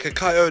howl like a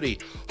coyote.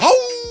 Oh!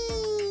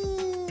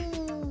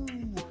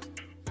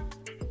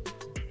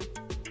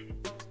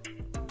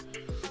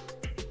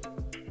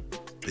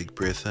 Big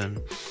breath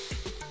in.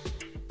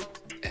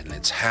 And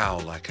let's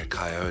howl like a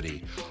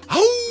coyote.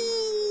 Oh!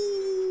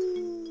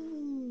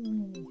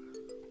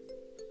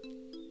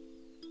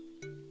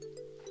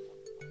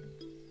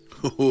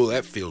 Ooh,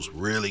 that feels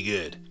really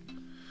good.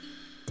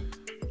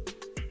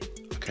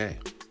 Okay.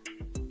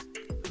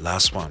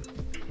 Last one.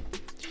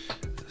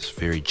 It's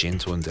very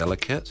gentle and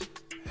delicate.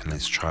 And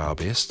let's try our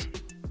best.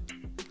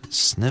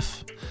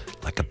 Sniff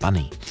like a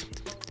bunny.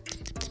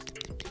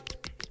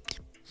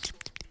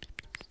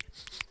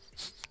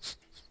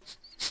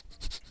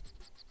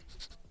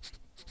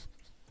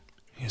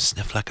 You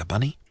sniff like a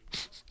bunny?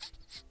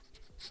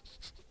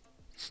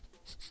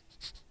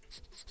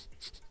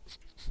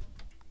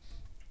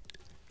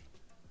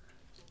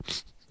 Are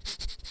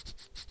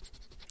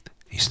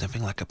you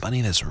sniffing like a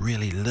bunny? There's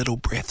really little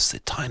breaths. They're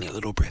tiny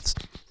little breaths.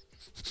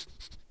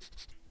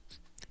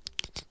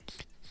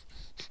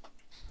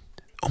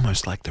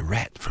 Almost like the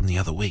rat from the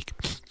other week.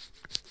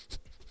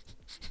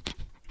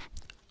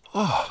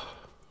 Oh.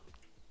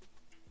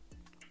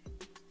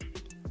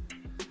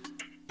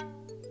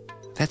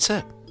 That's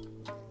it.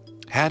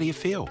 How do you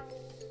feel?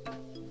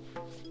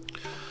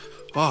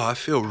 Oh, I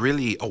feel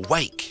really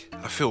awake.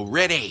 I feel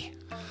ready.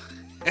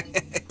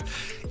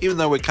 Even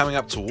though we're coming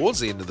up towards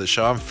the end of the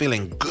show, I'm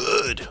feeling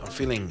good. I'm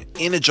feeling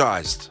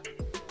energized.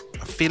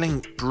 I'm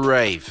feeling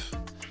brave.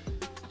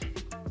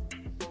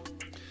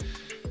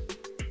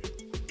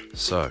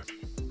 So,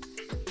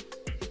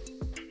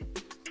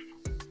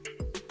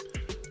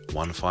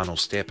 one final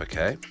step,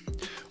 okay?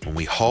 When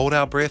we hold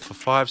our breath for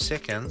 5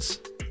 seconds,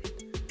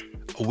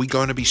 are we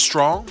going to be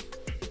strong?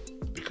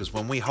 Because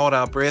when we hold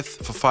our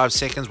breath for 5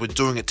 seconds, we're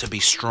doing it to be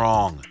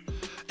strong,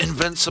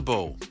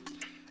 invincible,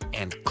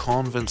 and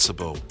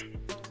convincible.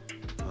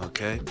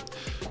 Okay?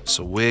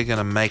 So we're going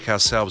to make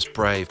ourselves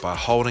brave by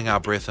holding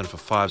our breath in for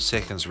 5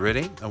 seconds.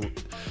 Ready?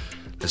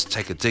 Let's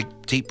take a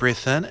deep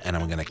breath in, and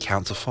I'm going to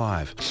count to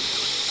 5.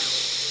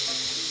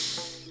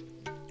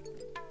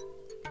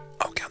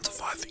 I'll count to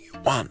 5 for you.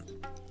 1,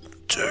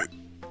 2,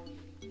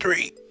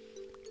 3,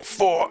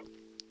 4,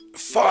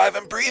 5,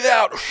 and breathe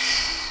out.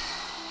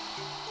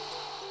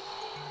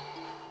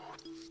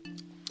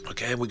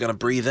 Okay, we're going to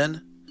breathe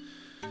in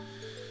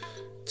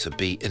to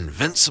be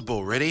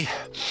invincible. Ready?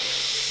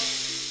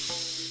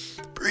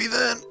 Breathe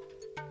in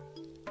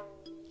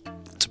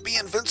to be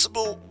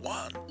invincible.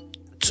 1,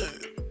 2,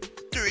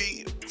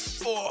 3,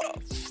 4,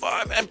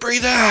 5, and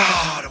breathe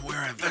out, and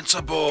we're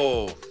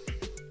invincible.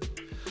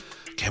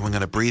 Okay, we're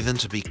going to breathe in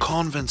to be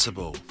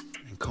convincible.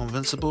 And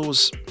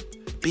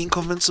being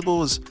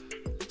convincible is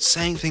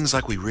saying things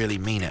like we really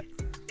mean it.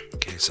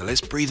 Okay, so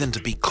let's breathe in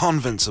to be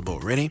convincible.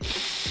 Ready?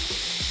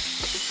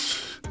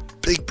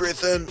 Big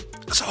breath in.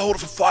 Let's hold it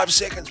for 5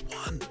 seconds.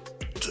 1,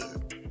 2,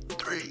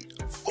 3,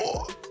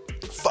 4,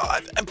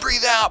 5, and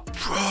breathe out.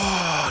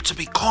 To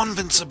be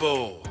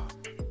convincible.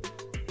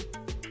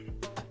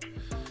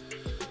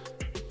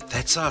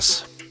 That's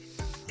us.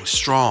 We're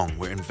strong,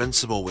 we're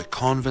invincible, we're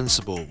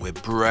convincible, we're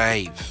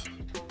brave.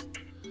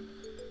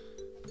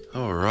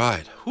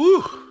 Alright,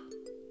 whew.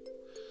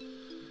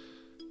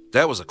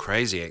 That was a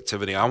crazy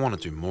activity. I want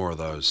to do more of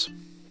those.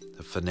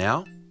 But for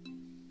now,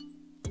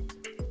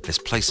 let's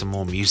play some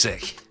more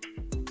music.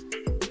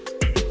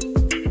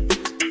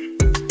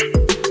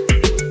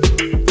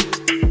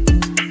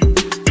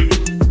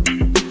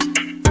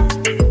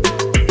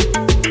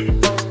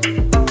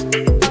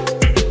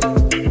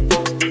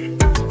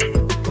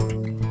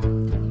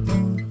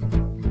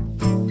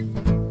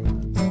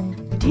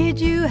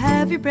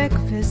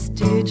 Breakfast,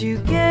 did you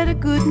get a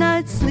good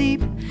night's sleep?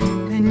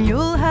 Then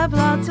you'll have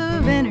lots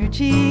of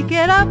energy.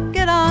 Get up,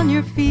 get on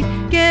your feet,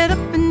 get up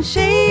and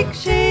shake,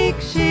 shake,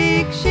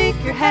 shake, shake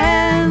your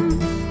hands.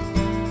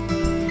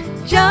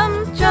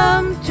 Jump,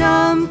 jump,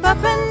 jump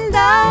up and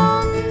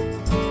down.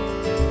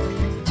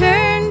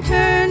 Turn,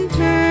 turn,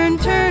 turn,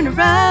 turn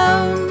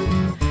around.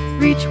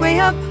 Reach way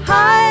up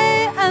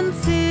high and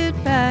sit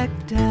back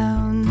down.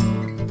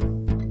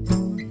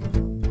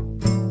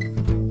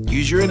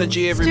 Use your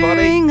energy, everybody.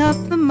 Stirring up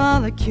the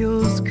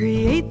molecules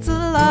creates a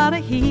lot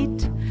of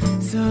heat.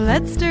 So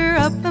let's stir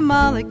up the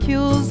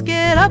molecules.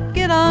 Get up,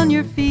 get on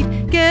your feet.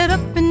 Get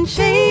up and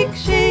shake,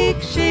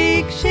 shake,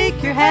 shake,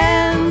 shake your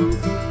hands.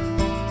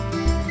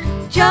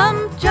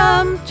 Jump,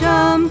 jump,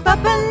 jump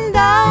up and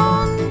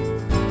down.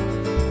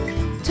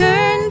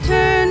 Turn,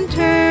 turn,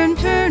 turn,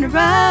 turn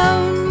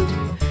around.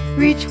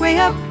 Reach way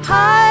up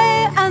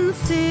high and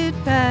sit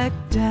back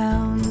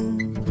down.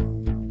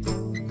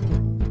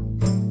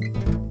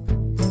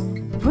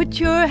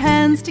 Put your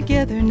hands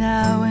together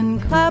now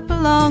and clap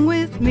along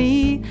with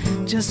me.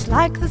 Just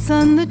like the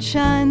sun that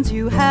shines,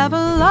 you have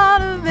a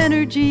lot of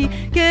energy.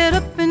 Get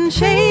up and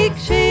shake,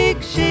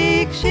 shake,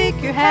 shake,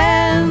 shake your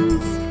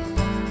hands.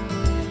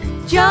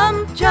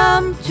 Jump,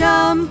 jump,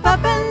 jump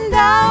up and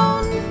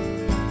down.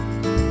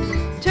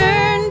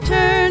 Turn,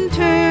 turn,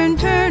 turn,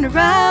 turn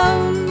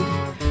around.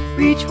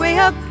 Reach way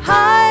up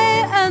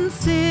high and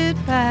sit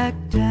back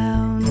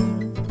down.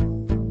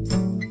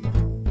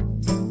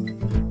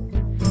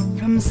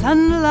 From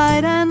sun to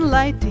light and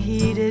light to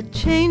heat, it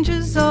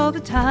changes all the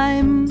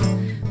time.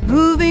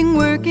 Moving,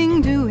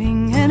 working,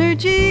 doing,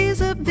 energy's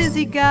a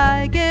busy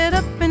guy. Get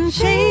up and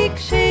shake,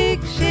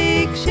 shake,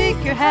 shake,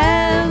 shake your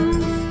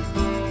hands.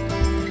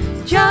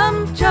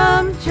 Jump,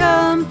 jump,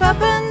 jump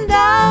up and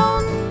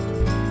down.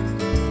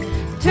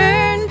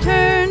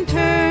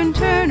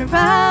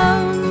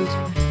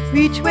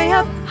 Reach way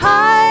up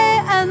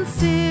high and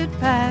sit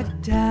back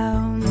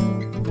down.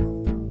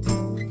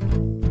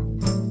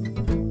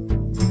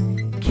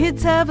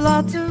 Kids have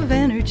lots of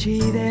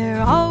energy,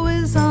 they're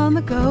always on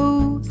the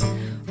go.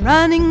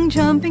 Running,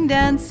 jumping,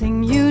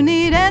 dancing, you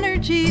need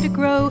energy to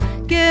grow.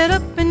 Get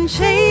up and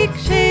shake,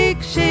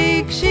 shake,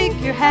 shake, shake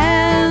your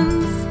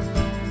hands.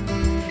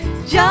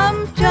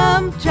 Jump,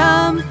 jump,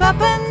 jump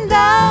up and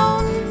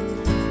down.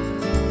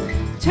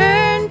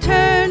 Turn,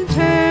 turn,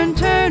 turn,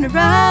 turn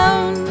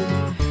around.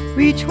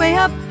 Reach way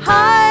up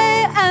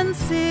high and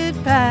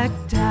sit back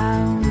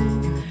down.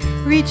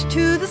 Reach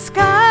to the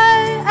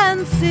sky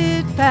and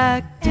sit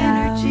back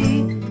down.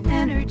 Energy,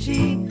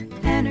 energy,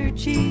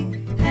 energy,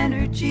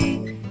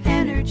 energy,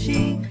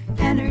 energy,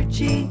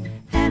 energy,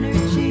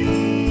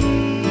 energy.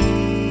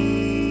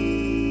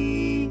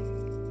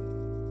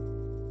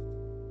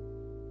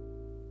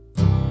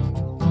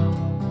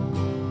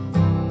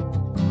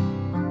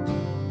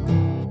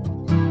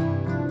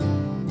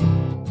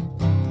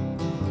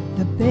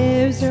 The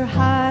bears are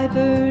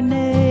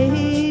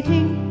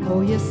hibernating.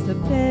 Oh yes, the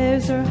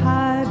bears are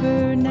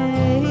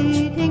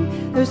hibernating.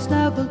 They're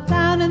snuggled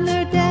down in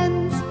their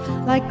dens,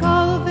 like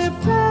all of their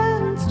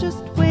friends,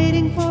 just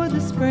waiting for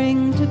the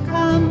spring to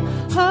come.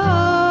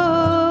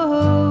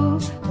 Oh,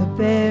 the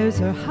bears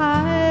are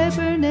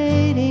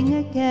hibernating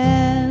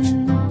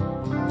again.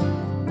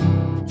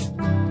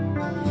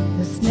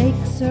 The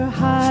snakes are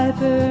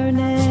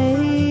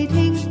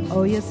hibernating.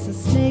 Oh yes, the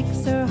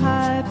snakes are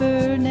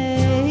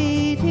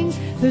hibernating.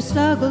 They're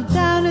snuggled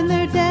down in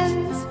their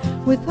dens,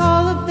 with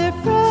all of their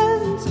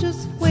friends,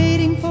 just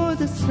waiting for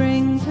the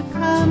spring to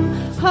come.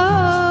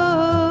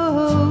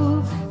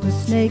 Oh, the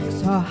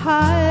snakes are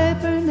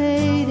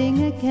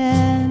hibernating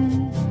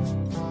again.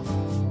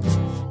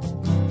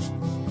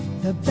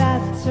 The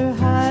bats are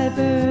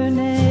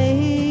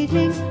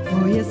hibernating.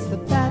 Oh yes, the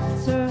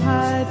bats are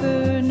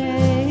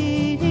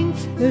hibernating.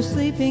 They're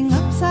sleeping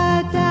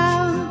upside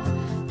down,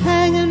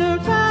 hanging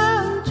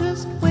around,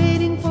 just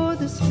waiting for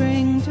the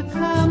spring to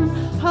come.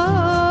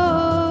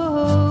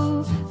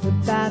 Oh, the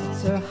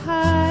bats are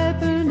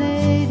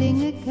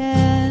hibernating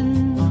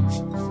again.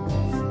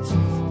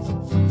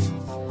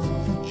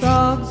 The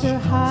frogs are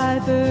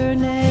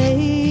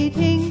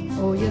hibernating.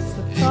 Oh yes,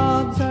 the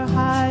frogs are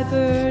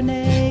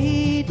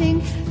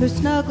hibernating. They're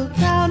snuggled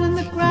down in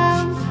the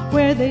ground,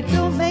 where they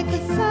don't make a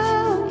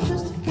sound,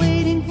 just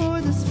waiting for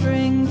the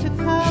spring to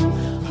come.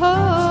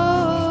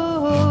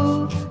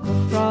 Oh, the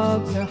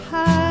frogs are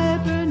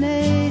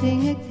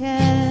hibernating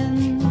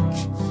again.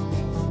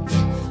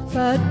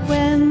 But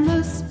when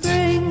the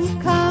spring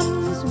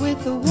comes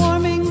with the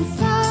warming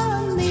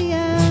sun, the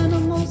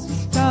animals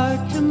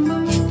start to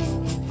move.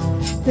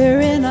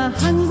 They're in a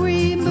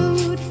hungry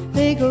mood,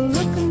 they go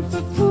looking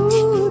for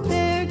food.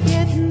 They're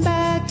getting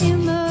back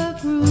in the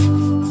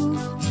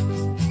groove,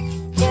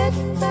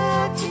 getting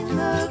back in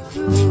the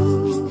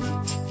groove,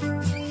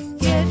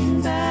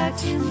 getting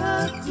back in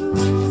the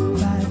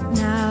groove. But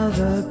now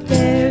the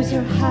bears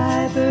are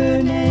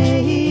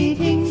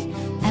hibernating,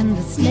 and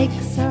the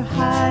snakes are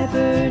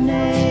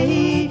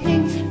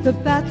hibernating. The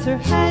bats are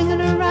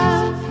hanging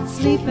around,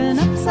 sleeping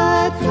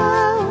upside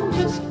down,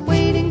 just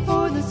waiting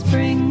for the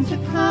spring to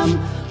come.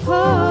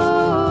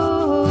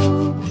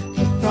 Oh,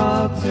 the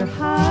frogs are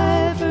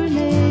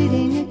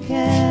hibernating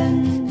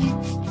again.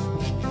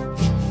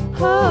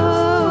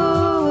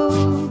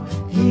 Oh,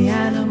 the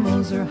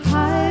animals are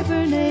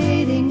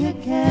hibernating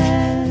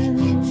again.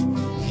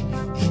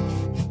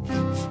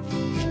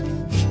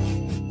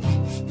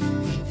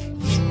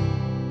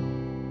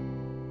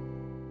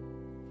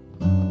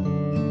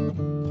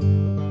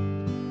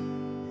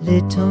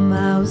 Little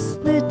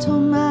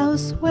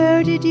mouse,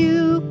 where did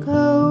you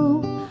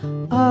go?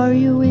 Are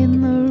you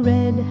in the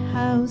red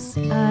house?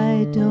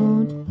 I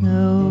don't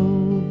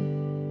know.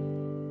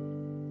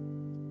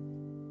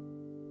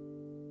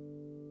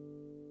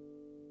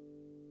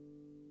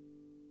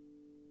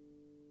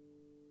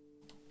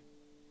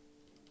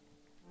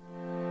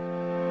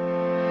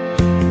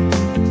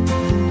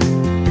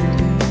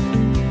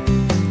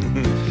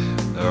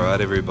 All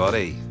right,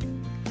 everybody.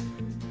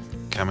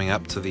 Coming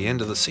up to the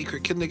end of the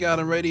Secret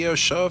Kindergarten radio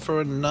show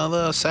for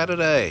another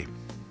Saturday.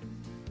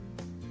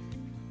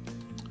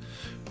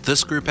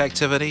 This group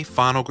activity,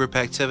 final group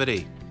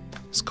activity,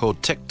 is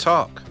called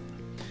Tick-Tock.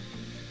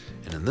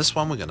 And in this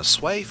one, we're going to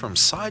sway from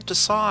side to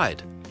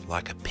side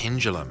like a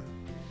pendulum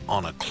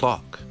on a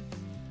clock.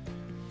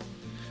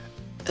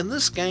 And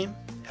this game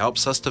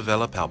helps us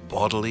develop our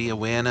bodily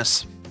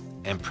awareness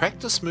and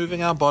practice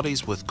moving our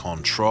bodies with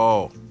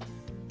control.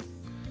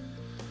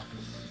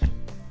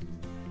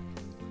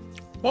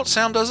 What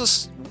sound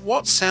does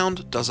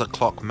a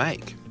clock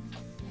make?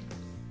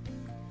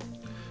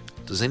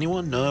 Does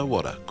anyone know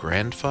what a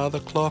grandfather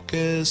clock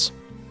is?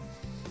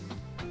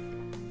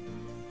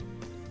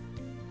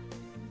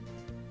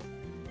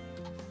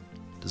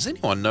 Does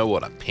anyone know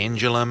what a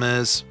pendulum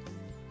is?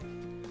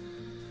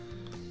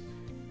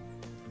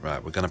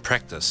 Right, we're going to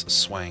practice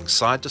swaying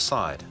side to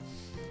side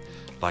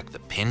like the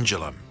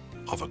pendulum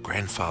of a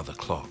grandfather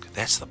clock.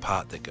 That's the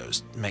part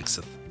that makes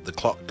the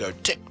clock go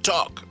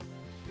tick-tock.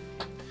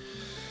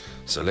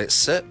 So let's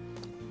sit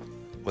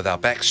with our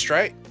back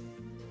straight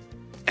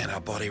and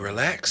our body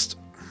relaxed.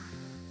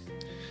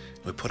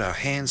 We put our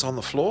hands on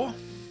the floor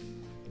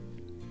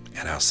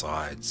at our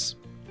sides.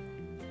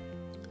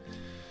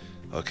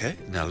 Okay,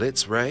 now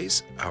let's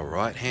raise our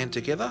right hand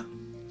together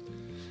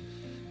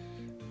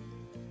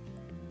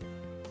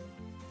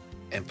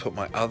and put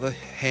my other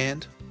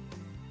hand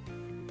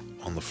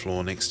on the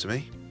floor next to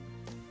me,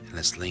 and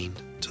let's lean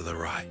to the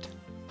right.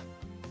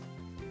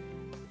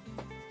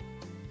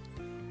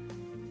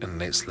 And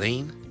let's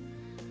lean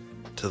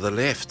to the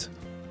left.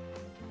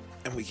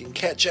 And we can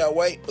catch our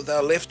weight with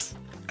our left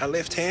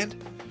hand.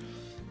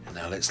 And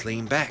now let's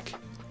lean back.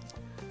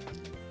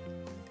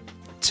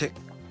 Tick,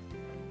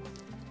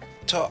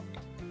 tock,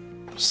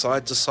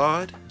 side to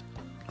side,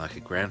 like a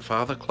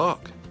grandfather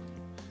clock.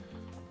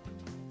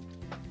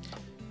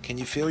 Can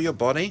you feel your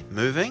body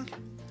moving?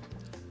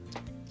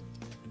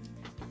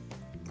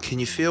 Can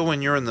you feel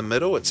when you're in the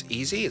middle? It's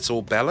easy, it's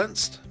all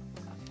balanced.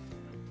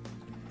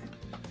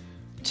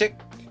 Tick,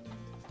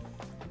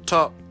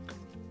 tock,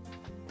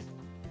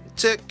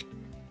 tick,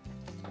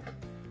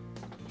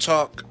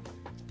 tock,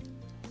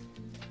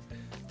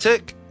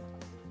 tick,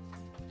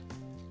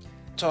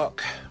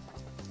 tock,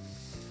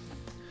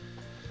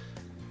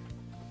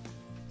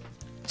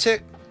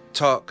 tick,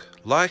 tock,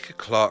 like a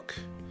clock,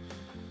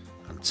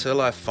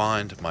 until I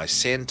find my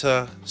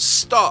center.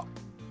 Stop.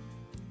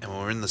 And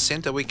when we're in the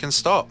center, we can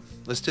stop.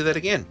 Let's do that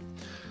again.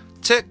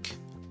 Tick,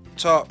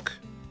 tock,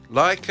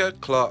 like a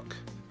clock,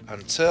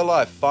 until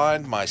I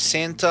find my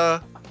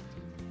center.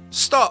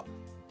 Stop.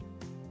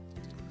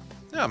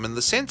 Yeah, I'm in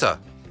the center.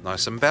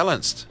 Nice and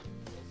balanced.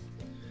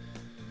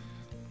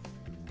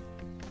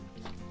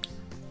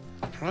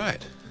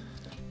 Right.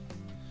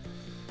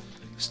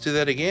 Let's do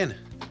that again.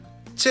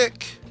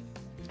 Tick,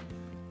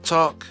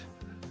 tock,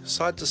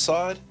 side to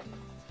side,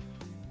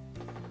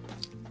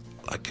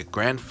 like a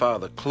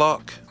grandfather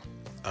clock,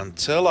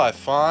 until I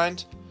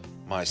find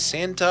my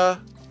center.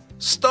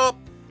 Stop.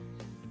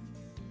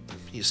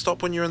 You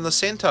stop when you're in the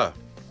center.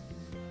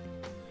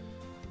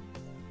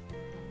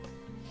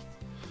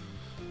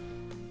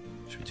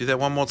 Should we do that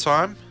one more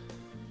time?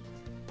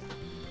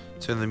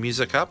 Turn the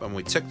music up and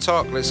we tick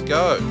tock. Let's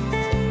go.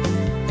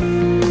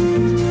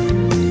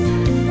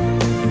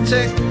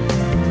 Tick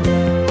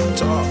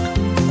tock.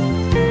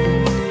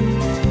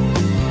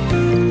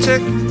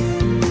 Tick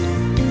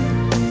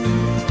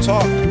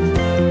tock.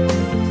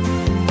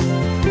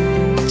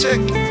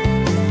 Tick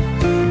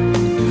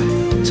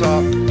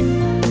tock.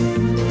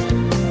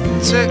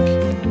 Tick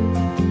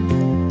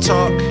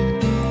tock,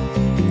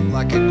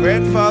 like a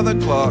grandfather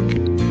clock,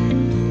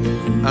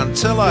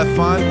 until I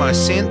find my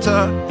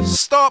center.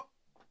 Stop.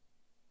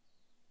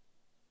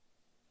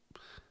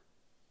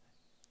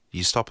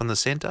 You stop in the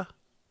center?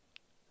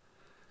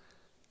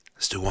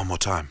 Let's do one more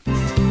time.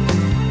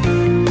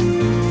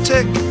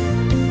 Tick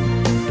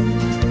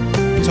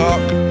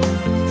tock,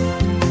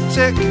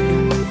 tick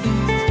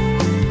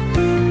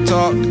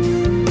tock,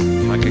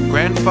 like a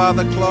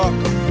grandfather clock,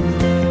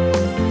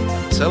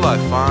 until I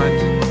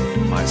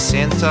find my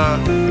center.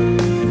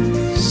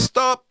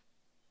 Stop.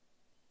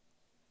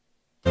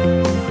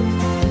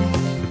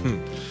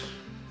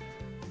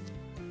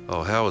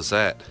 Oh, how was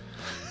that?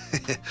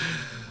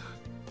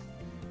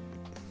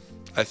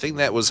 I think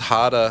that was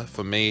harder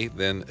for me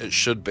than it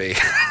should be.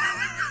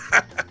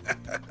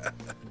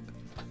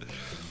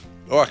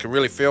 Oh, I can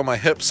really feel my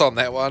hips on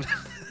that one.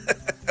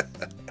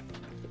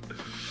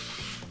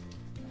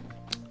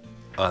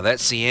 Oh,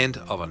 that's the end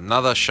of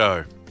another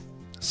show,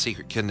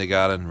 Secret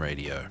Kindergarten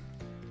Radio.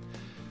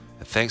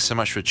 And thanks so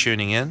much for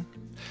tuning in.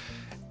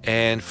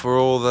 And for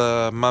all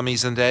the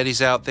mummies and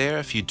daddies out there,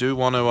 if you do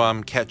want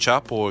to catch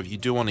up, or if you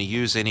do want to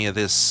use any of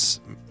this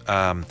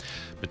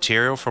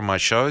material from my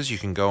shows, you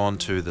can go on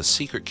to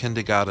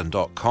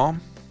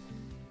thesecretkindergarten.com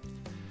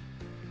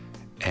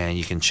and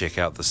you can check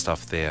out the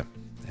stuff there.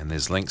 And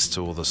there's links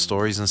to all the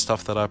stories and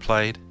stuff that I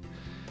played.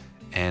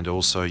 And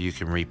also you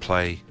can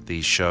replay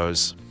these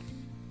shows.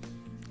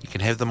 You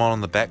can have them on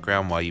in the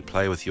background while you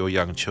play with your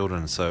young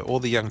children. So all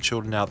the young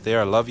children out there,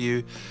 I love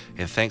you.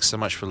 And thanks so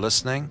much for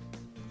listening.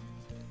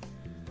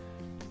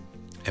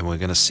 And we're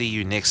going to see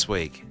you next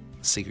week.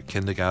 Secret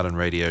Kindergarten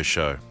Radio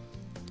Show.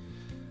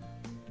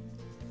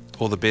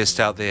 All the best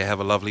out there. Have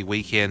a lovely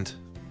weekend.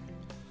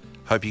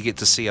 Hope you get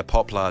to see a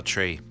poplar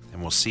tree.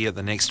 And we'll see you at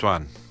the next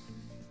one.